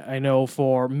 I know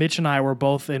for Mitch and I, we're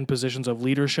both in positions of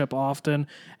leadership often,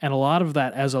 and a lot of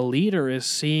that as a leader is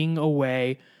seeing a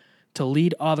way to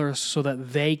lead others so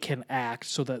that they can act,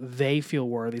 so that they feel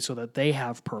worthy, so that they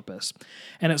have purpose.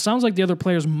 And it sounds like the other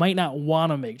players might not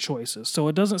want to make choices. So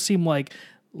it doesn't seem like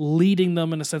leading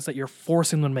them in a sense that you're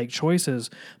forcing them to make choices,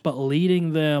 but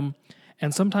leading them,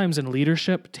 and sometimes in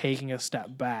leadership, taking a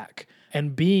step back.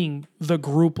 And being the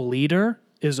group leader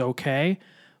is okay,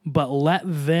 but let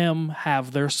them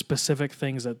have their specific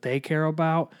things that they care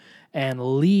about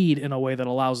and lead in a way that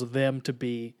allows them to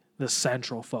be the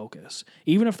central focus.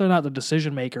 Even if they're not the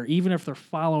decision maker, even if they're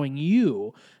following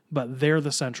you, but they're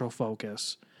the central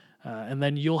focus. And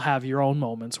then you'll have your own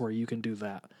moments where you can do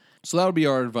that. So that would be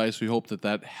our advice. We hope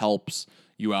that helps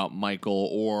you out, Michael,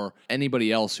 or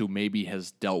anybody else who maybe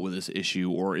has dealt with this issue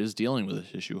or is dealing with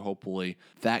this issue. Hopefully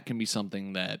that can be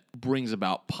something that brings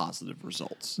about positive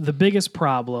results. The biggest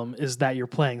problem is that you're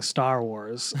playing Star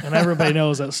Wars, and everybody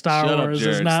knows that Star Wars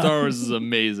is not... Star Wars is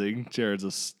amazing. Jared's a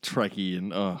Trekkie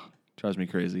and drives me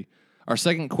crazy. Our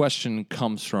second question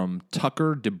comes from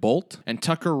Tucker DeBolt, and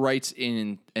Tucker writes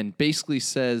in and basically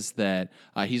says that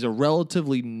he's a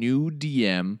relatively new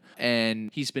DM, and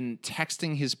he's been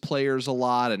texting his players a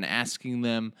lot and asking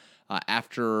them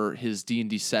after his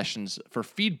D&D sessions for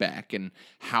feedback and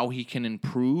how he can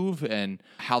improve and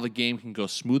how the game can go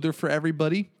smoother for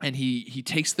everybody. And he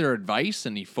takes their advice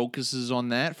and he focuses on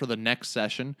that for the next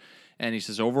session. And he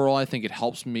says, overall, I think it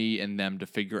helps me and them to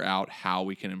figure out how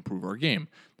we can improve our game.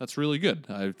 That's really good.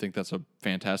 I think that's a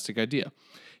fantastic idea.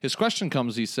 His question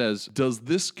comes, he says, does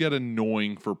this get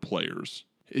annoying for players?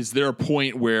 Is there a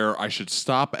point where I should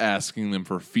stop asking them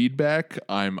for feedback?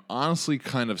 I'm honestly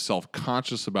kind of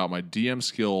self-conscious about my DM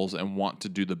skills and want to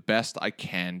do the best I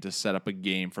can to set up a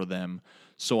game for them.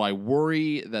 So I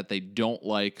worry that they don't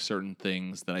like certain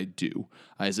things that I do.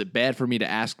 Is it bad for me to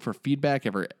ask for feedback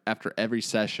after every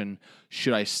session?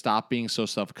 Should I stop being so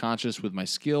self-conscious with my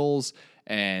skills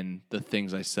and the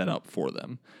things I set up for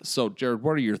them? So, Jared,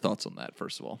 what are your thoughts on that,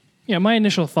 first of all? Yeah, my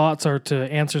initial thoughts are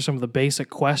to answer some of the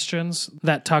basic questions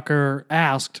that Tucker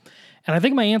asked. And I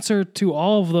think my answer to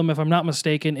all of them, if I'm not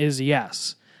mistaken, is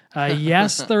yes.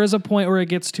 Yes, there is a point where it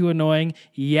gets too annoying.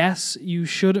 Yes, you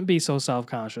shouldn't be so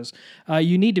self-conscious.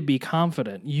 You need to be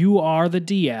confident. You are the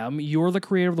DM. You're the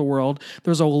creator of the world.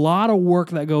 There's a lot of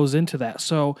work that goes into that.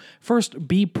 So first,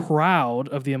 be proud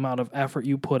of the amount of effort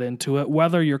you put into it,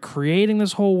 whether you're creating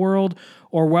this whole world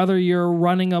or whether you're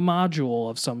running a module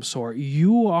of some sort.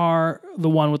 You are the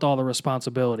one with all the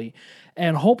responsibility.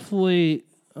 And hopefully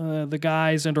the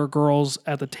guys and or girls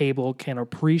at the table can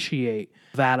appreciate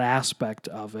that aspect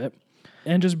of it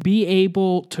and just be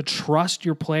able to trust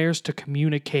your players to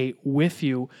communicate with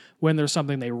you when there's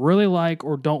something they really like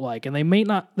or don't like. And they might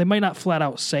not flat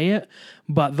out say it,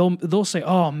 but they'll say,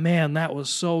 "Oh man, that was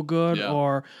so good," Yeah.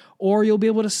 or you'll be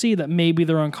able to see that maybe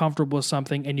they're uncomfortable with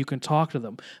something and you can talk to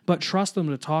them, but trust them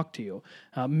to talk to you.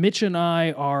 Mitch and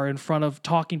I are in front of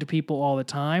talking to people all the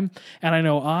time, and I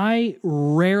know I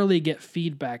rarely get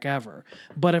feedback ever,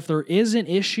 but if there is an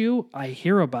issue, I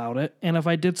hear about it, and if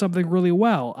I did something really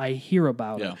well, I hear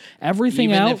about it. Everything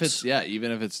even else...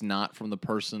 even if it's not from the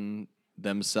person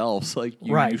themselves, like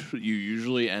you, Right. you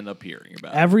usually end up hearing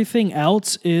about it. Everything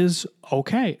else is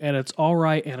okay, and it's all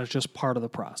right, and it's just part of the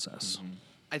process. Mm-hmm.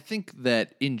 I think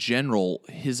that in general,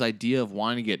 his idea of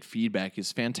wanting to get feedback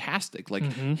is fantastic. Like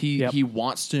he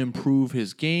wants to improve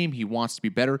his game. He wants to be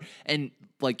better. And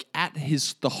like at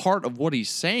the heart of what he's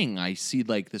saying, I see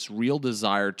like this real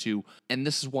desire to, and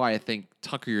this is why I think,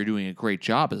 Tucker, you're doing a great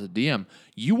job as a DM.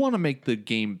 You want to make the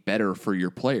game better for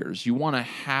your players. You want to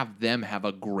have them have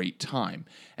a great time.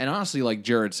 And honestly, like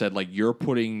Jared said, like you're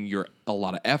putting a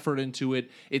lot of effort into it.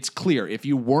 It's clear. If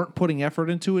you weren't putting effort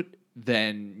into it,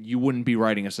 then you wouldn't be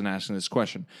writing us and asking this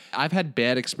question. I've had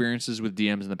bad experiences with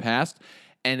DMs in the past,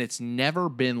 and it's never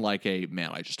been like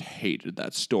man, I just hated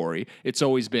that story. It's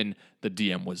always been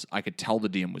I could tell the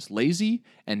DM was lazy,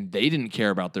 and they didn't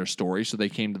care about their story, so they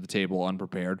came to the table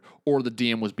unprepared, or the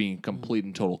DM was being a complete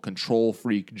and total control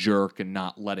freak jerk and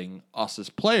not letting us as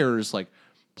players like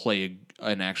play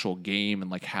an actual game and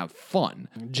like have fun.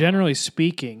 Generally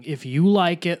speaking, if you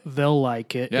like it, they'll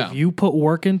like it. Yeah. If you put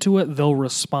work into it, they'll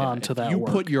respond to that If you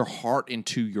work. put your heart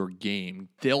into your game,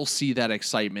 they'll see that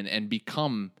excitement and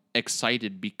become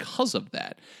excited because of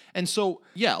that. And so,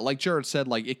 yeah, like Jared said,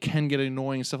 like it can get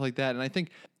annoying and stuff like that. And I think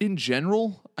in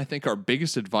general, our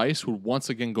biggest advice would once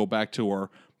again go back to our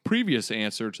previous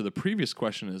answer to the previous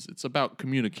question is it's about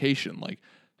communication. Like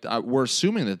we're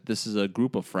assuming that this is a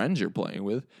group of friends you're playing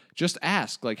with. Just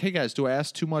ask, like, hey guys, do I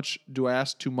ask too much? Do I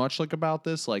ask too much, like, about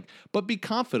this? Like, but be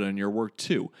confident in your work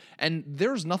too. And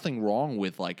there's nothing wrong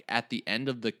with like at the end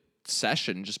of the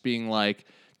session just being like,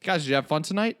 guys, did you have fun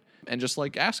tonight? And just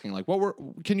like asking, like,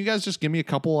 can you guys just give me a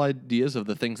couple ideas of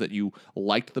the things that you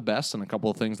liked the best and a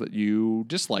couple of things that you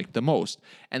disliked the most?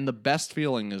 And the best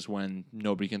feeling is when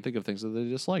nobody can think of things that they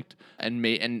disliked.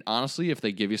 And honestly, if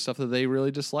they give you stuff that they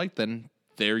really disliked, then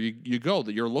there you go,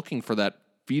 that you're looking for that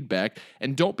feedback,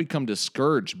 and don't become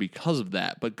discouraged because of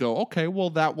that, but go, okay, well,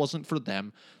 that wasn't for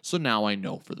them, so now I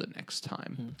know for the next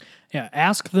time. Yeah,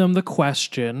 ask them the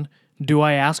question, do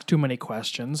I ask too many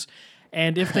questions?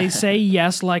 And if they say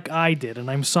yes, like I did, and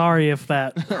I'm sorry if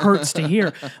that hurts to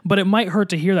hear, but it might hurt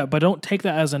to hear that, but don't take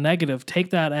that as a negative. Take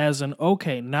that as an,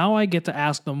 okay, now I get to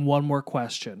ask them one more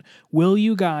question. Will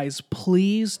you guys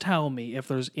please tell me if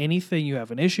there's anything you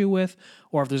have an issue with,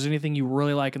 or if there's anything you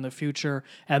really like in the future?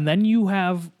 And then you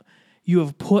have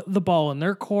put the ball in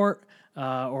their court,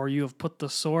 or you have put the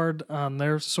sword on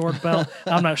their sword belt.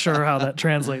 I'm not sure how that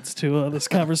translates to this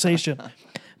conversation.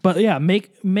 But yeah,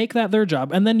 make that their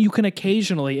job. And then you can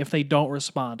occasionally, if they don't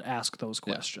respond, ask those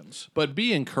questions. But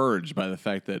be encouraged by the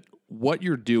fact that what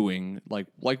you're doing,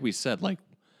 like we said, like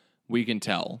we can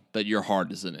tell that your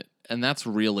heart is in it. And that's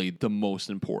really the most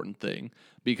important thing,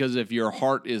 because if your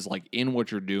heart is like in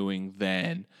what you're doing,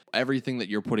 then everything that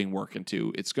you're putting work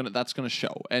into, that's going to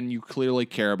show. And you clearly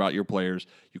care about your players.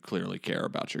 You clearly care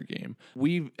about your game.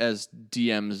 We as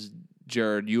DMs,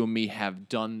 Jared, you and me have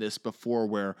done this before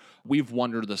where we've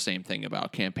wondered the same thing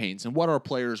about campaigns and what our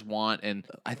players want. And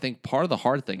I think part of the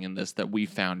hard thing in this that we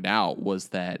found out was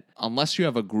that unless you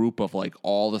have a group of like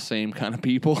all the same kind of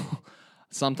people,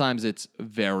 sometimes it's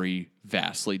very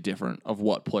vastly different of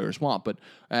what players want. But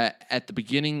at the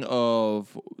beginning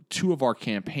of 2 of our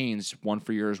campaigns, one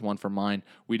for yours, one for mine,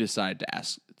 we decided to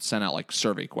send out like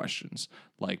survey questions.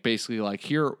 Like basically like,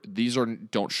 here,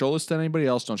 don't show this to anybody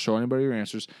else. Don't show anybody your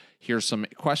answers. Here's some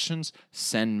questions.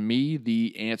 Send me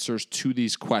the answers to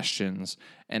these questions.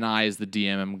 And I, as the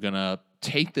DM, am going to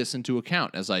take this into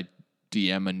account as I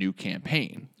DM a new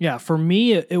campaign. Yeah, for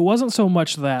me, it wasn't so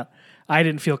much that I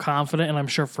didn't feel confident, and I'm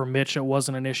sure for Mitch it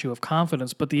wasn't an issue of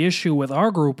confidence, but the issue with our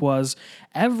group was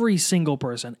every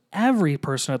person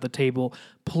at the table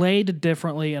played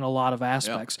differently in a lot of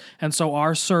aspects. Yep. And so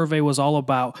our survey was all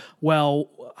about, well,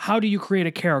 how do you create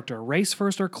a character? Race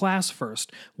first or class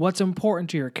first? What's important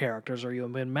to your characters? Are you a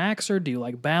min-maxer? Do you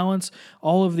like balance?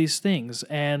 All of these things.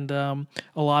 And a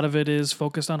lot of it is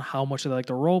focused on how much they like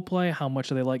to role play, how much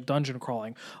they like dungeon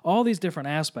crawling, all these different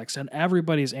aspects. And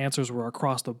everybody's answers were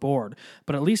across the board.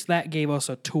 But at least that gave us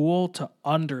a tool to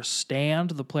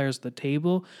understand the players at the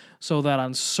table so that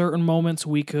on certain moments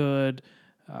we could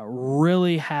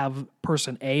really have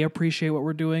person A appreciate what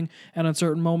we're doing, and on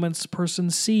certain moments person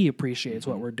C appreciates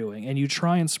what we're doing, and you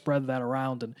try and spread that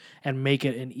around and make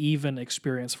it an even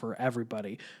experience for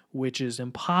everybody, which is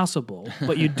impossible,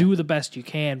 but you do the best you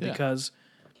can because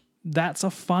that's a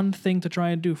fun thing to try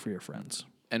and do for your friends.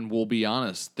 And we'll be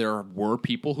honest, there were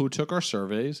people who took our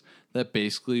surveys that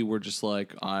basically were just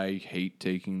like, I hate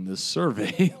taking this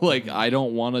survey. Like, I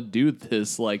don't want to do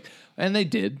this. Like, and they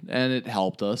did, and it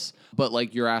helped us. But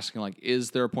like, you're asking, like,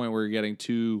 is there a point where you're getting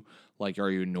too, like, are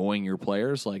you annoying your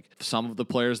players? Like, some of the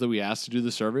players that we asked to do the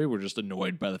survey were just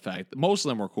annoyed by the fact that most of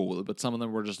them were cool with it, but some of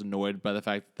them were just annoyed by the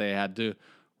fact that they had to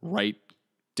write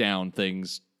down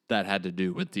things that had to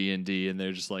do with D&D, and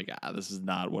they're just like, this is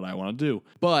not what I want to do.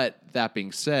 But that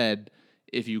being said,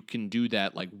 if you can do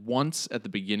that like once at the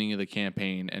beginning of the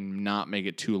campaign and not make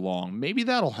it too long, maybe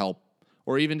that'll help.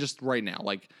 Or even just right now,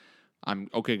 like,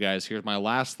 okay, guys, here's my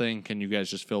last thing. Can you guys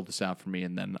just fill this out for me,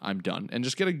 and then I'm done, and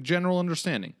just get a general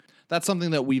understanding. That's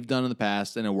something that we've done in the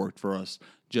past, and it worked for us.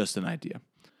 Just an idea.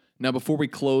 Now, before we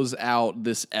close out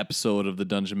this episode of the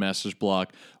Dungeon Masters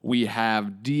Block, we have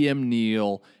DM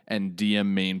Neil and DM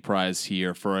Main Prize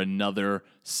here for another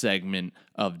segment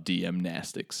of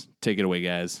DM-nastics. Take it away,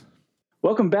 guys.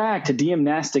 Welcome back to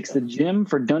DM-nastics, the gym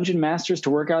for Dungeon Masters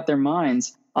to work out their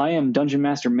minds. I am Dungeon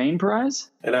Master Main Prize.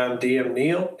 And I'm DM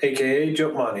Neil, a.k.a.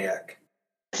 Joke Maniac.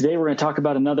 Today we're going to talk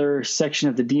about another section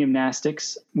of the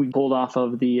DM-nastics we pulled off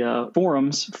of the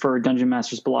forums for Dungeon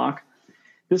Masters Block.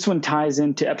 This one ties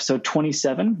into episode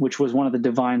 27, which was one of the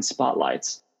Divine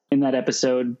Spotlights. In that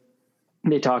episode,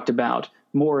 they talked about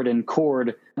Moradin,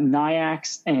 Cord,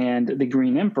 Nyax, and the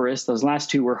Green Empress. Those last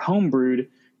 2 were homebrewed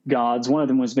gods. One of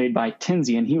them was made by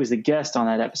Tinsy, and he was the guest on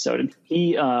that episode. And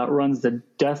he runs the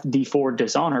Death D4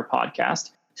 Dishonor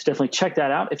podcast. So definitely check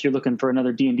that out if you're looking for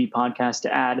another D&D podcast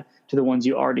to add to the ones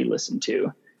you already listened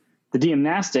to. The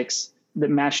DM-nastics that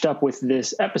matched up with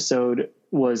this episode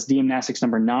was DM-nastics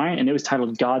number 9, and it was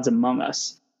titled Gods Among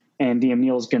Us. And DM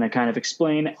Neil's going to kind of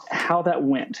explain how that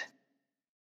went.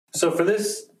 So for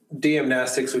this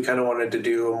DM-nastics, we kind of wanted to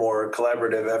do a more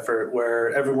collaborative effort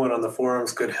where everyone on the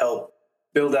forums could help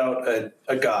build out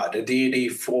a god, a deity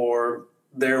for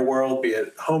their world, be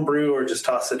it homebrew or just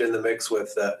toss it in the mix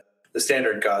with the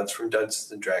standard gods from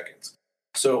Dungeons & Dragons.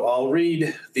 So I'll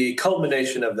read the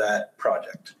culmination of that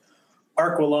project.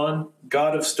 Arquilon,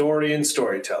 god of story and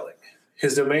storytelling.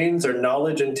 His domains are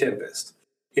knowledge and tempest.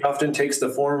 He often takes the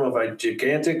form of a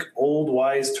gigantic, old,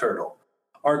 wise turtle.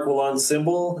 Arquilon's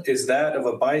symbol is that of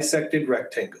a bisected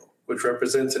rectangle, which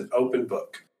represents an open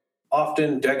book.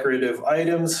 Often, decorative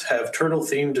items have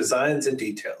turtle-themed designs and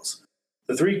details.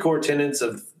 The 3 core tenets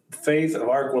of the faith of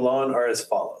Arquilon are as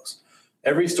follows.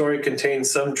 Every story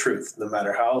contains some truth, no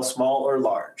matter how small or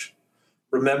large.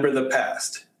 Remember the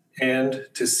past, and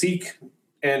to seek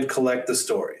and collect the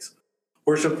stories.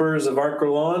 Worshippers of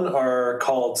Arquilon are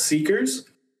called seekers,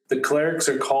 the clerics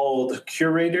are called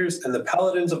curators, and the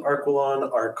paladins of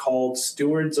Arquilon are called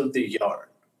stewards of the yarn.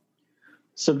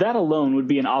 So that alone would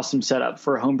be an awesome setup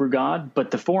for a homebrew god,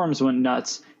 but the forums went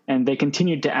nuts, and they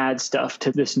continued to add stuff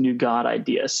to this new god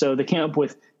idea. So they came up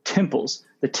with temples,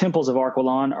 the temples of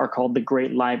Arquilon are called the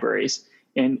Great Libraries.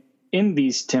 And in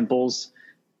these temples,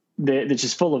 they're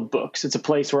just full of books. It's a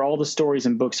place where all the stories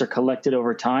and books are collected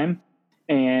over time,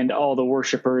 and all the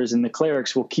worshipers and the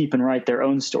clerics will keep and write their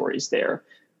own stories there.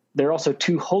 There are also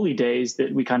 2 holy days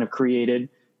that we kind of created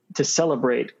to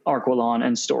celebrate Arquilon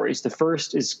and stories. The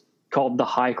first is called the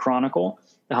High Chronicle.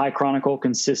 The High Chronicle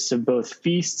consists of both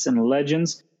feasts and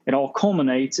legends. It all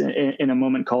culminates in a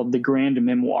moment called the Grand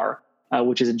Memoir,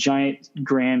 which is a giant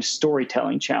grand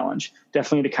storytelling challenge.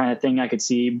 Definitely the kind of thing I could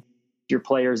see your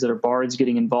players that are bards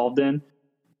getting involved in,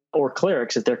 or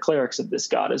clerics if they're clerics of this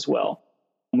god as well.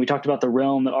 When we talked about the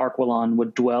realm that Arquilon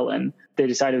would dwell in, they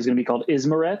decided it was going to be called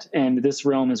Ismaret, and this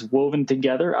realm is woven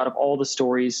together out of all the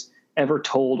stories ever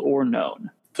told or known.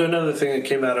 So another thing that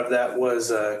came out of that was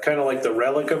kind of like the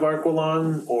relic of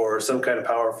Arquilon, or some kind of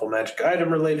powerful magic item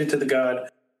related to the god.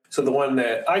 So the one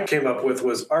that I came up with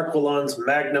was Arquilon's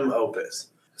magnum opus.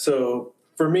 So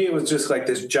for me, it was just like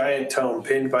this giant tome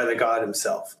pinned by the god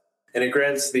himself. And it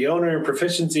grants the owner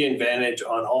proficiency and advantage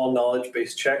on all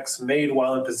knowledge-based checks made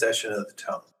while in possession of the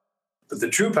tome. But the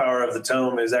true power of the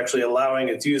tome is actually allowing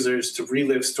its users to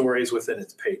relive stories within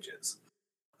its pages.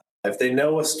 If they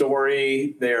know a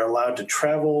story, they are allowed to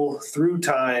travel through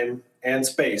time and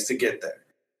space to get there,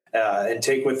 and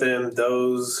take with them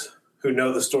those who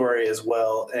know the story as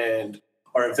well and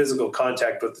are in physical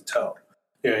contact with the tome.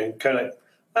 You know, kind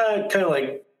of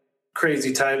like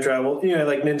crazy time travel. You know,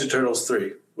 like Ninja Turtles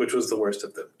 3. Which was the worst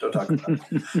of them. Don't talk about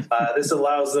it. This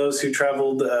allows those who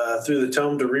traveled through the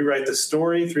tome to rewrite the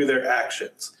story through their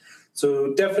actions.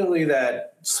 So definitely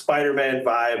that Spider-Man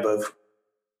vibe of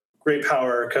great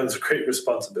power comes with great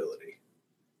responsibility.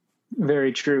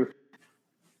 Very true.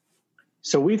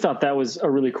 So we thought that was a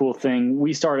really cool thing.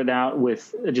 We started out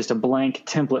with just a blank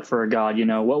template for a god. You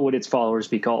know, what would its followers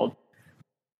be called?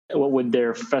 What would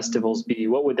their festivals be?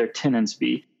 What would their tenets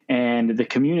be? And the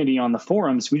community on the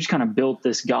forums, we just kind of built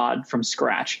this god from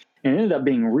scratch. And it ended up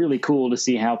being really cool to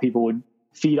see how people would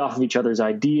feed off of each other's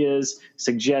ideas,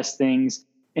 suggest things.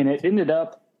 And it ended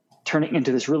up turning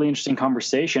into this really interesting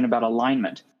conversation about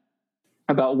alignment,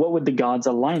 about what would the god's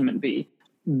alignment be.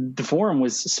 The forum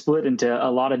was split into a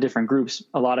lot of different groups.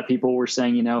 A lot of people were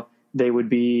saying, you know, it would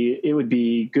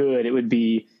be good, it would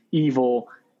be evil.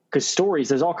 Because stories,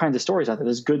 there's all kinds of stories out there.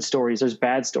 There's good stories, there's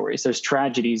bad stories, there's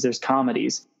tragedies, there's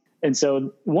comedies. And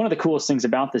so one of the coolest things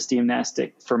about this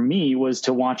Dmnastic for me was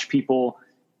to watch people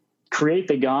create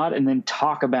the god and then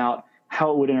talk about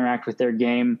how it would interact with their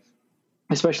game,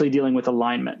 especially dealing with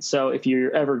alignment. So if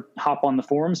you ever hop on the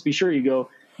forums, be sure you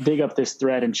go dig up this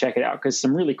thread and check it out, because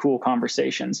some really cool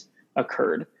conversations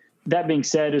occurred. That being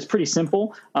said, it was pretty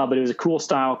simple, but it was a cool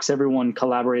style because everyone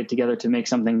collaborated together to make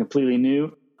something completely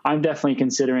new. I'm definitely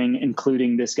considering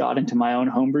including this god into my own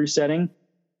homebrew setting.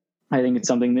 I think it's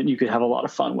something that you could have a lot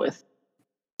of fun with.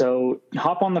 So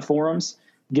hop on the forums,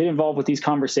 get involved with these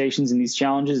conversations and these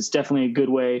challenges. It's definitely a good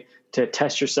way to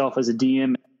test yourself as a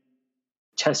DM,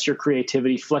 test your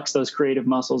creativity, flex those creative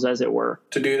muscles, as it were.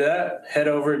 To do that, head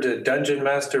over to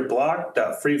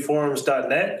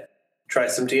dungeonmasterblock.freeforums.net. Try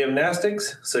some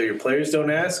Dmnastics so your players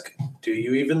don't ask, do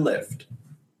you even lift?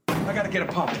 I gotta get a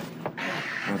pump.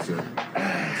 That's it.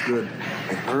 It's good.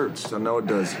 It hurts. I know it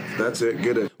does. That's it.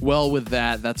 Get it. Well, with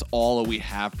that, that's all that we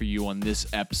have for you on this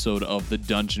episode of the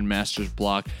Dungeon Masters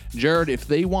Block. Jared, if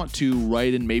they want to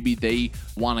write in, maybe they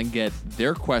want to get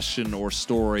their question or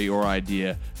story or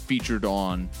idea featured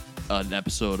on an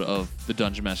episode of the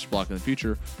Dungeon Masters Block in the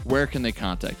future, where can they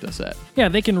contact us at? Yeah,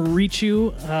 they can reach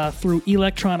you through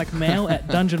electronic mail at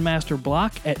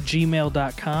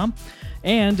dungeonmasterblock@gmail.com.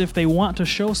 And if they want to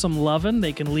show some lovin',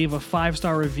 they can leave a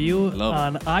 5-star review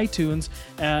on iTunes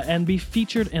and be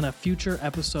featured in a future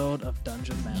episode of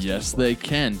Dungeon Masters. Yes, they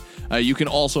can. You can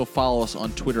also follow us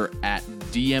on Twitter at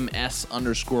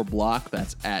DMS_block.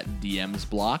 That's at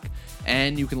DMsBlock.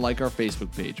 And you can like our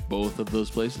Facebook page. Both of those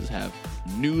places have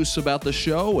news about the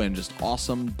show and just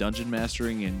awesome dungeon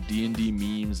mastering and D&D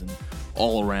memes and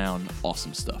all around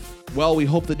awesome stuff. Well, we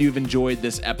hope that you've enjoyed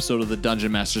this episode of the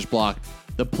Dungeon Masters Block,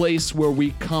 the place where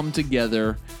we come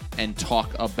together and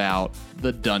talk about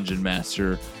the Dungeon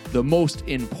Master, the most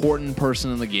important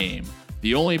person in the game,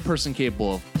 the only person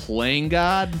capable of playing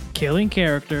God, killing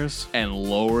characters, and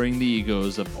lowering the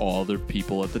egos of all the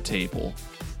people at the table.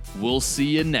 We'll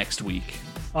see you next week.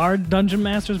 Our Dungeon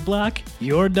Masters Block,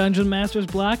 your Dungeon Masters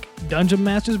Block, Dungeon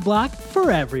Masters Block for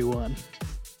everyone.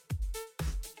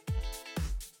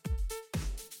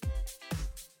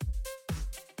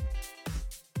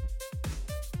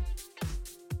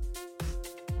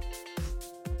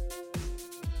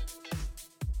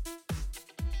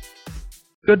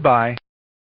 Goodbye.